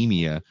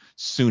academia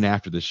soon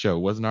after the show.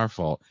 It wasn't our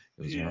fault.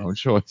 It was her own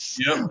choice.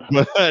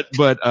 Yep.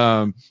 But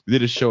we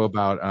did a show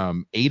about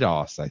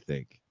ADOS, I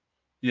think.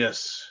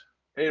 Yes.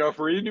 Adolf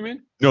Reed, you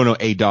mean? No,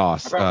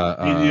 ADOS.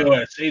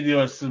 ADOS.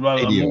 ADOS is about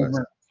ADOS. a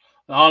movement,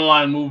 an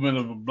online movement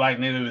of Black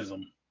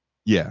nativism.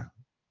 Yeah.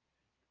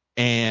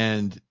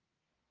 And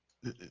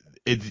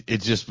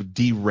it just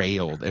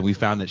derailed, and we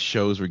found that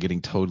shows were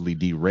getting totally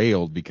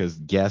derailed because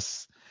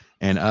guests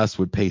and us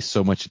would pay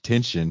so much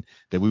attention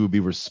that we would be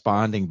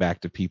responding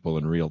back to people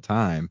in real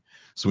time.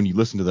 So when you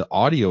listen to the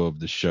audio of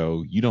the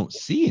show, you don't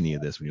see any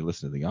of this when you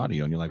listen to the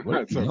audio, and you're like,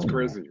 what? That sounds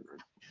crazy.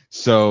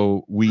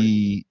 So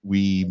we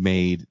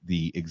made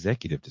the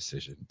executive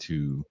decision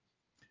to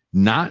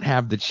not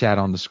have the chat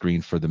on the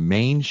screen for the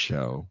main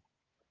show,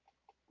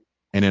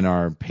 and in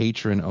our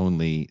patron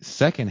only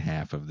second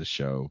half of the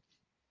show,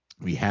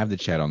 we have the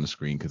chat on the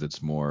screen because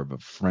it's more of a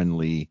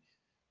friendly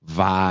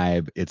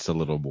vibe. It's a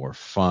little more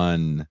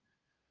fun.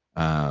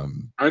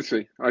 I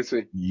see.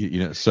 You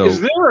know, so is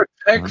there a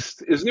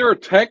text? Is there a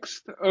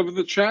text of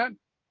the chat?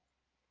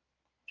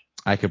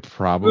 I could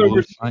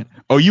probably find.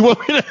 Oh, you want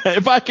me to?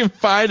 If I can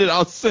find it,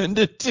 I'll send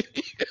it to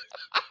you.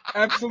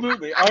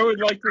 Absolutely, I would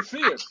like to see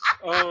it.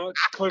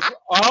 Because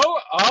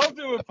I'll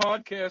do a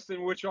podcast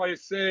in which I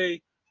say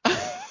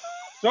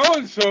so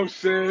and so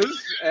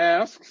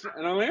asks,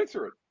 and I'll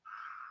answer it.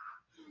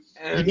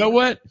 And you know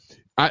what?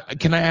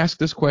 Can I ask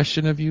this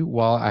question of you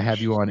while I have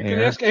you on air? You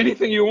can ask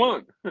anything you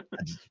want.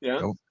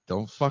 Yeah.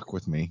 Don't fuck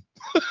with me.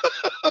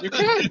 You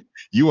can.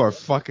 You are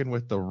fucking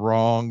with the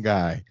wrong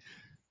guy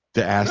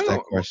to ask that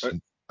question.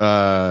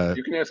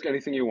 You can ask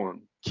anything you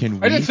want.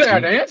 I didn't say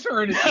I'd answer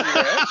anything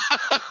you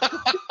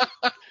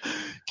ask.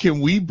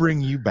 Can we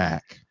bring you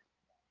back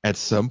at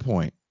some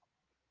point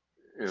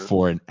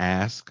for an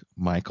Ask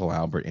Michael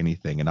Albert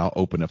Anything, and I'll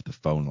open up the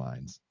phone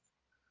lines?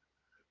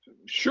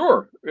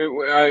 Sure.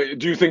 Do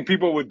you think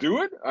people would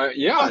do it?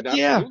 Yeah, I'd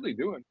absolutely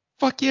do it.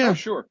 Fuck yeah. Oh,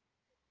 sure.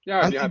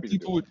 Yeah, I'd be happy to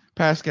do it.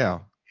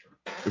 Pascal,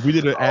 if we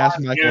did an Ask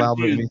Michael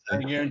Albert Anything.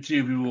 I guarantee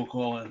you people will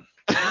call in.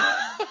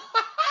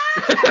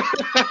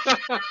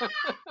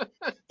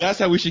 That's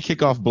how we should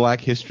kick off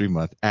Black History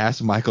Month.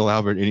 Ask Michael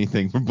Albert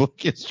Anything from Black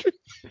History.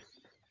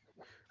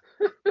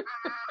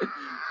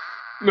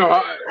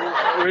 No,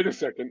 wait a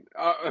second.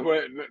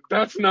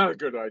 That's not a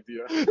good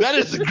idea. That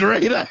is a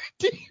great idea.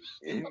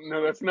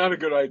 No, that's not a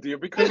good idea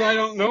because I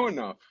don't know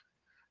enough.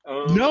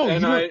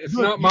 It's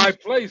not my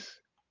place.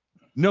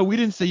 No, we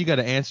didn't say you got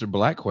to answer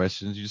Black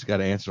questions. You just got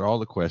to answer all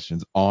the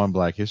questions on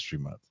Black History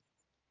Month.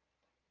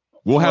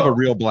 We'll have a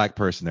real Black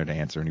person there to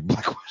answer any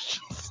Black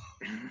questions.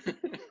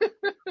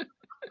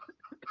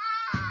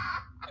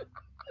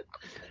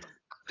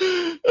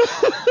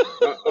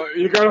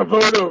 You got a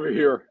vote over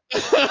here.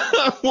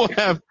 We'll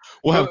have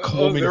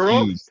Coleman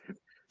Hughes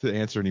to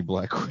answer any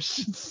Black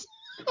questions.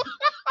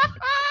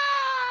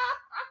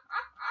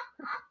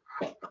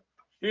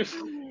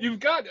 You've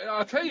got.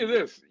 I'll tell you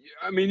this.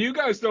 I mean, you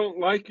guys don't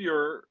like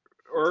or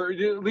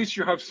at least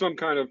you have some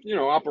kind of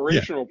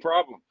operational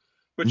problem.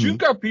 But you've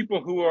got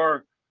people who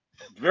are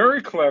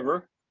very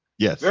clever,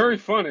 very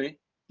funny,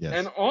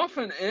 and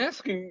often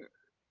asking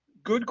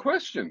good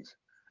questions.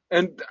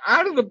 And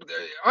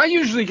I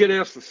usually get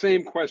asked the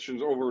same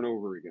questions over and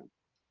over again.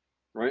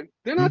 Right?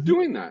 They're not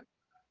doing that.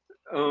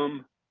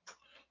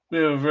 We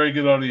have a very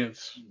good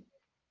audience.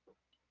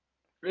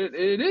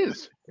 It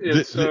is.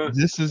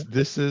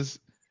 This is.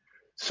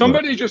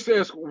 Somebody just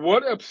asked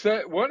what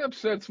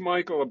upsets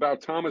Michael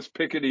about Thomas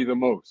Piketty the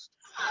most.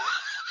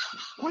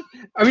 What?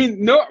 I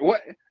mean, no.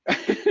 What?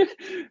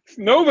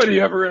 Nobody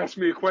ever asked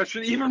me a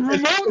question even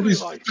remotely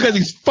like that. Because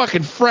he's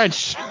fucking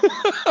French.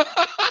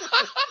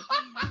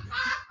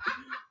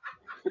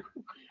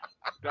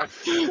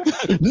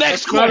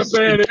 Next question. Not a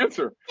bad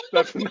answer.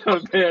 That's not a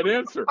bad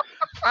answer.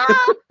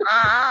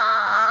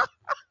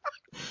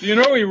 You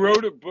know, he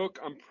wrote a book.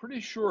 I'm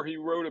pretty sure he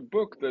wrote a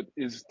book that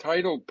is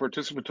titled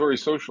Participatory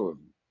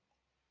Socialism.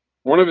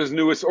 One of his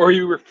newest, or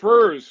he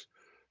refers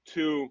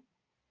to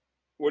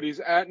what he's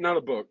at, not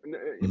a book,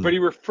 but he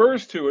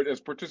refers to it as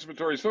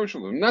participatory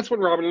socialism. And that's what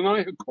Robin and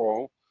I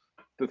call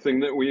the thing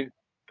that we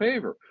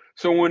favor.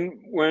 So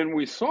when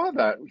we saw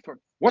that, we thought,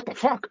 what the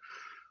fuck?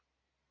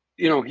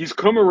 You know, he's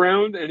come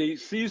around and he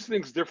sees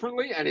things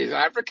differently and he's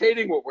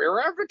advocating what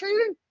we're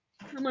advocating.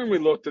 And then we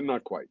looked and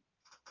not quite.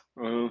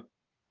 The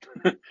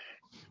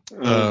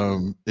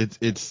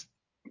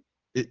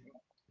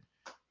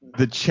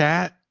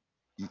chat,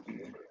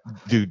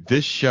 dude,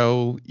 this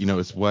show,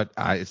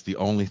 it's the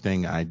only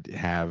thing I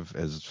have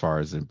as far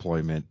as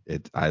employment.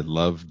 I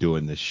love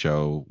doing this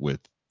show with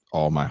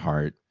all my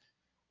heart.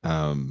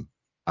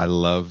 I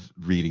love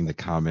reading the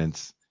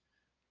comments.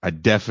 I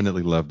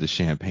definitely love the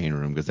champagne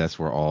room because that's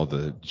where all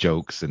the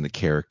jokes and the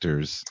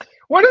characters.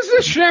 What is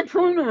this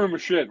champagne room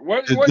shit?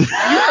 What you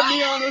have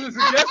me on it as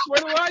a guest?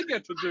 What do I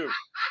get to do?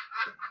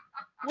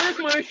 Where's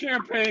my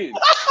champagne?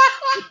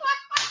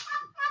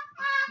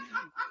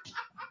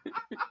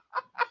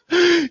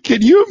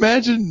 Can you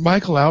imagine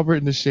Michael Albert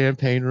in the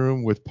champagne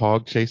room with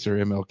Pog Chaser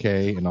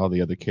MLK and all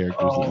the other characters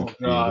that Oh we've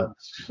created?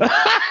 God.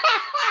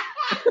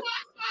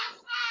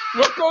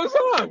 What goes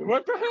on?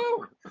 What the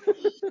hell?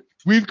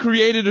 We've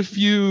created a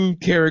few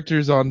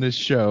characters on this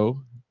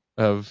show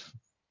of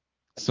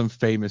some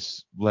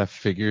famous left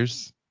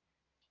figures.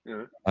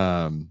 Yeah.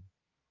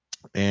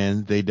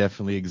 And they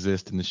definitely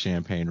exist in the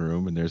champagne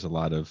room, and there's a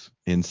lot of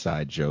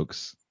inside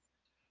jokes.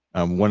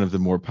 One of the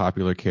more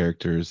popular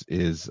characters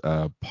is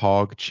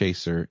Pog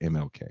Chaser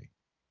MLK.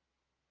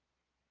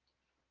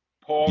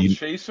 Paul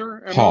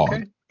Chaser, Pog,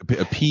 MLK?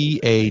 a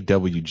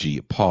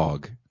PAWG,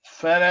 Pog.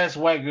 Fat ass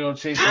white girl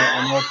chasing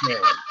MLK.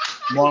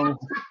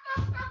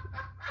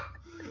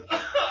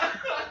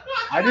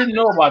 I didn't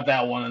know about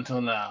that one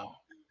until now.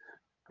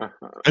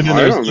 And then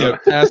I there's don't know.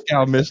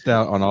 Pascal missed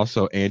out on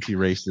also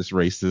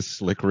racist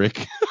Slick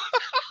Rick.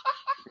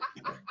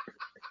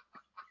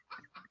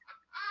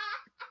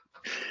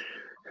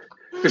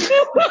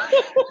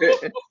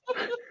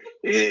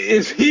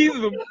 Is he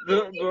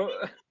the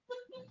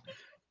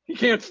he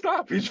can't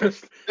stop. He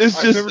just I've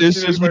never It's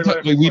seen just anybody laugh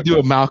as we much. do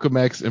a Malcolm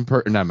X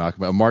not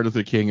Malcolm, a Martin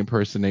Luther King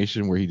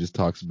impersonation where he just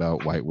talks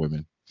about white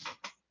women.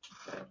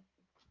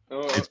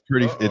 It's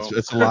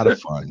it's a lot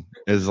of fun.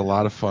 It's a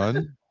lot of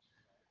fun.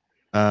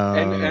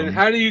 And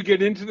how do you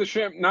get into the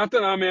champagne? Not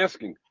that I'm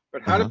asking,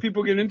 but how do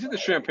people get into the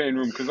champagne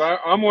room? Because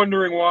I'm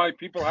wondering why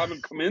people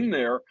haven't come in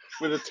there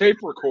with a tape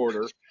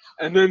recorder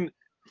and then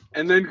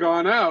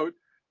gone out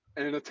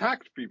and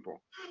attacked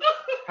people.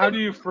 How do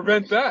you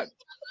prevent that?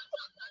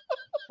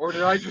 Or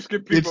did I just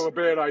give people a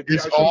bad idea?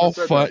 It's all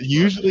fun.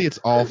 Usually it's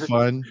all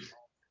fun.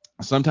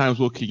 Sometimes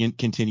we'll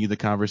continue the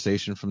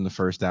conversation from the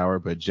first hour,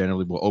 but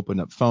generally we'll open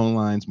up phone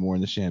lines more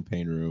in the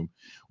champagne room.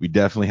 We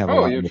definitely have a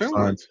lot of fun.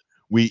 Lines.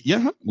 We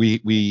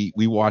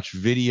watch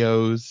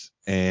videos,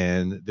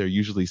 and they're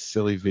usually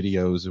silly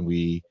videos, and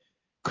we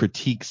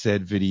critique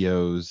said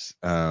videos.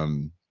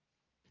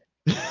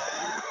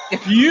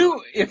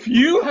 If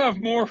you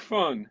have more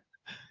fun,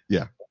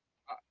 yeah.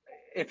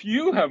 If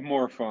you have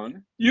more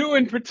fun, you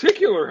in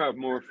particular have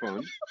more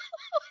fun.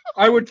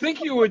 I would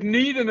think you would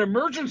need an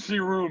emergency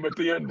room at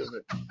the end of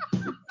it.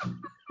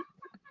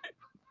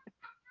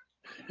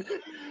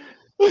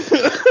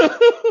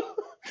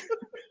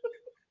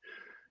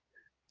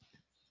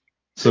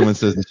 Someone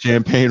says the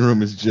champagne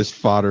room is just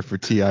fodder for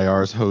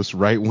TIR's host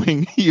right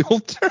wing heel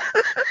turn.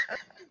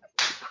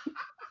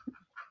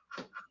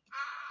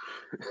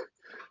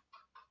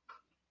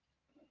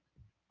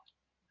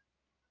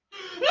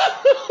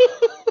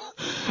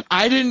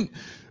 I didn't.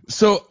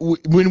 So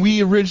when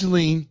we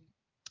originally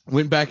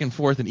went back and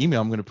forth in email,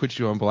 I'm going to put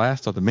you on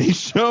blast on the main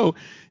show.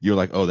 You're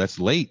like, oh, that's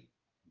late.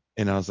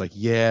 And I was like,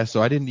 yeah.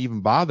 So I didn't even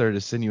bother to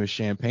send you a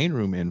champagne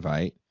room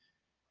invite.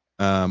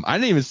 I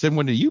didn't even send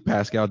one to you,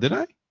 Pascal, did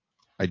I?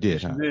 I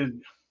did, Yes, huh? you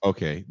did.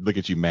 Okay. Look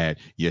at you mad.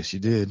 Yes, you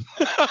did.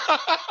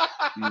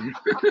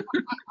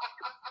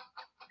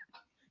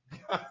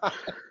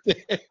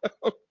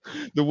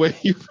 The way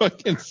you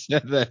fucking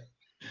said that.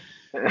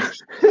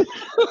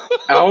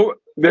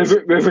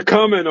 There's a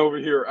comment over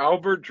here.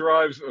 Albert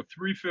drives a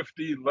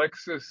 350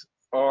 Lexus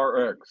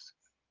RX.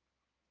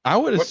 I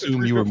would What's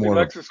assume a you were 350 more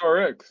Lexus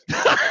RX?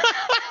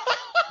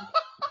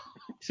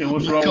 See,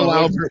 what's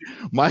wrong with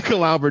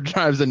Michael Albert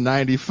drives a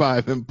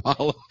 95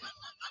 Impala.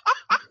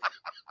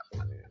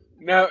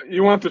 Now,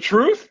 you want the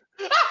truth?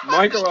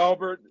 Michael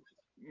Albert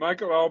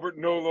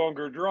no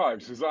longer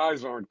drives. His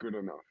eyes aren't good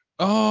enough.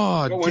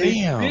 Oh, But when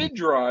damn. he did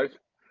drive,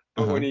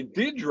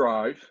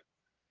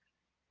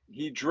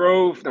 he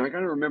drove. Now I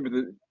gotta remember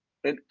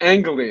an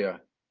Anglia.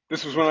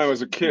 This was when I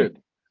was a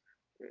kid.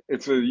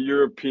 It's a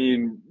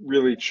European,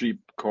 really cheap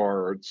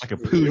car. It's like a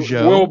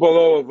Peugeot. Well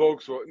below a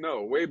Volkswagen.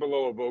 No, way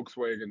below a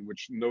Volkswagen,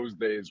 which in those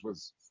days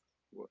was.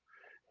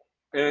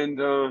 And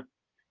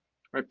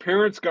my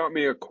parents got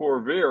me a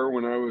Corvair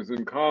when I was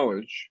in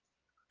college.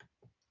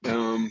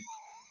 Not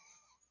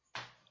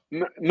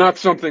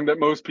something that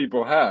most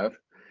people have.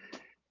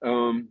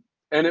 And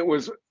it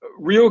was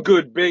real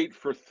good bait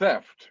for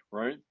theft,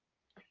 right?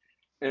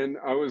 And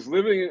I was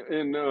living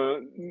in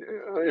a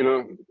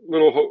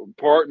little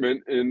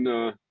apartment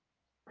in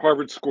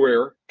Harvard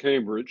Square,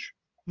 Cambridge,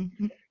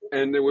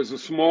 and there was a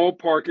small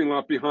parking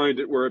lot behind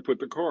it where I put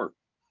the car.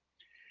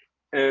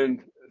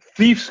 And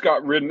thieves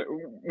got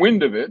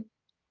wind of it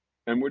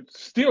and would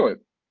steal it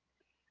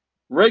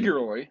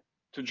regularly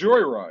to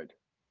joyride,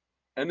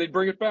 and they'd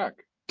bring it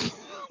back.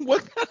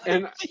 What?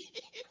 And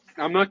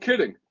I'm not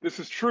kidding. This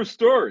is true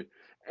story.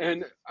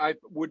 And I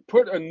would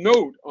put a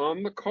note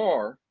on the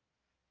car.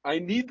 I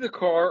need the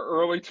car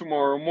early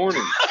tomorrow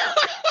morning.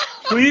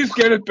 Please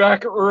get it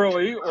back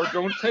early or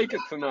don't take it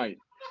tonight.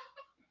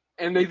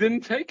 And they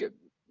didn't take it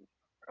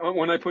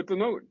when I put the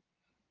note.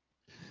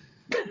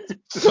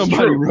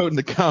 Somebody wrote in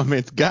the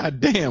comments, God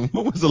damn,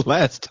 what was the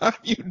last time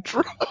you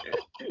drove?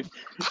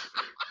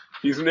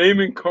 He's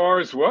naming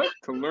cars what?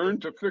 To learn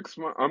to fix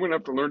my... I'm going to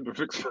have to learn to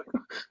fix my...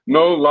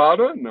 No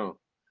Lada? No.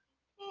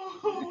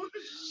 Oh,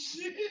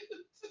 shit.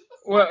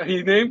 Well,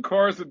 he named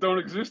cars that don't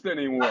exist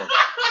anymore.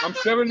 I'm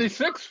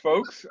 76,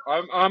 folks.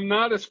 I'm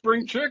not a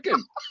spring chicken.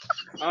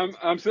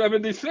 I'm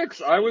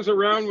 76. I was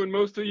around when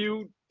most of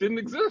you didn't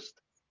exist.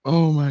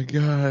 Oh my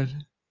God.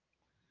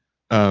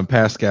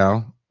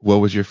 Pascal, what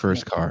was your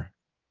first car?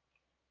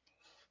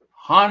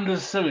 Honda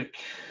Civic.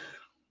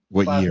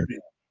 What Class year? B.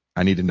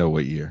 I need to know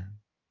what year.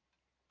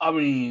 I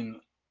mean,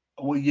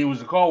 what year was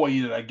the car? What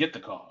year did I get the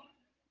car?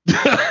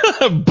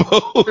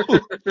 Both.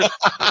 The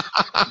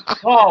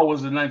car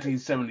was in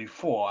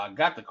 1974. I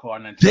got the car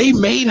in They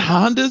 1974. made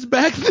Hondas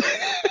back then.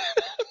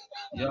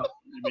 Yep,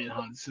 they made a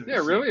Honda Civic.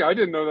 Yeah, really? I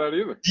didn't know that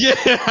either.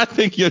 Yeah, I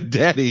think your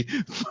daddy.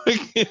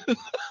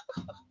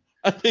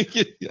 I think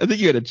you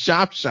had a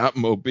chop shop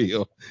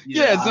mobile.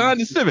 Yeah, it's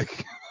Honda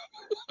Civic.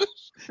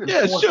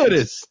 Yeah, sure it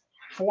is.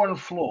 4 on the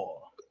floor.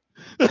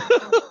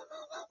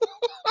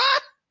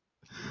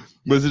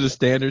 Was it a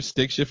standard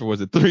stick shift or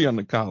was it 3 on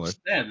the collar?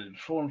 Standard,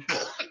 4 on the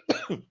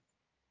floor.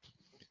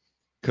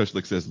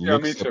 Kushlik says, Yeah,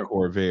 me looks of too.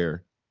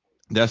 Corvair.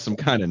 That's some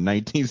kind of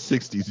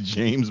 1960s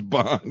James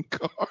Bond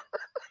car.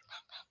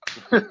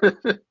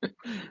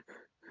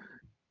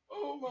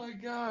 Oh my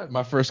God.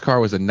 My first car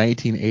was a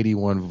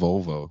 1981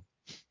 Volvo.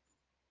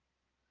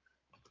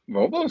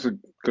 Volvo's a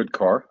good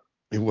car.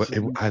 I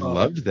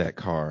loved that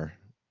car.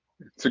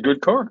 It's a good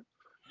car.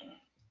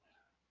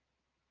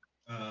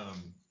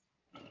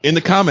 In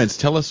the comments,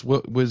 tell us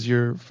what was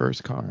your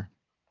first car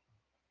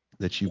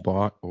that you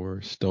bought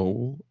or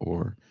stole,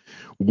 or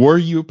were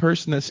you a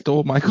person that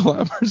stole Michael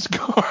Albert's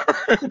car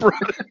and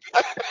brought it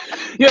back?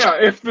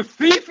 Yeah, if the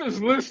thief is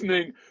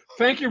listening,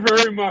 thank you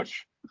very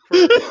much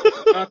for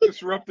not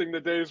disrupting the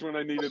days when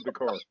I needed the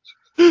car.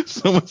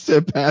 Someone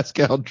said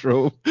Pascal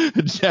drove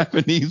a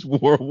Japanese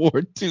World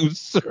War II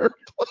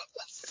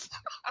surplus.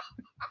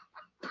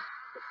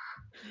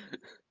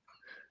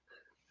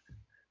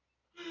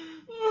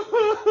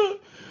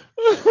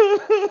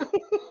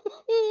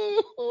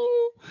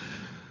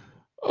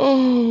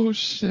 Oh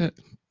shit.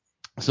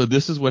 So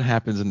this is what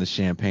happens in the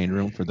champagne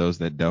room for those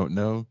that don't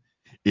know.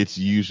 It's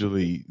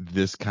usually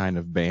this kind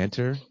of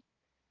banter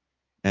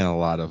and a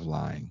lot of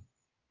lying.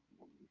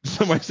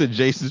 Somebody said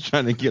Jason's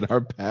trying to get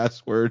our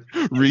password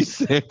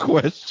reset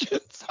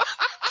questions.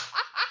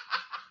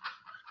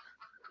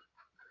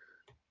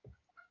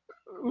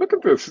 Look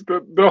at this.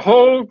 The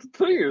whole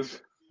thing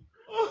is.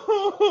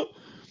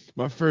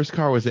 My first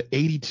car was an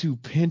 82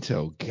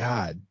 Pinto.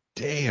 God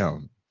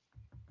damn.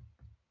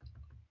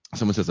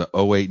 Someone says an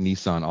 '08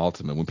 Nissan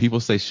Altima. When people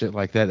say shit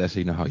like that, that's how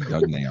you know how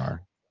young they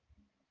are.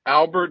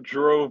 Albert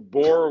drove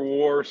Boer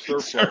War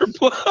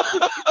surplus.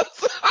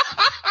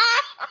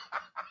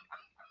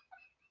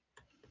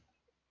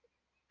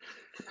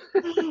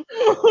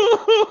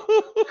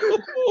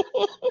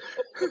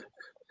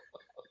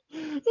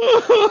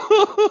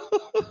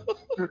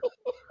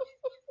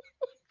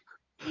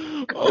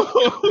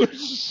 Oh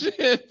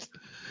shit.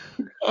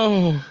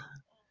 Oh,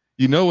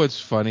 you know what's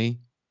funny?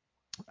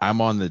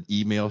 I'm on the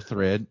email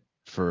thread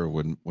for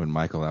when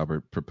Michael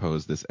Albert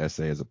proposed this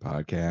essay as a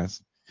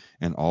podcast,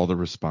 and all the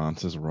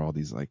responses were all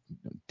these like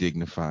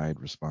dignified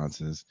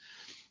responses.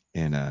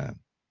 And I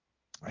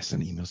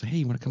sent an email saying, "Hey,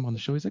 you want to come on the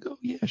show?" He's like, "Oh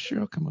yeah, sure,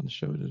 I'll come on the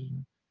show."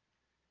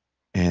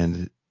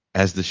 And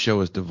as the show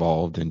has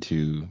devolved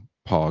into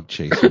Pog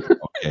chasing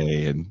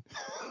okay, and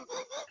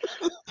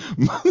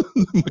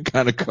what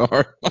kind of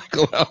car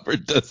Michael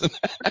Albert doesn't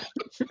have,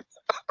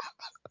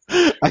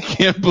 I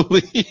can't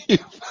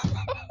believe.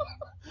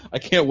 I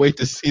can't wait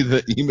to see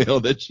the email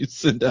that you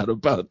send out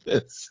about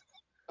this.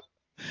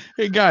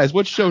 Hey guys,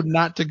 what show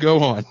not to go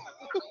on?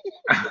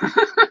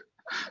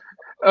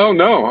 Oh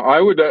no,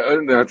 I would.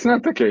 That's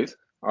not the case.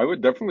 I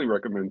would definitely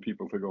recommend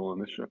people to go on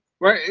this show.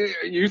 Right?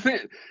 You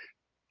think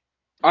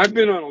I've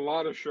been on a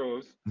lot of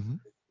shows,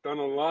 done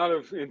a lot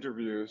of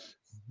interviews.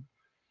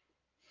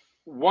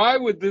 Why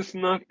would this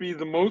not be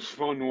the most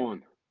fun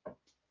one?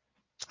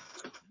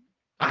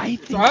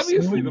 It's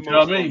obviously the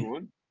most fun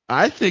one.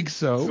 I think It's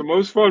the so.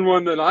 most fun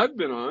one that I've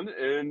been on,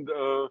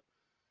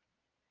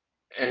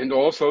 and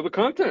also the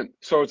content.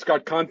 So it's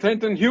got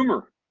content and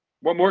humor.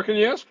 What more can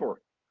you ask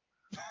for?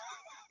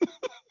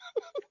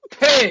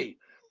 Pay.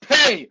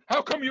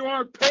 How come you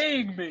aren't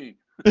paying me?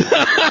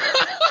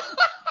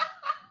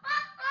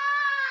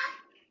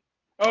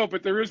 Oh,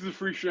 but there is the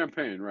free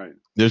champagne, right?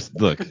 There's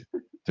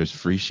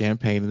free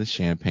champagne in the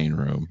champagne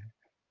room,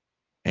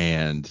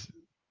 and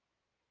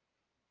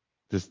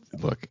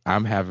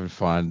I'm having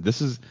fun.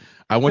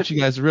 I want you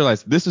guys to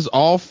realize this is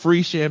all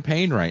free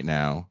champagne right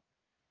now.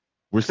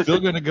 We're still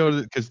gonna go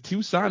to because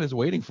Tucson is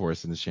waiting for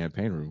us in the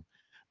champagne room.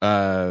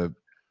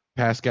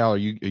 Pascal, are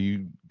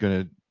you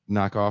gonna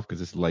knock off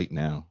because it's late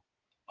now?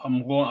 I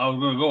was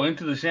gonna go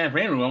into the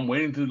champagne room. I'm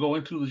waiting to go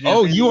into the champagne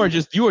Oh, room. you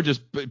are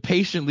just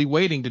patiently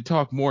waiting to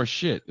talk more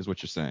shit, is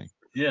what you're saying.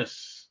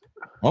 Yes.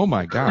 Oh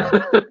my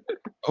God.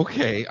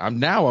 Okay,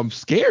 I'm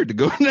scared to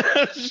go.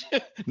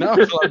 Now I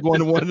feel like going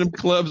to one of them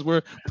clubs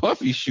where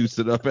Puffy shoots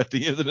it up at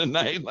the end of the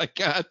night. Like,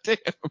 God damn.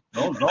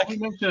 Don't be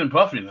mentioning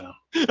Puffy now.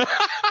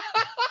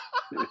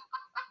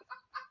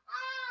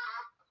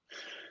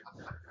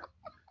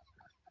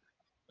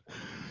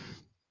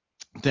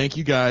 thank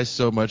you guys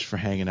so much for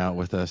hanging out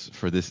with us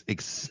for this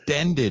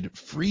extended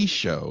free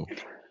show.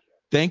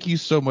 Thank you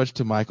so much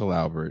to Michael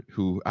Albert,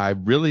 who I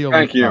really only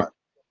Thank you. thought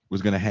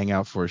was going to hang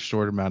out for a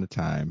short amount of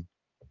time.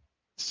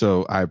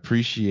 So I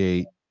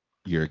appreciate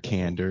your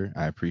candor.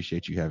 I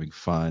appreciate you having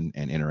fun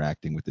and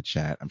interacting with the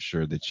chat. I'm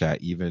sure the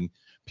chat, even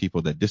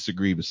people that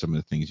disagree with some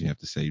of the things you have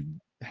to say,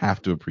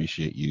 have to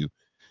appreciate you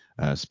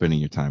spending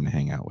your time to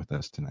hang out with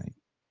us tonight.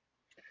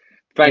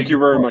 Thank you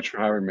very much for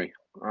having me.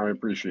 I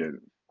appreciate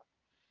it.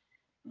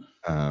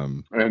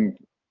 And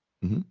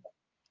mhm.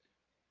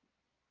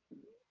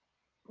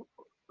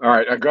 all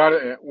right, I got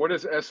it. What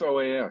is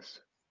SOAS?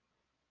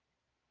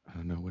 I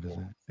don't know, what is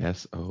that?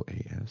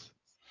 SOAS.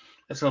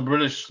 That's a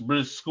British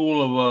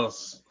school of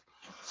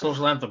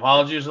social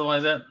anthropology or something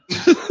like that.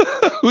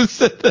 Who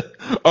said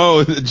that?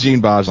 Oh,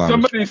 Gene Bajlan.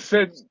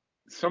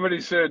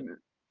 Somebody said,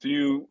 do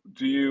you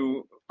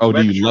Oh, do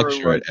lecture, you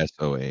lecture like, at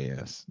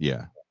SOAS?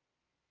 Yeah.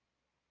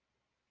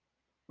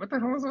 what the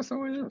hell is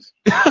SOAS?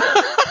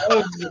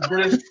 Oh, the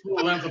British school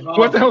of anthropology.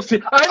 What the hell? See,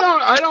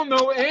 I don't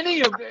know any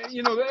of the,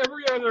 you know,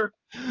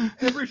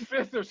 every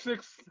fifth or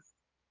sixth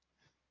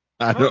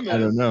I don't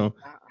know.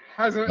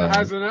 has an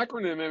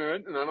acronym in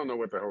it, and I don't know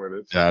what the hell it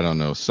is. I don't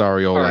know.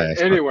 Sorry, old All right, ass.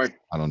 anyway,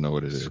 I don't know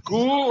what it is.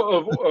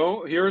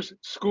 Here's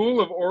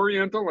School of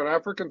Oriental and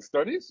African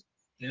Studies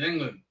in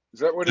England.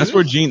 Is that what That's it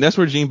where is? That's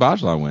where Gene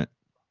Bajlan went.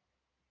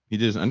 He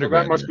did his Well,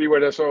 undergrad. that must be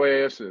what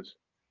SOAS is.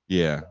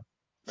 Yeah.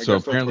 I So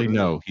guess that's apparently, what it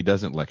no, is. he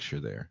doesn't lecture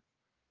there.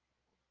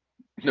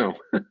 No.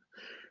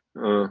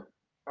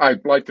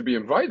 I'd like to be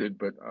invited,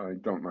 but I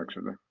don't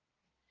lecture there.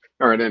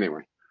 All right,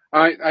 anyway.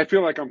 I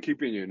feel like I'm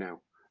keeping you now.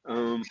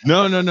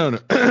 No.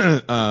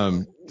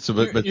 So,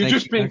 but you're thank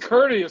just you being guys.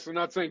 courteous and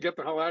not saying get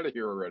the hell out of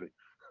here already.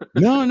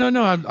 No.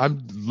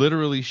 I'm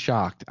literally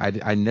shocked.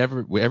 I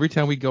never. Every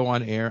time we go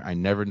on air, I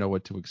never know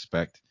what to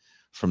expect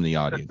from the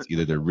audience.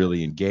 Either they're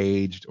really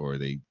engaged or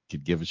they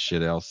could give a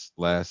shit else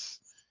less.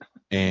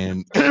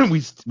 And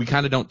we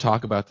kind of don't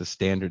talk about the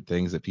standard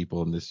things that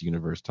people in this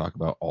universe talk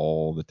about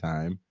all the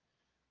time.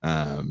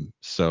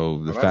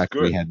 So the fact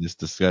that we had this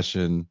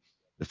discussion,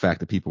 the fact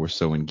that people were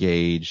so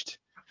engaged,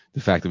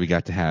 the fact that we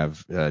got to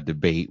have a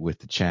debate with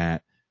the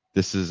chat,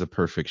 this is a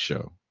perfect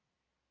show.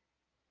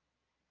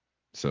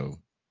 So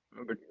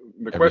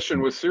the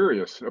question was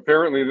serious.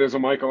 Apparently, there's a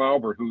Michael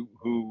Albert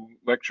who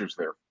lectures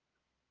there.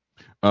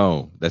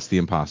 Oh, that's the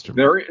imposter.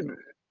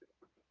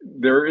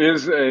 There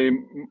is a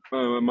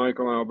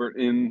Michael Albert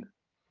in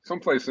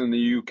someplace in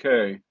the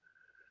UK,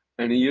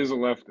 and he is a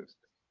leftist,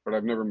 but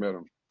I've never met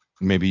him.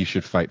 Maybe you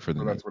should fight for the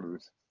name. That's what it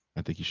is.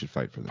 I think you should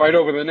fight for the fight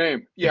name. over the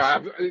name.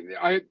 Yeah,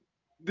 I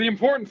the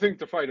important thing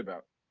to fight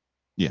about.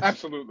 Yes,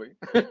 absolutely.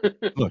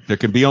 Look, there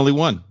can be only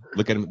one.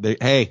 Look at him.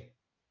 Hey,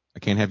 I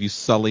can't have you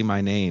sully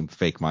my name,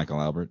 fake Michael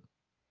Albert.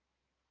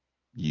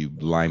 You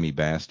limey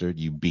bastard.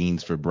 You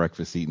beans for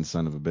breakfast eating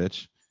son of a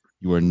bitch.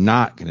 You are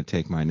not going to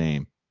take my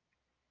name.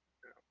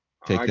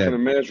 I can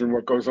imagine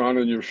what goes on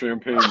in your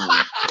champagne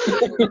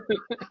room.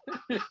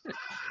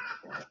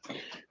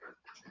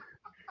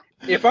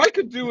 If I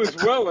could do as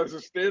well as a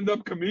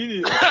stand-up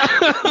comedian in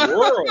the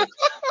world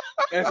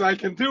as I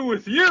can do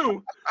with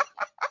you,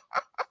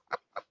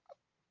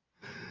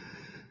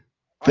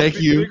 thank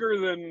you. Bigger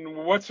than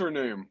what's her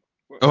name?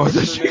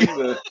 What's her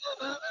name?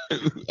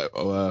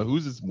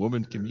 Who's this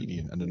woman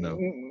comedian? I don't know.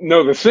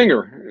 No, the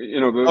singer. You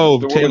know,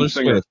 the Taylor woman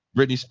singer. Swift,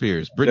 Britney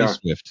Spears, Britney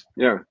Swift.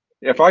 Yeah.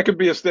 If I could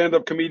be a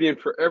stand-up comedian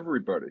for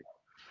everybody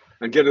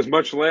and get as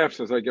much laughs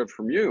as I get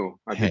from you,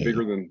 I'd be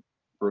bigger than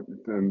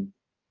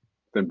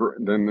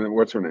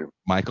what's her name?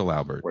 Michael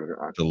Albert,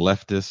 the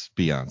leftist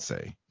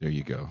Beyonce. There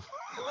you go.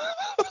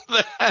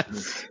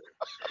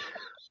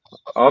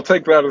 I'll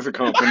take that as a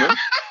compliment.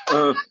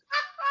 All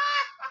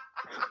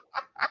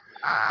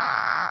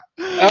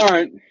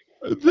right.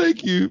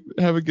 Thank you.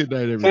 Have a good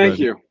night, everybody. Thank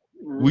you.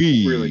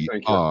 We really,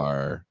 thank you.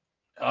 are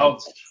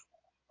out.